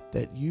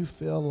you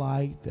feel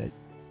like that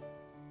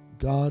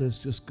God is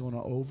just going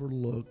to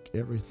overlook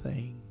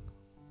everything.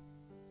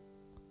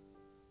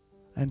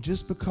 And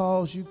just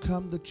because you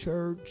come to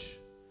church,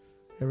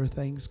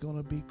 everything's going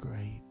to be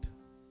great.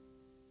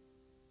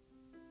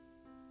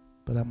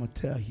 But I'm going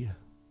to tell you,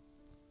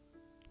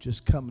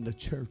 just coming to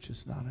church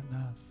is not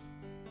enough.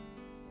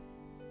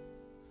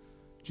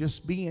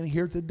 Just being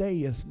here today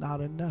is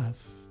not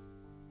enough.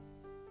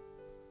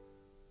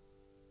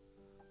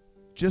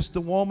 Just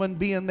the woman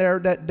being there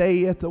that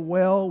day at the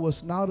well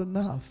was not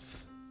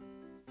enough.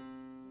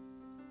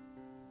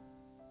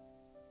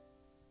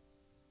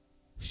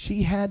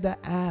 She had to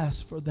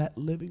ask for that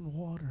living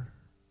water.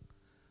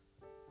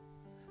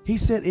 He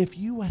said, if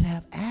you would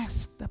have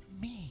asked of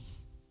me,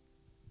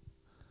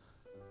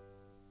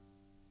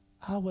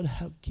 I would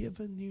have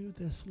given you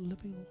this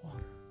living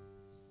water.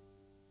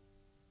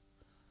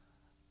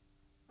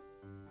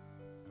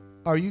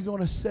 Are you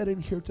going to sit in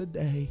here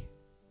today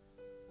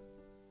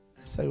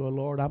and say, well,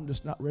 Lord, I'm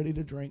just not ready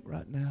to drink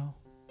right now.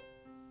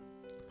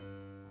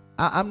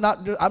 I'm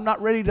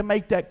not ready to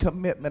make that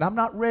commitment. I'm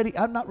not ready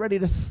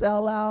to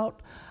sell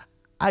out.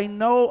 I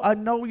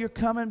know you're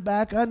coming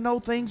back. I know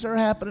things are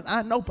happening.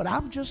 I know, but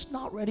I'm just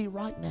not ready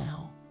right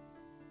now.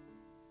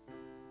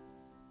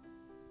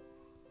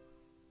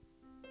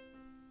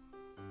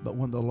 But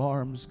when the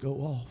alarms go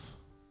off,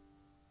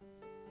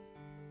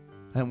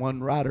 and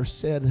one writer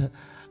said,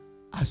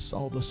 I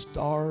saw the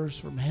stars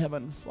from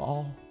heaven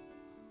fall.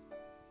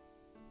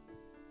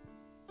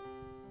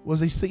 Was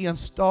he seeing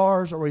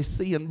stars or was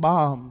he seeing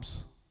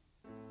bombs?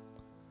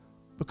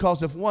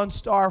 Because if one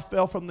star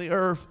fell from the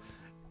earth,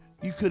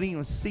 you couldn't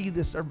even see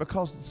this earth,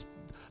 because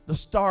the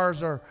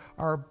stars are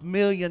a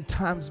million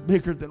times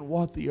bigger than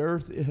what the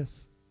earth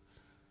is.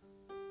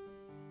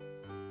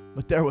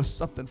 But there was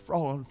something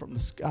falling from the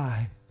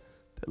sky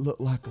that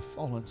looked like a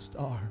fallen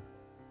star.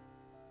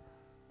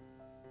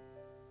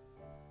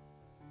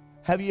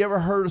 Have you ever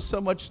heard of so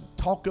much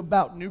talk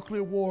about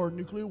nuclear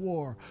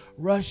war,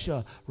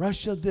 Russia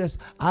this,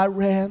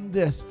 Iran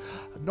this,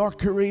 North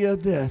Korea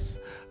this?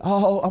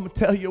 Oh, I'm going to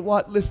tell you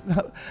what, listen,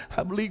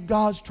 I believe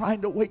God's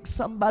trying to wake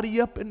somebody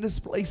up in this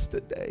place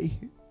today.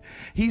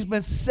 He's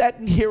been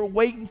sitting here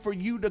waiting for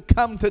you to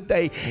come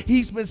today.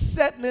 He's been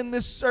sitting in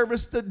this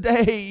service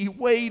today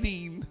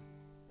waiting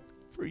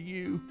for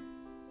you.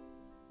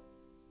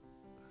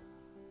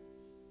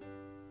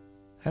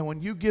 And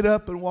when you get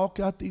up and walk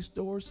out these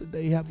doors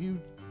today, have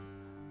you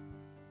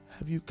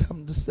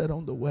come to sit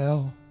on the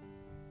well?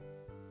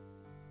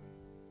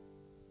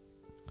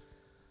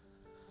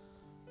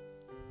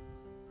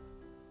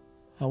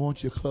 I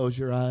want you to close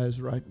your eyes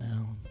right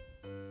now.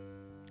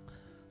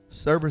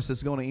 Service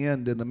is going to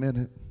end in a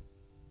minute.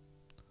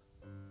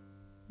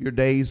 Your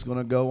day's going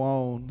to go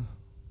on.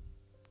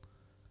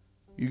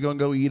 You're going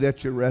to go eat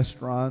at your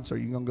restaurants, or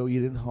you're going to go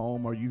eat at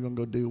home, or you're going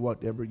to go do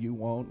whatever you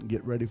want and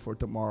get ready for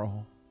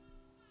tomorrow.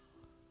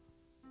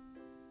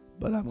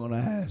 But I'm going to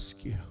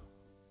ask you,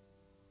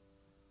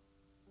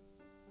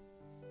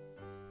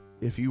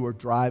 if you were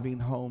driving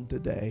home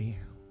today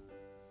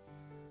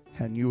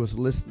and you was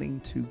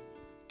listening to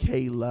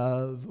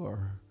K-Love or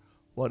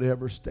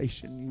whatever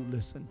station you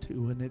listen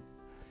to, and it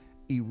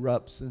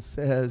erupts and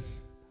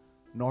says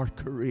North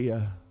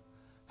Korea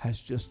has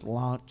just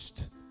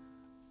launched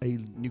a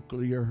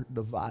nuclear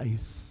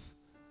device,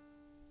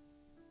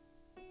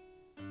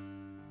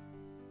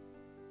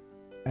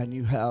 and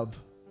you have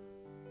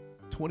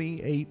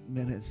 28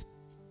 minutes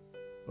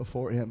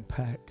before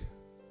impact.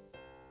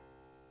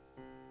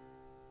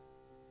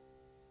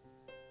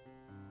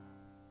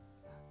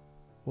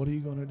 What are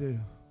you going to do?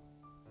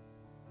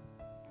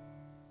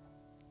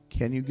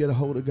 Can you get a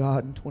hold of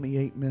God in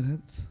 28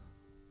 minutes?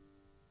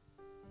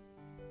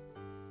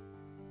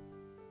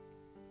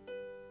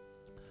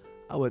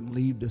 I wouldn't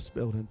leave this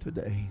building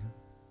today.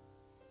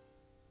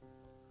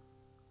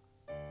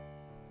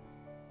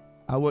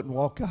 I wouldn't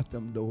walk out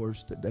them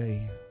doors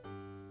today.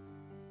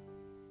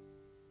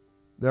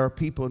 There are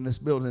people in this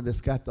building that's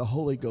got the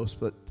Holy Ghost,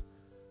 but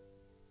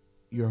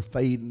you're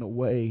fading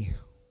away.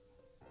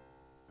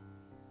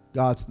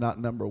 God's not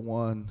number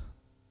one.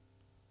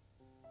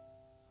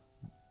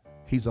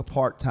 He's a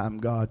part-time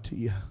God to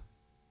you.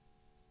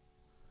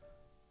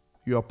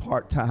 You're a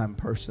part-time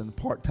person,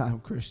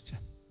 part-time Christian.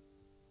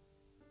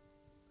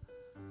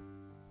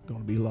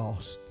 Going to be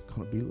lost.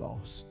 Going to be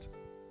lost.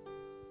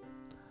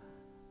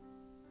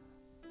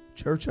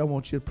 Church, I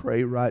want you to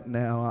pray right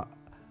now.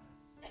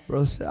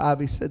 Brother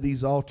Ivey said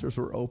these altars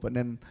were open.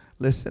 And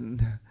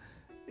listen,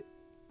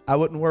 I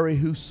wouldn't worry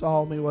who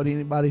saw me, what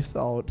anybody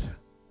thought.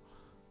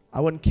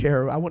 I wouldn't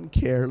care. I wouldn't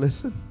care.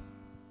 Listen,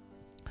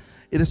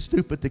 it is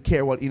stupid to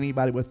care what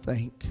anybody would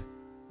think.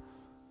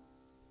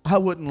 I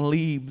wouldn't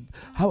leave.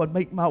 I would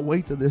make my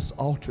way to this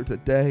altar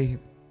today.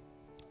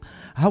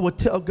 I would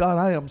tell God,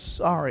 I am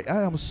sorry.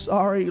 I am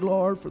sorry,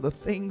 Lord, for the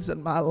things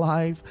in my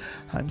life.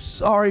 I'm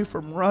sorry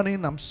for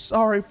running. I'm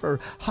sorry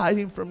for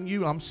hiding from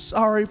you. I'm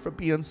sorry for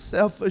being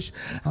selfish.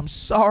 I'm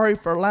sorry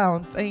for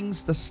allowing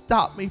things to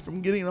stop me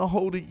from getting a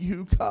hold of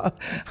you, God.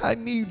 I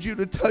need you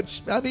to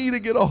touch me. I need to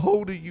get a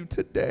hold of you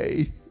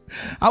today.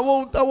 I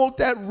want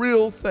that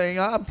real thing.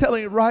 I'm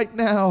telling you right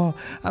now,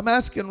 I'm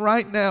asking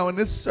right now in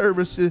this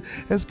service,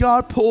 as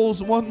God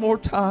pulls one more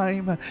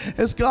time,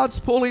 as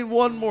God's pulling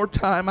one more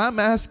time, I'm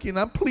asking,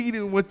 I'm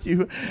pleading with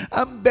you,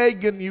 I'm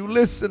begging you,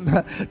 listen,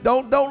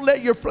 don't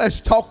let your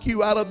flesh talk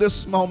you out of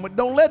this moment.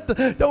 Don't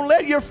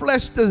let your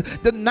flesh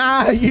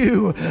deny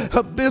you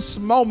of this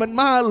moment.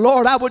 My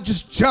Lord, I would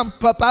just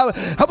jump up.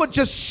 I would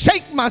just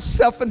shake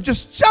myself and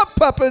just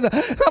jump up, and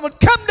I would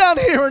come down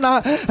here and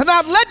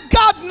I'd let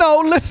God know,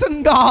 listen,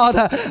 God,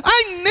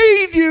 I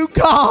need you,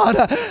 God.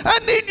 I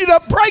need you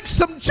to break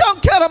some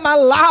junk out of my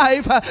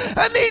life.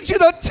 I need you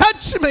to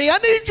touch me. I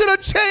need you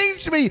to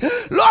change me.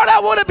 Lord, I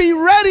want to be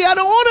ready. I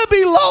don't want to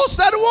be lost.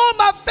 I don't want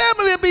my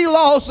family to be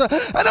lost.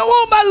 I don't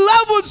want my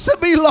loved ones to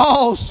be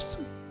lost.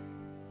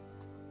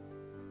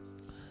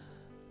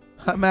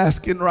 I'm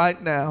asking right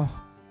now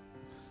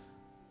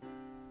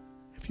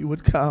if you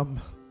would come.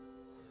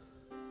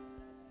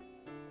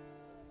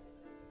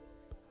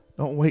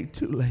 Don't wait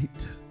too late.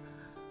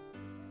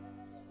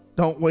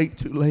 Don't wait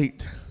too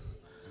late.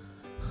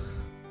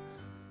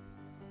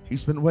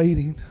 He's been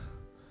waiting.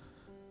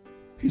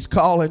 He's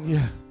calling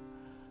you.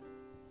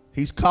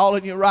 He's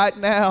calling you right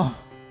now.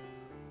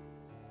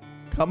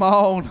 Come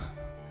on.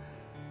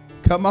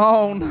 Come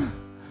on.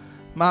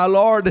 My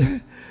Lord,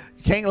 you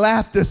can't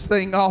laugh this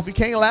thing off. You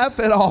can't laugh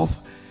it off.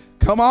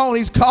 Come on,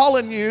 He's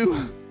calling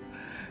you.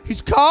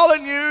 He's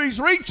calling you. He's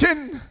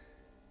reaching.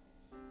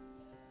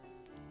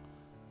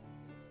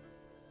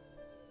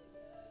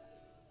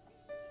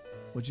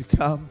 Would you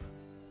come?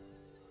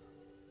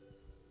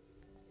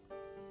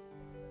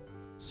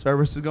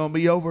 Service is going to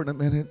be over in a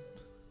minute.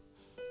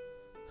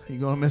 You're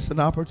going to miss an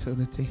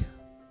opportunity.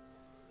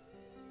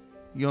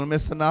 You're going to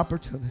miss an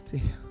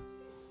opportunity.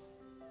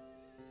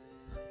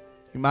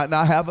 You might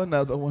not have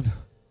another one.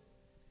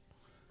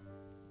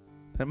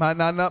 There might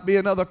not be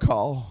another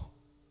call.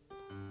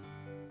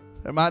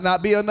 There might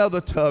not be another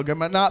tug. There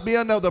might not be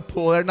another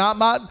pull. It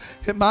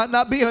might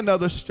not be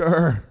another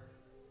stir.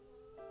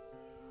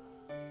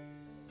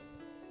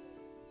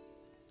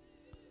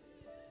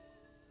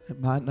 It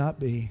might not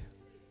be.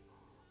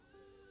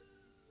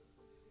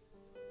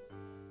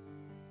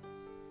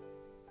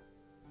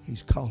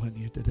 He's calling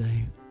you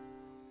today.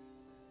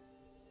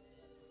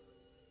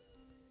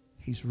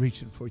 He's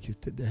reaching for you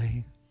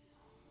today.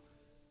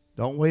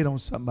 Don't wait on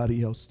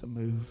somebody else to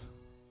move.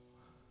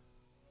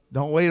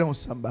 Don't wait on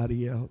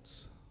somebody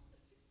else.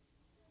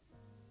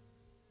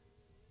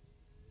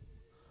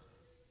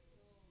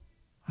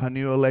 I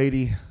knew a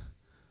lady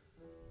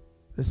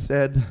that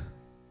said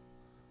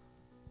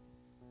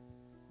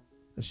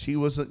that she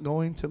wasn't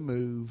going to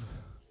move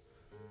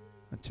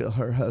until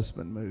her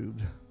husband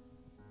moved.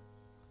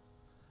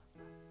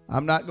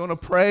 I'm not going to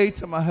pray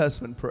till my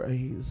husband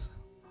prays.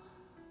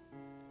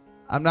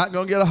 I'm not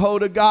going to get a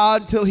hold of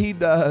God till He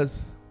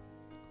does.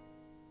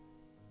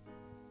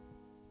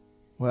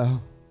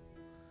 Well,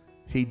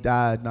 he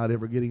died not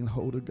ever getting a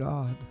hold of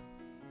God.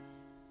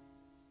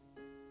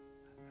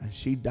 And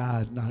she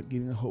died not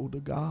getting a hold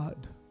of God.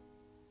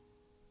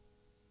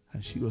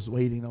 And she was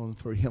waiting on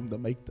for Him to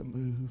make the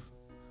move.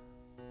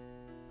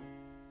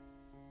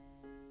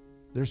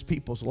 There's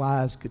people's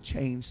lives could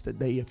change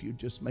today if you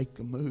just make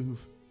a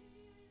move.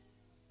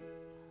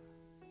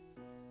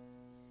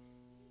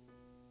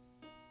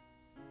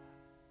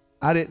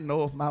 I didn't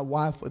know if my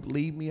wife would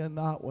leave me or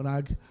not when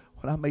I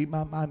made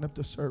my mind up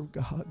to serve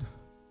God.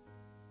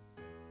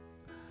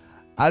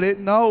 I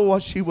didn't know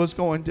what she was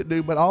going to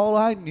do, but all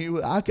I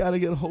knew, I got to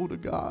get a hold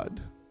of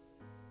God.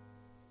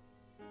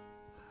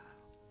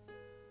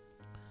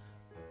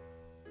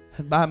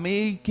 And by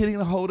me getting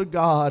a hold of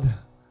God,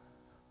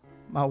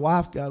 my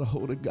wife got a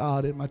hold of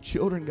God, and my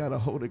children got a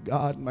hold of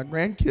God, and my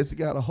grandkids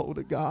got a hold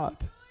of God.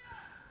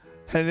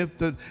 And if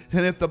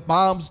the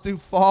bombs do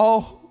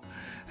fall,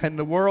 and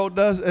the world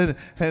does,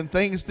 and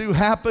things do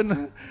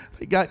happen,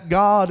 they got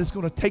God is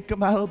going to take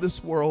them out of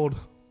this world.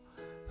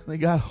 And they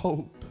got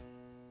hope.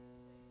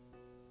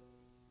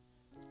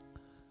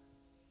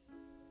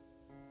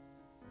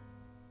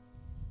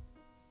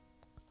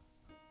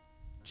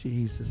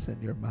 Jesus, in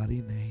your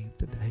mighty name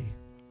today.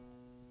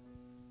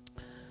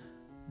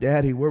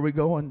 Daddy, where we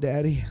going,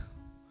 Daddy?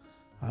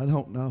 I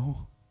don't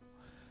know.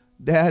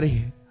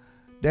 Daddy,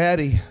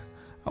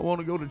 I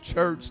want to go to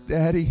church,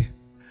 Daddy.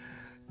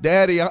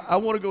 Daddy, I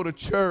want to go to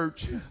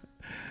church.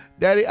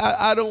 Daddy,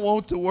 I don't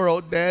want the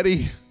world,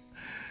 Daddy.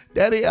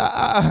 Daddy,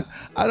 I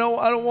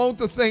don't want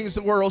the things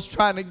the world's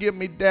trying to give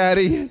me,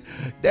 Daddy.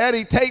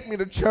 Daddy, take me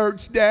to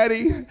church,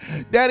 Daddy.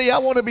 Daddy, I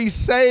want to be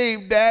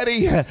saved,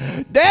 Daddy.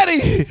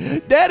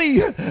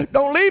 Daddy,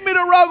 don't lead me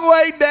the wrong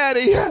way,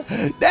 Daddy.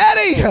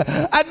 Daddy,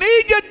 I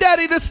need you,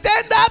 Daddy, to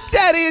stand up,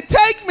 Daddy, and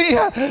take me.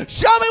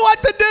 Show me what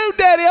to do,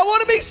 Daddy. I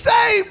want to be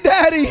saved,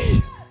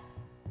 Daddy.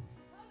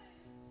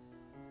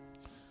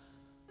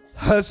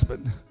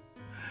 Husband,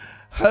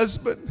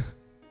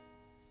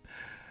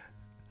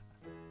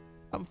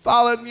 I'm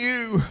following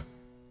you.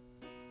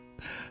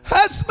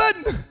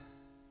 Husband,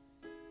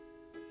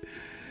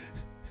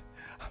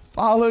 I'm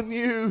following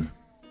you.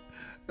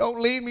 Don't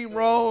lead me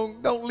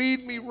wrong. Don't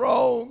lead me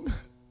wrong.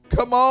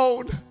 Come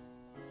on.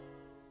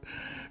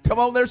 Come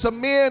on, there's some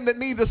men that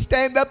need to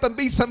stand up and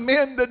be some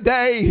men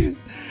today.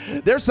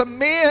 There's some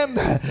men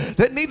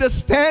that need to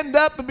stand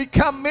up and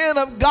become men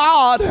of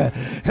God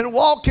and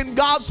walk in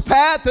God's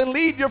path and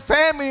lead your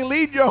family and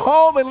lead your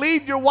home and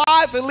lead your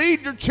wife and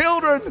lead your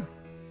children.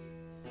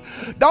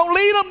 Don't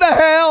lead them to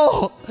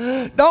hell.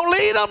 Don't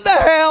lead them to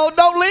hell.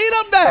 Don't lead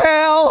them to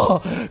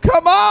hell.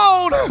 Come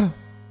on.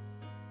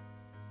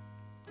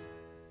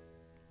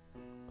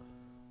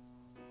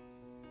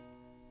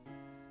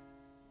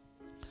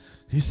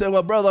 You said,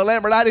 well, Brother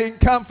Lambert, I didn't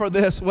come for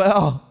this.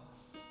 Well,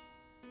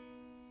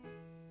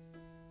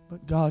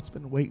 but God's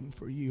been waiting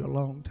for you a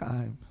long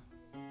time.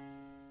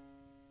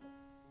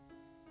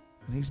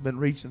 And He's been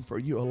reaching for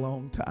you a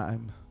long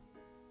time.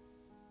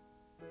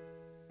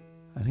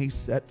 And He's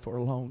set for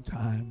a long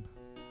time.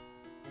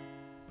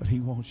 But He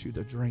wants you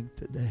to drink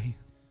today.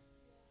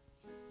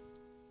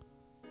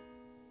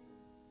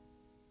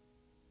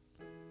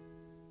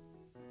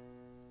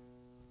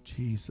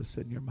 Jesus,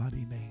 in your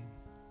mighty name.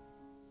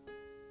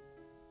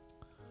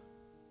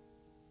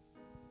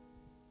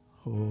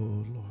 Oh,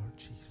 Lord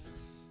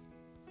Jesus.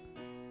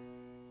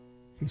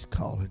 He's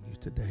calling you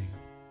today.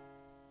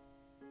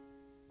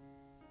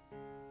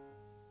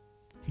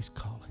 He's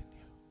calling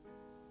you.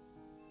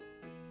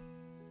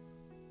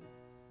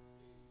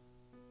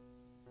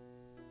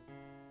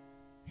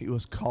 He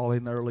was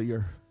calling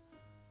earlier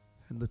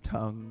in the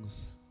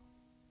tongues.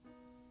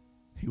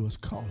 He was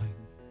calling.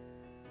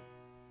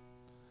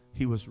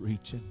 He was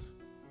reaching.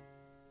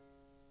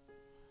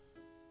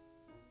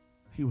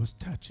 He was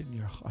touching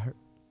your heart.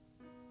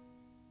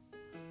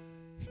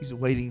 He's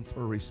waiting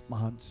for a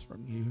response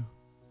from you.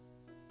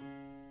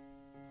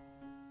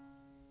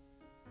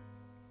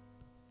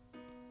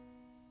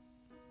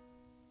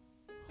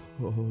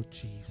 Oh,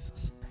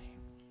 Jesus' name.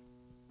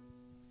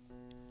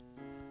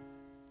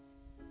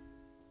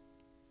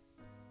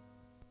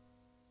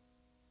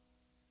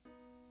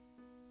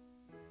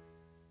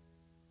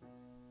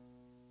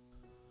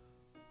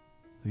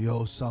 The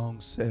old song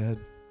said,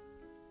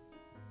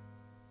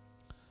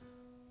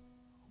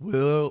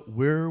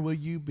 where will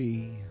you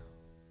be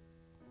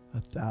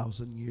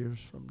 1,000 years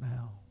from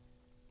now?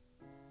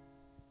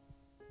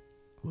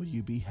 Will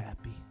you be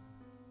happy?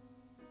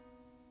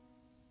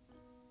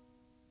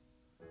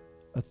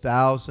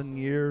 1,000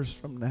 years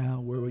from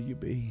now, where will you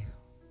be?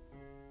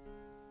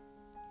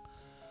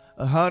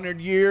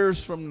 100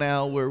 years from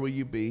now, where will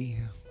you be?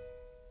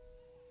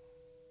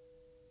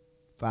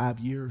 5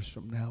 years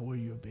from now, where will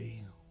you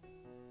be?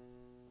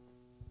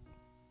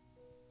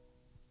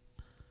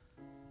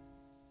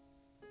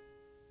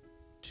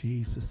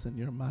 Jesus, in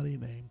your mighty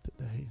name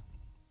today,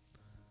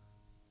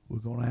 we're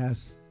going to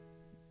ask,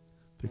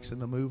 fixing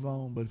to move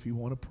on, but if you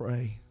want to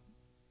pray,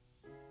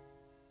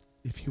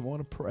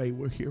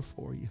 we're here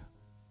for you.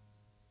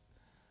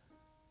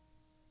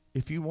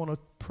 If you want to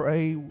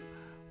pray,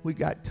 we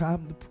got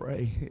time to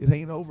pray. It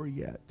ain't over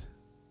yet.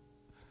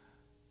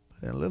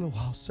 But in a little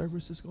while,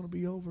 service is going to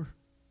be over.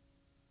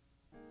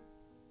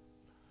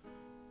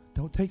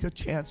 Don't take a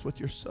chance with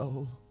your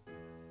soul.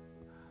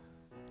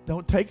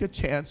 Don't take a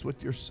chance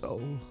with your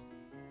soul.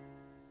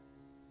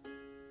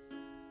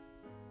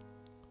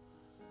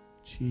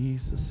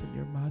 Jesus, in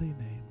your mighty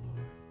name,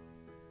 Lord.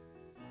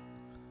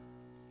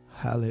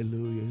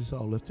 Hallelujah. Just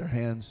all lift our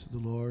hands to the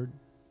Lord.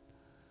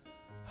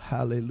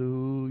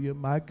 Hallelujah,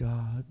 my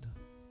God.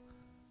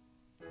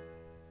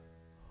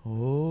 Oh,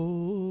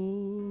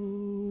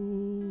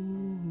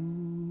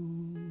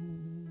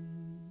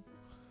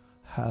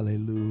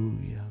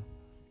 hallelujah.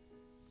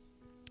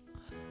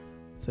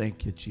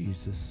 Thank you,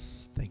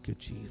 Jesus. Thank you,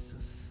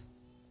 Jesus.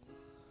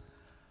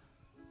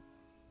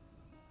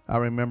 I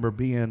remember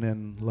being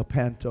in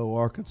Lepanto,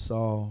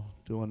 Arkansas,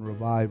 doing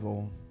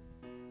revival.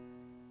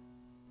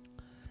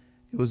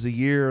 It was a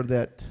year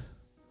that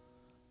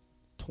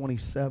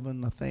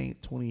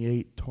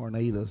 28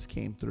 tornadoes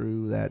came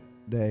through that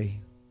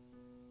day.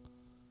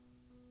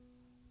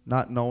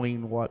 Not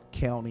knowing what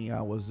county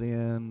I was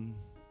in,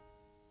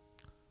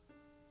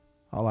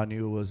 all I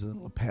knew was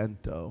in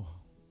Lepanto.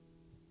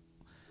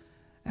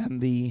 And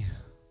the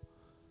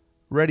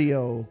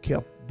radio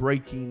kept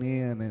breaking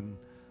in,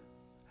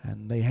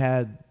 and they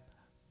had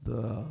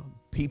the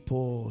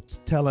people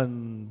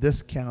telling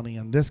this county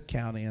and this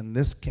county and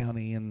this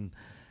county,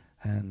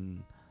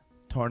 and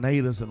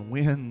tornadoes and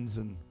winds,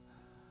 and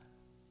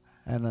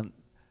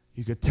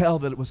you could tell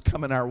that it was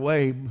coming our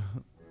way.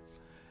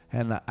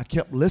 And I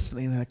kept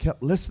listening, and I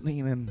kept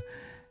listening,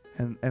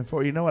 and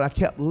for you know what, I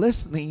kept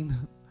listening,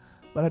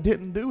 but I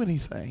didn't do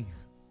anything.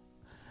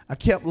 I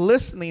kept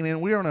listening,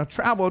 and we were in a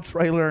travel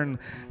trailer, and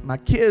my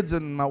kids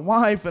and my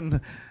wife and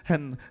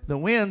the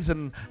winds,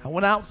 and I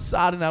went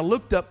outside and I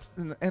looked up,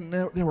 and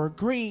there were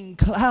green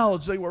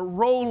clouds. They were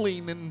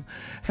rolling,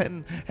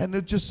 and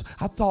it just,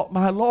 I thought,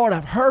 my Lord,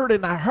 I've heard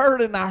and I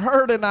heard and I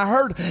heard and I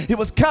heard. It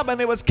was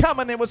coming, it was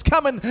coming, it was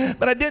coming,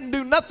 but I didn't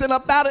do nothing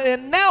about it,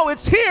 and now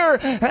it's here,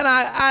 and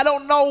I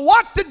don't know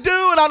what to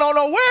do, and I don't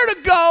know where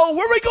to go.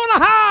 Where are we going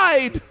to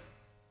hide?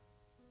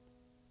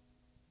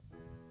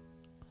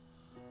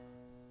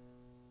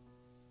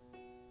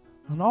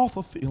 An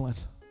awful feeling.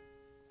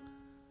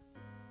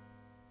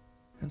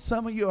 And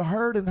some of you are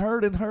heard and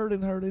heard and heard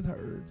and heard and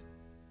heard.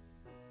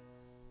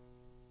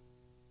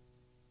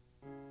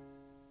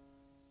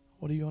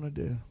 What are you going to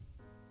do?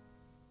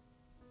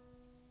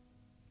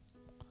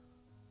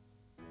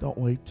 Don't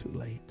wait too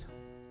late.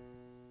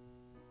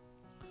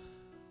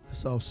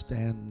 Let's all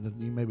stand,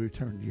 and you may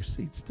return to your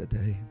seats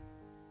today.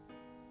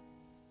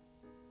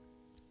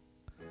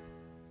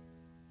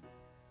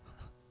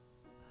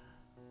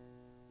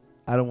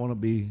 I don't want to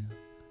be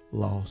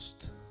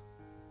lost.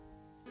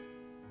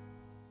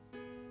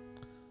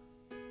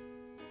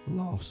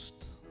 Lost.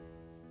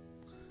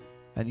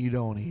 And you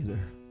don't either.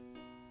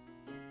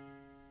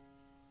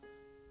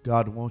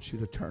 God wants you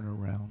to turn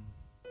around.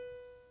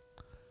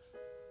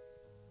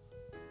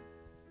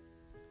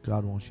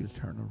 God wants you to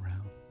turn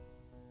around.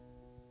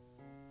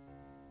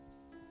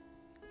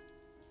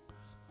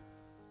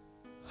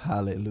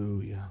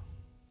 Hallelujah.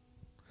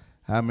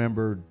 I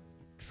remember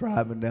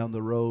driving down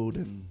the road,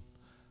 and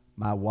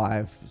my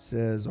wife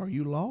says, "Are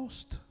you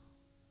lost?"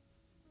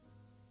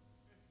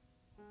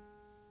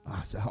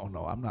 I said, "Oh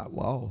no, I'm not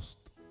lost."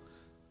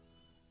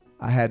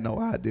 I had no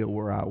idea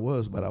where I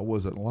was, but I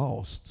wasn't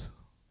lost.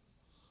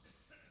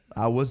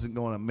 I wasn't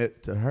going to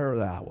admit to her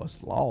that I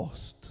was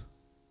lost.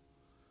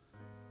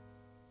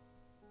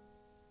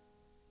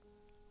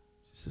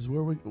 She says,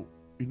 you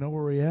know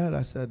where we at?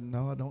 I said,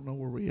 "No, I don't know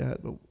where we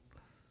at, but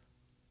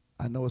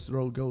I know this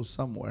road goes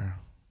somewhere."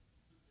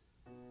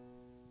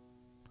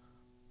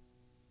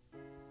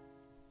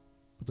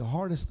 But the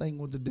hardest thing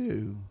to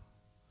do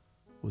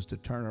was to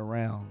turn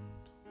around,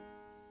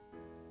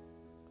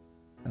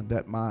 and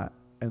that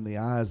in the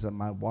eyes of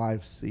my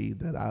wife see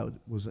that I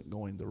wasn't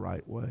going the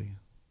right way.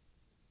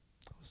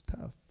 It was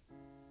tough.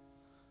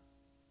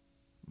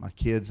 My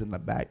kids in the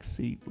back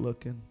seat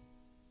looking.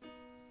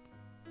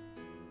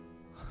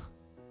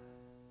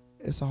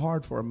 It's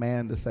hard for a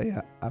man to say,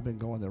 "I've been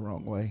going the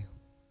wrong way."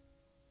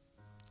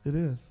 It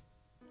is.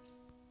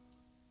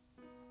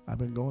 I've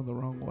been going the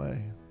wrong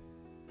way.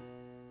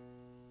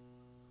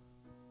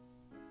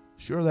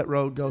 Sure, that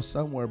road goes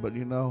somewhere, but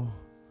you know,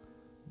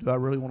 do I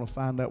really want to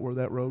find out where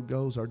that road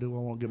goes, or do I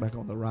want to get back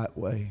on the right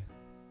way?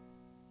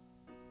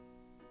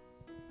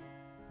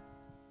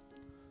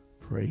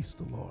 Praise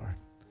the Lord.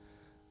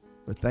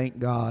 But thank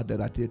God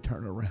that I did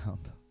turn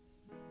around.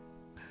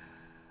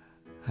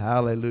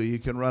 Hallelujah. You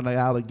can run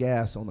out of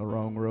gas on the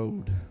wrong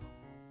road.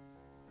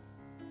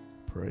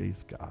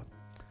 Praise God.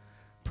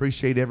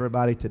 Appreciate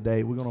everybody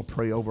today. We're going to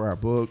pray over our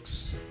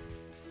books.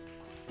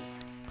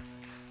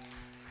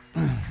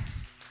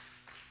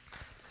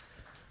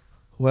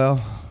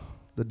 Well,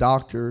 the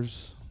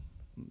doctors,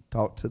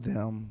 talked to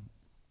them.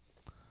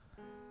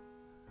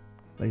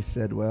 They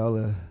said,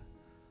 well,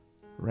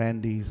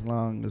 Randy's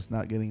lung is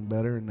not getting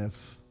better, and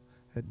if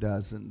it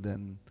doesn't,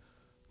 then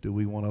do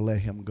we want to let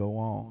him go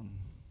on?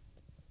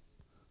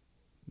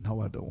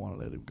 No, I don't want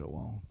to let him go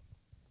on.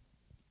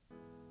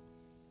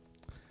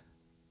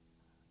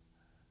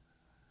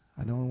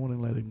 I don't want to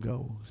let him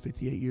go. He's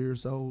 58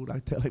 years old. I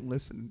tell him,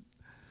 listen,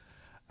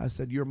 I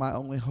said, you're my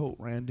only hope,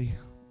 Randy.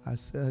 I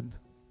said,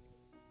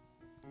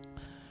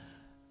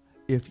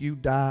 if you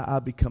die, I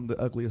become the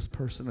ugliest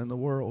person in the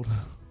world.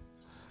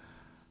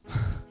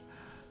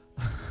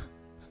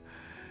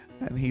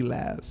 And he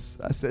laughs.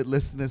 I said,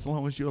 listen, as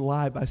long as you're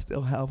alive, I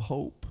still have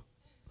hope.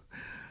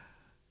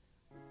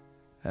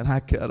 And I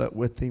cut up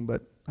with him,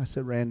 but I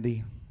said,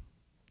 Randy,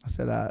 I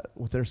said,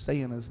 what they're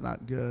saying is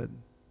not good.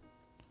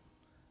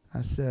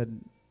 I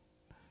said,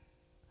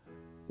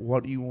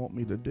 what do you want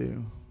me to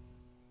do?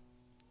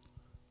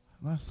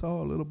 And I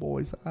saw a little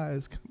boy's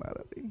eyes come out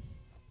of him.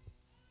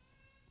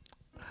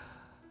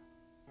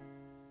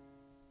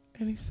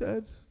 And he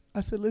said,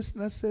 I said,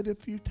 listen, I said,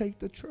 if you take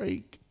the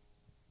trach,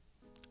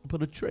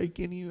 put a trach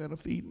in you and a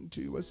feeding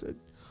tube, I said,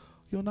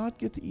 you'll not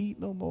get to eat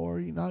no more.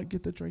 You'll not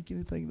get to drink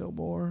anything no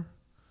more.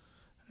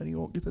 And you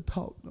won't get to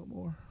talk no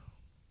more.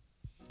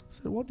 I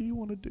said, what do you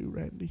want to do,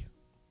 Randy?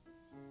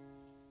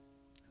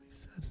 And he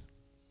said,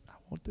 I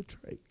want the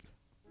trach.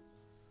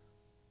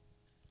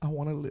 I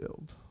want to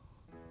live.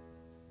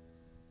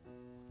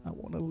 I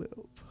want to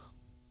live.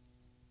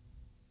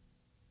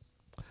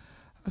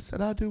 I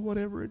said, I'll do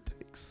whatever it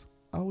takes.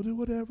 I will do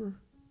whatever.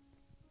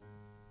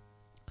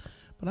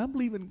 But I'm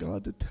believing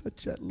God to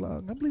touch that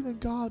lung. I'm believing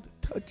God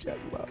to touch that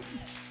lung.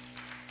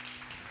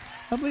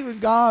 I'm believing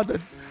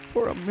God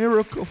for a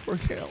miracle for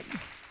him.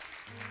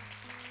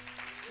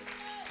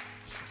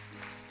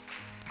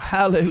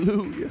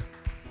 Hallelujah.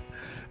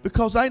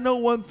 Because I know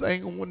one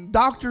thing, when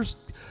doctors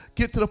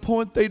get to the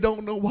point they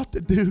don't know what to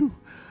do,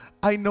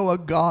 I know a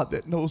God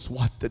that knows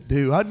what to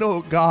do. I know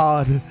a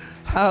God.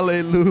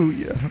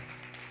 Hallelujah.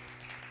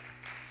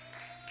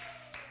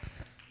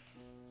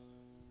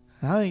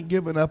 I ain't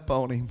giving up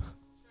on him.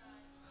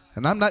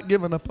 And I'm not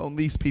giving up on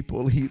these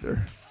people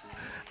either.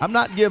 I'm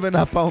not giving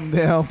up on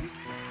them.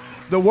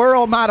 The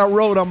world might have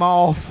wrote them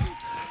off.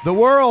 The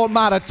world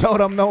might have told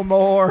them no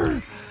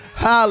more.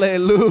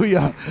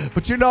 Hallelujah.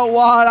 But you know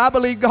what? I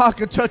believe God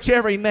can touch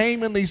every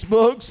name in these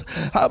books.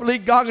 I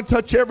believe God can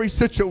touch every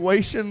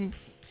situation.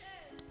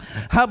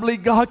 I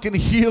believe God can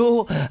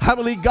heal. I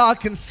believe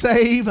God can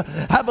save.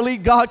 I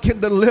believe God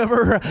can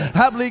deliver.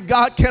 I believe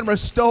God can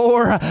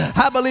restore.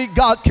 I believe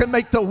God can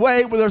make the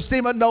way where there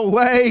seemeth no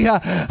way.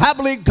 I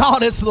believe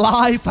God is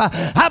life.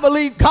 I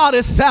believe God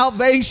is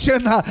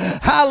salvation.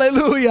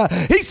 Hallelujah.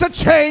 He's the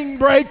chain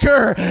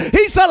breaker.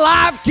 He's the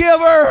life giver.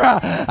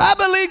 I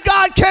believe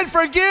God can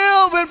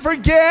forgive and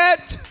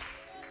forget.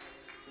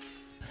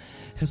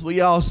 As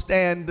we all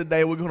stand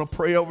today, we're going to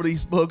pray over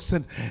these books,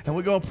 and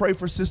we're going to pray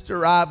for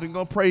Sister Ivey. We're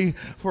going to pray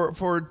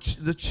for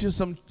the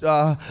Chisholm,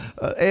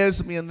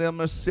 Esme and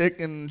them are sick,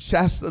 and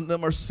Shasta and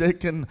them are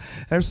sick, and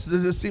it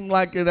seems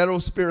like that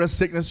old spirit of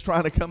sickness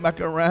trying to come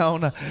back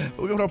around.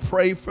 We're going to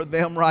pray for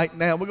them right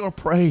now. We're going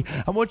to pray.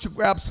 I want you to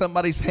grab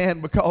somebody's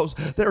hand, because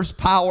there's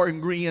power in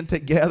agreeing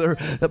together.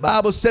 The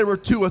Bible said where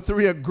 2 or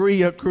 3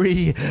 agree.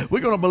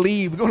 We're going to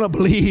believe. We're going to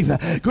believe.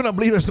 We're going to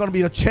believe there's going to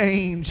be a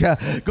change.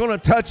 Going to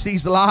touch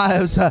these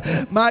lives.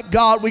 My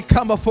God, we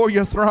come before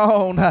your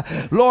throne.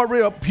 Lord,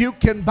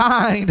 rebuke and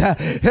bind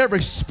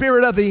every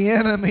spirit of the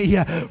enemy.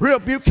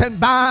 Rebuke and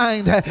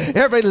bind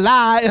every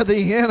lie of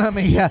the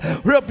enemy.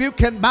 Rebuke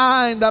and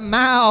bind the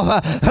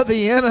mouth of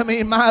the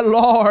enemy, my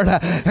Lord.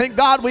 And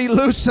God, we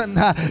loosen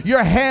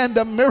your hand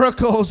of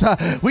miracles.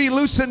 We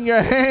loosen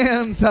your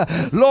hands,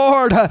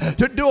 Lord,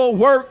 to do a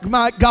work,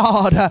 my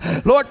God.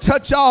 Lord,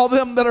 touch all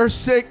them that are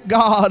sick,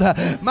 God.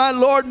 My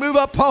Lord, move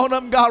upon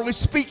them, God. We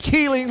speak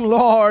healing,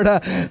 Lord.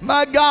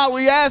 My God,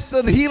 we ask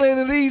that healing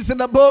in these in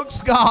the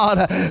books,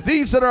 God.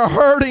 These that are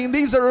hurting,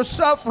 these that are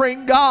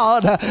suffering,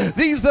 God.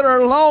 These that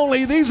are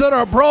lonely, these that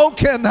are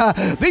broken,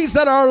 these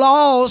that are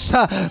lost.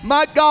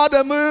 My God,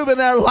 to move in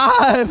their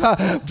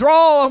life.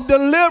 Draw them,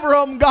 deliver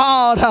them,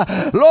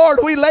 God. Lord,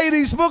 we lay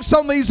these books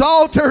on these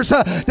altars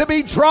to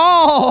be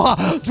draw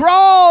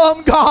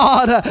them,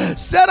 God.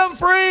 Set them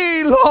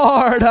free,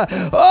 Lord.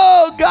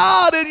 Oh,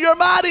 God, in your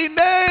mighty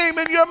name,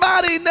 in your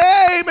mighty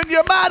name, in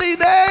your mighty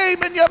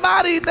name, in your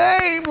mighty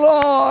name,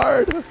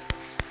 Lord.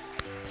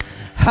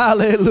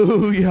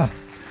 Hallelujah.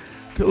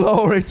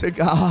 Glory to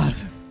God.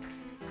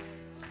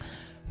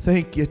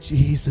 Thank you,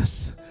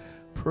 Jesus.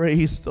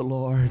 Praise the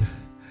Lord.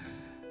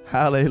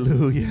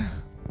 Hallelujah.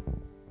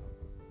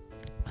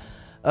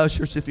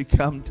 Ushers, if you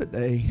come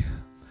today,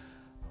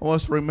 I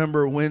want us to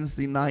remember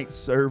Wednesday night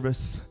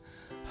service.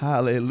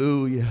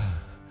 Hallelujah.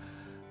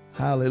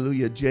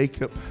 Hallelujah.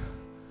 Jacob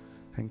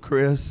and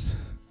Chris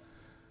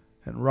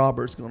and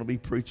Robert's going to be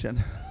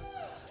preaching.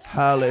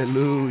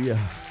 Hallelujah.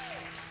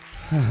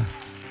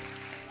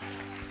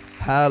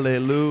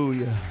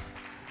 Hallelujah.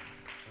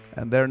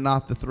 And they're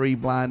not the 3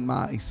 blind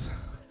mice.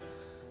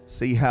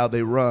 See how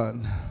they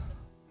run.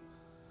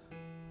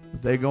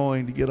 They're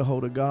going to get a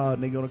hold of God,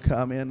 and they're going to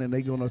come in and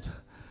they're going to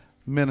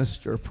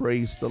minister.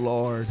 Praise the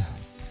Lord.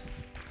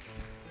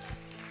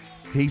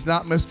 He's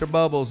not Mr.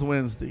 Bubbles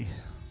Wednesday.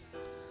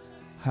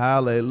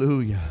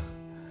 Hallelujah.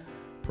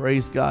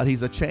 Praise God.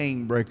 He's a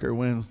chain breaker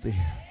Wednesday.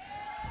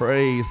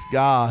 Praise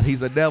God.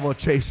 He's a devil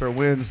chaser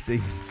Wednesday.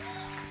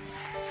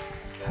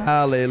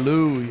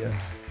 Hallelujah.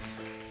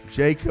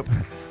 Jacob,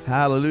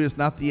 hallelujah. It's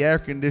not the air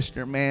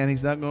conditioner man.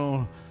 He's not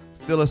going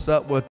to fill us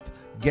up with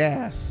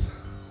gas.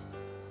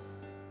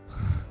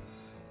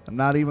 I'm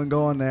not even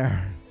going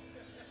there.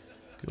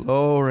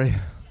 Glory.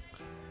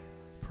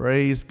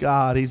 Praise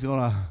God. He's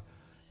going to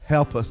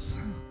help us.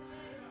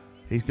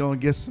 He's going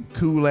to get some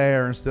cool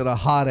air instead of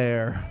hot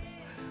air.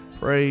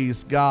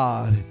 Praise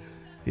God.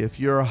 If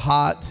you're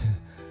hot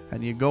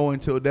and you go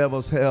into a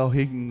devil's hell,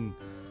 he can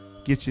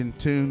get you in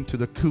tune to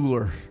the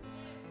cooler,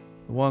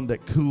 the one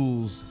that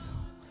cools.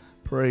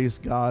 Praise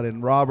God.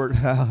 And Robert,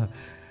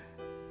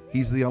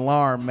 he's the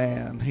alarm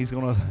man. He's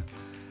gonna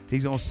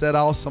set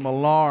off some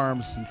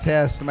alarms and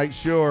tests to make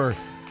sure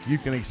you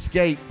can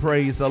escape.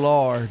 Praise the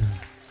Lord.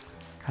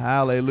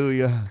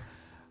 Hallelujah.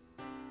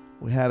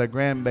 We had a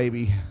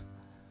grandbaby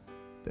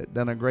that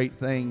done a great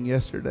thing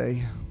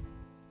yesterday.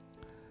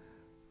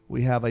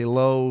 We have a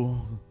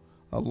low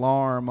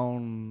alarm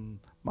on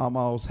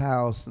Mama's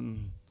house,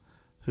 and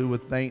who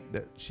would think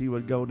that she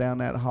would go down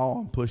that hall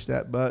and push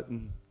that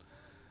button?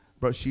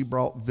 But she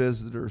brought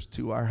visitors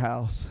to our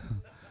house.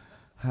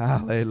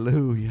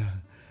 Hallelujah.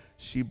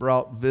 she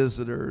brought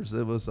visitors.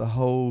 There was a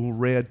whole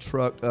red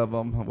truck of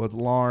them with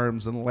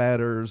alarms and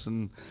ladders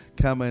and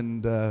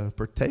coming to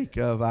partake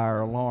of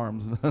our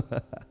alarms.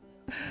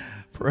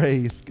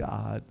 Praise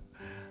God.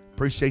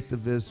 Appreciate the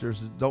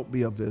visitors. Don't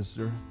be a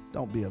visitor.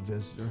 Don't be a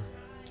visitor.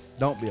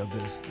 Don't be a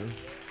visitor.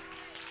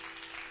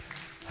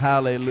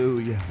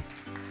 Hallelujah.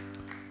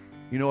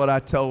 You know what I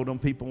told them,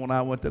 people, when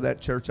I went to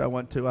that church I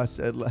went to? I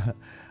said,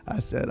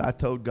 I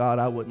told God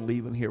I wouldn't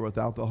leave in here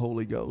without the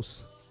Holy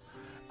Ghost.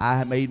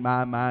 I made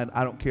my mind,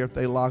 I don't care if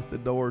they lock the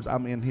doors,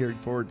 I'm in here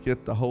for to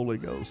get the Holy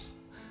Ghost.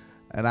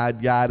 And I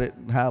got it,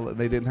 and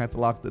they didn't have to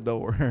lock the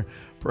door.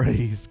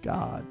 Praise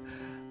God.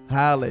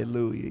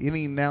 Hallelujah.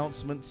 Any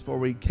announcements before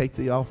we take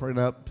the offering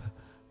up?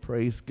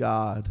 Praise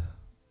God.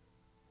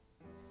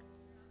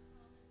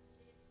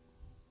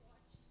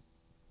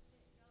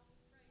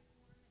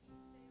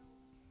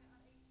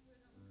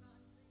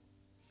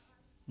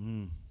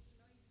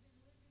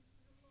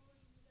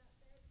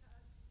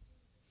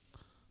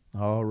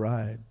 All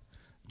right.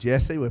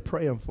 Jesse, we're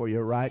praying for you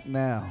right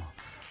now.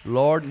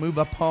 Lord, move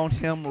upon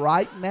him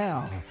right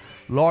now.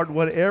 Lord,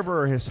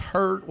 whatever is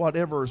hurt,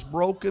 whatever is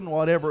broken,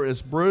 whatever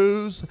is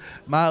bruised,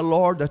 my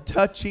Lord, to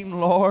touch him,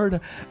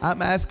 Lord.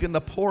 I'm asking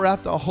to pour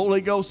out the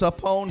Holy Ghost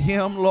upon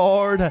him,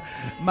 Lord.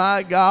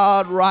 My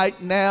God, right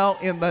now,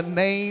 in the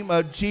name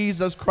of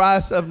Jesus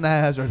Christ of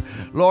Nazareth.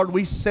 Lord,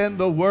 we send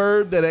the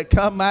word that it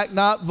come back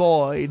not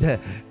void.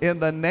 In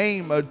the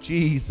name of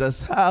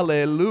Jesus.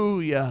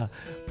 Hallelujah.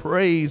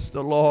 Praise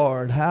the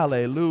Lord.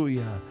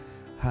 Hallelujah.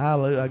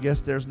 Hallelujah. I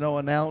guess there's no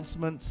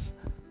announcements.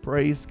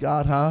 Praise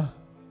God, huh?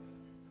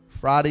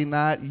 Friday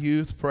night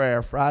youth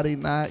prayer. Friday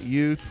night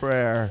youth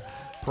prayer.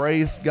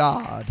 Praise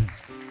God.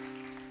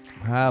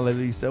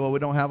 Hallelujah. You say, well, we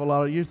don't have a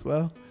lot of youth.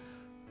 Well,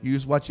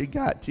 use what you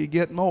got till you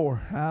get more.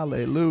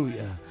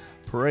 Hallelujah.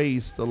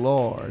 Praise the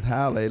Lord.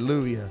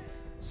 Hallelujah.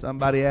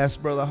 Somebody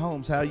asked Brother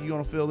Holmes, how are you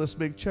going to fill this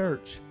big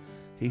church?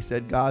 He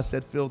said, God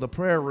said, fill the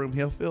prayer room.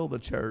 He'll fill the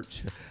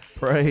church.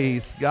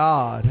 Praise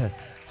God.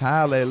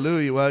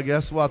 Hallelujah. Well,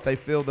 guess what? They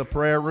filled the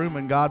prayer room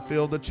and God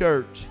filled the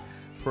church.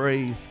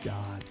 Praise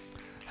God.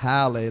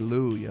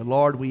 Hallelujah.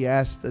 Lord, we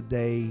ask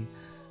today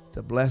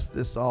to bless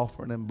this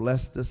offering and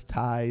bless this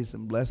tithes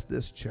and bless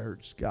this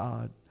church,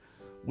 God.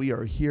 We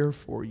are here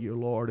for you,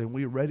 Lord, and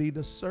we're ready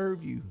to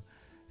serve you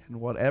in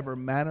whatever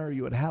manner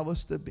you would have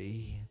us to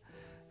be.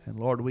 And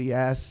Lord, we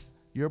ask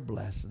your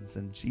blessings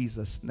in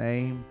Jesus'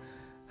 name.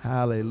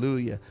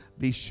 Hallelujah.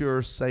 Be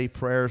sure, say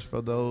prayers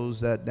for those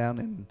that down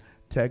in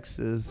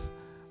Texas.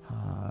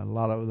 A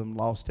lot of them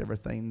lost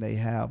everything they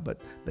have,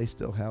 but they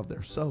still have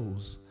their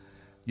souls.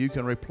 You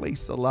can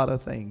replace a lot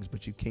of things,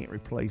 but you can't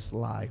replace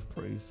life.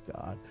 Praise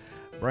God.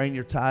 Bring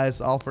your tithes,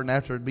 offering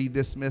after it be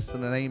dismissed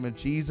in the name of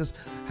Jesus.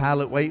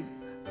 Hallelujah.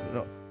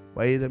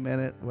 Wait a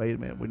minute.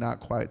 We're not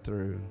quite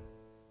through.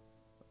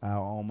 I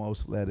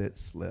almost let it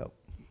slip.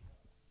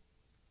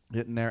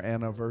 Isn't their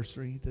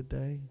anniversary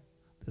today,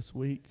 this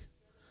week?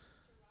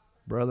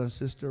 Brother and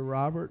Sister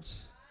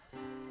Roberts.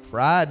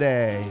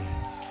 Friday.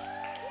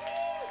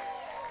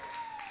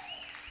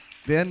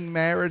 Been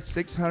married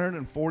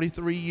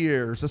 643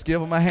 years. Let's give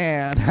them a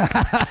hand.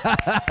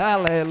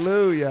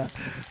 Hallelujah.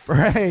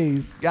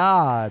 Praise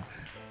God.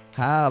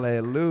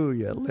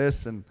 Hallelujah.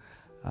 Listen,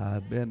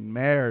 I've been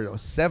married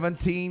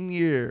 17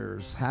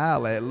 years.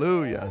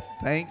 Hallelujah.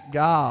 Thank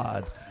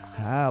God.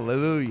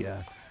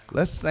 Hallelujah.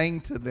 Let's sing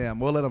to them.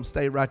 We'll let them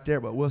stay right there,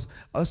 but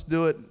let's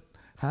do it.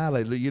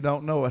 Hallelujah. You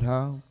don't know it,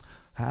 huh?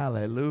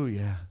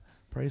 Hallelujah.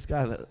 Praise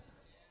God.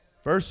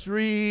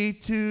 Anniversary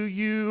to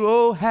you,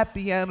 oh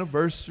happy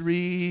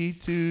anniversary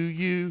to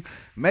you.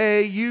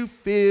 May you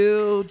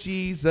feel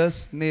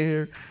Jesus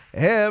near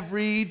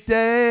every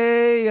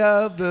day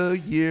of the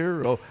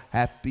year. Oh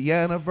happy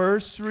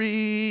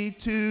anniversary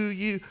to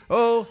you,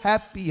 oh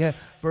happy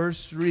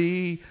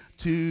anniversary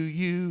to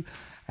you.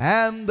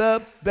 And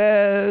the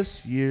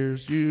best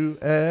years you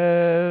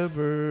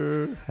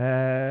ever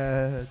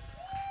had.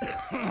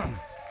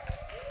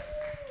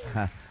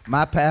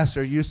 My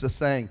pastor used to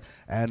sing,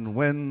 and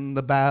when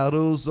the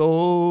battle's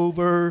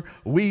over,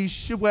 we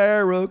should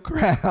wear a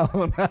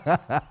crown.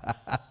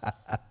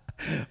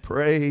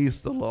 Praise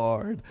the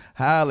Lord.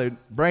 Hallelujah.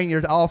 Bring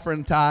your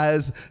offering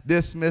tithes.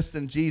 Dismissed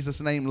in Jesus'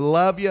 name.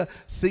 Love you.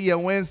 See you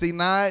Wednesday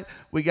night.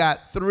 We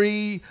got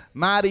 3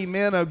 mighty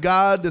men of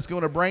God that's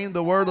going to bring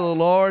the word of the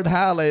Lord.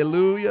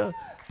 Hallelujah.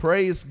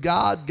 Praise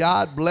God.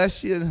 God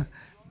bless you.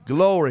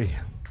 Glory.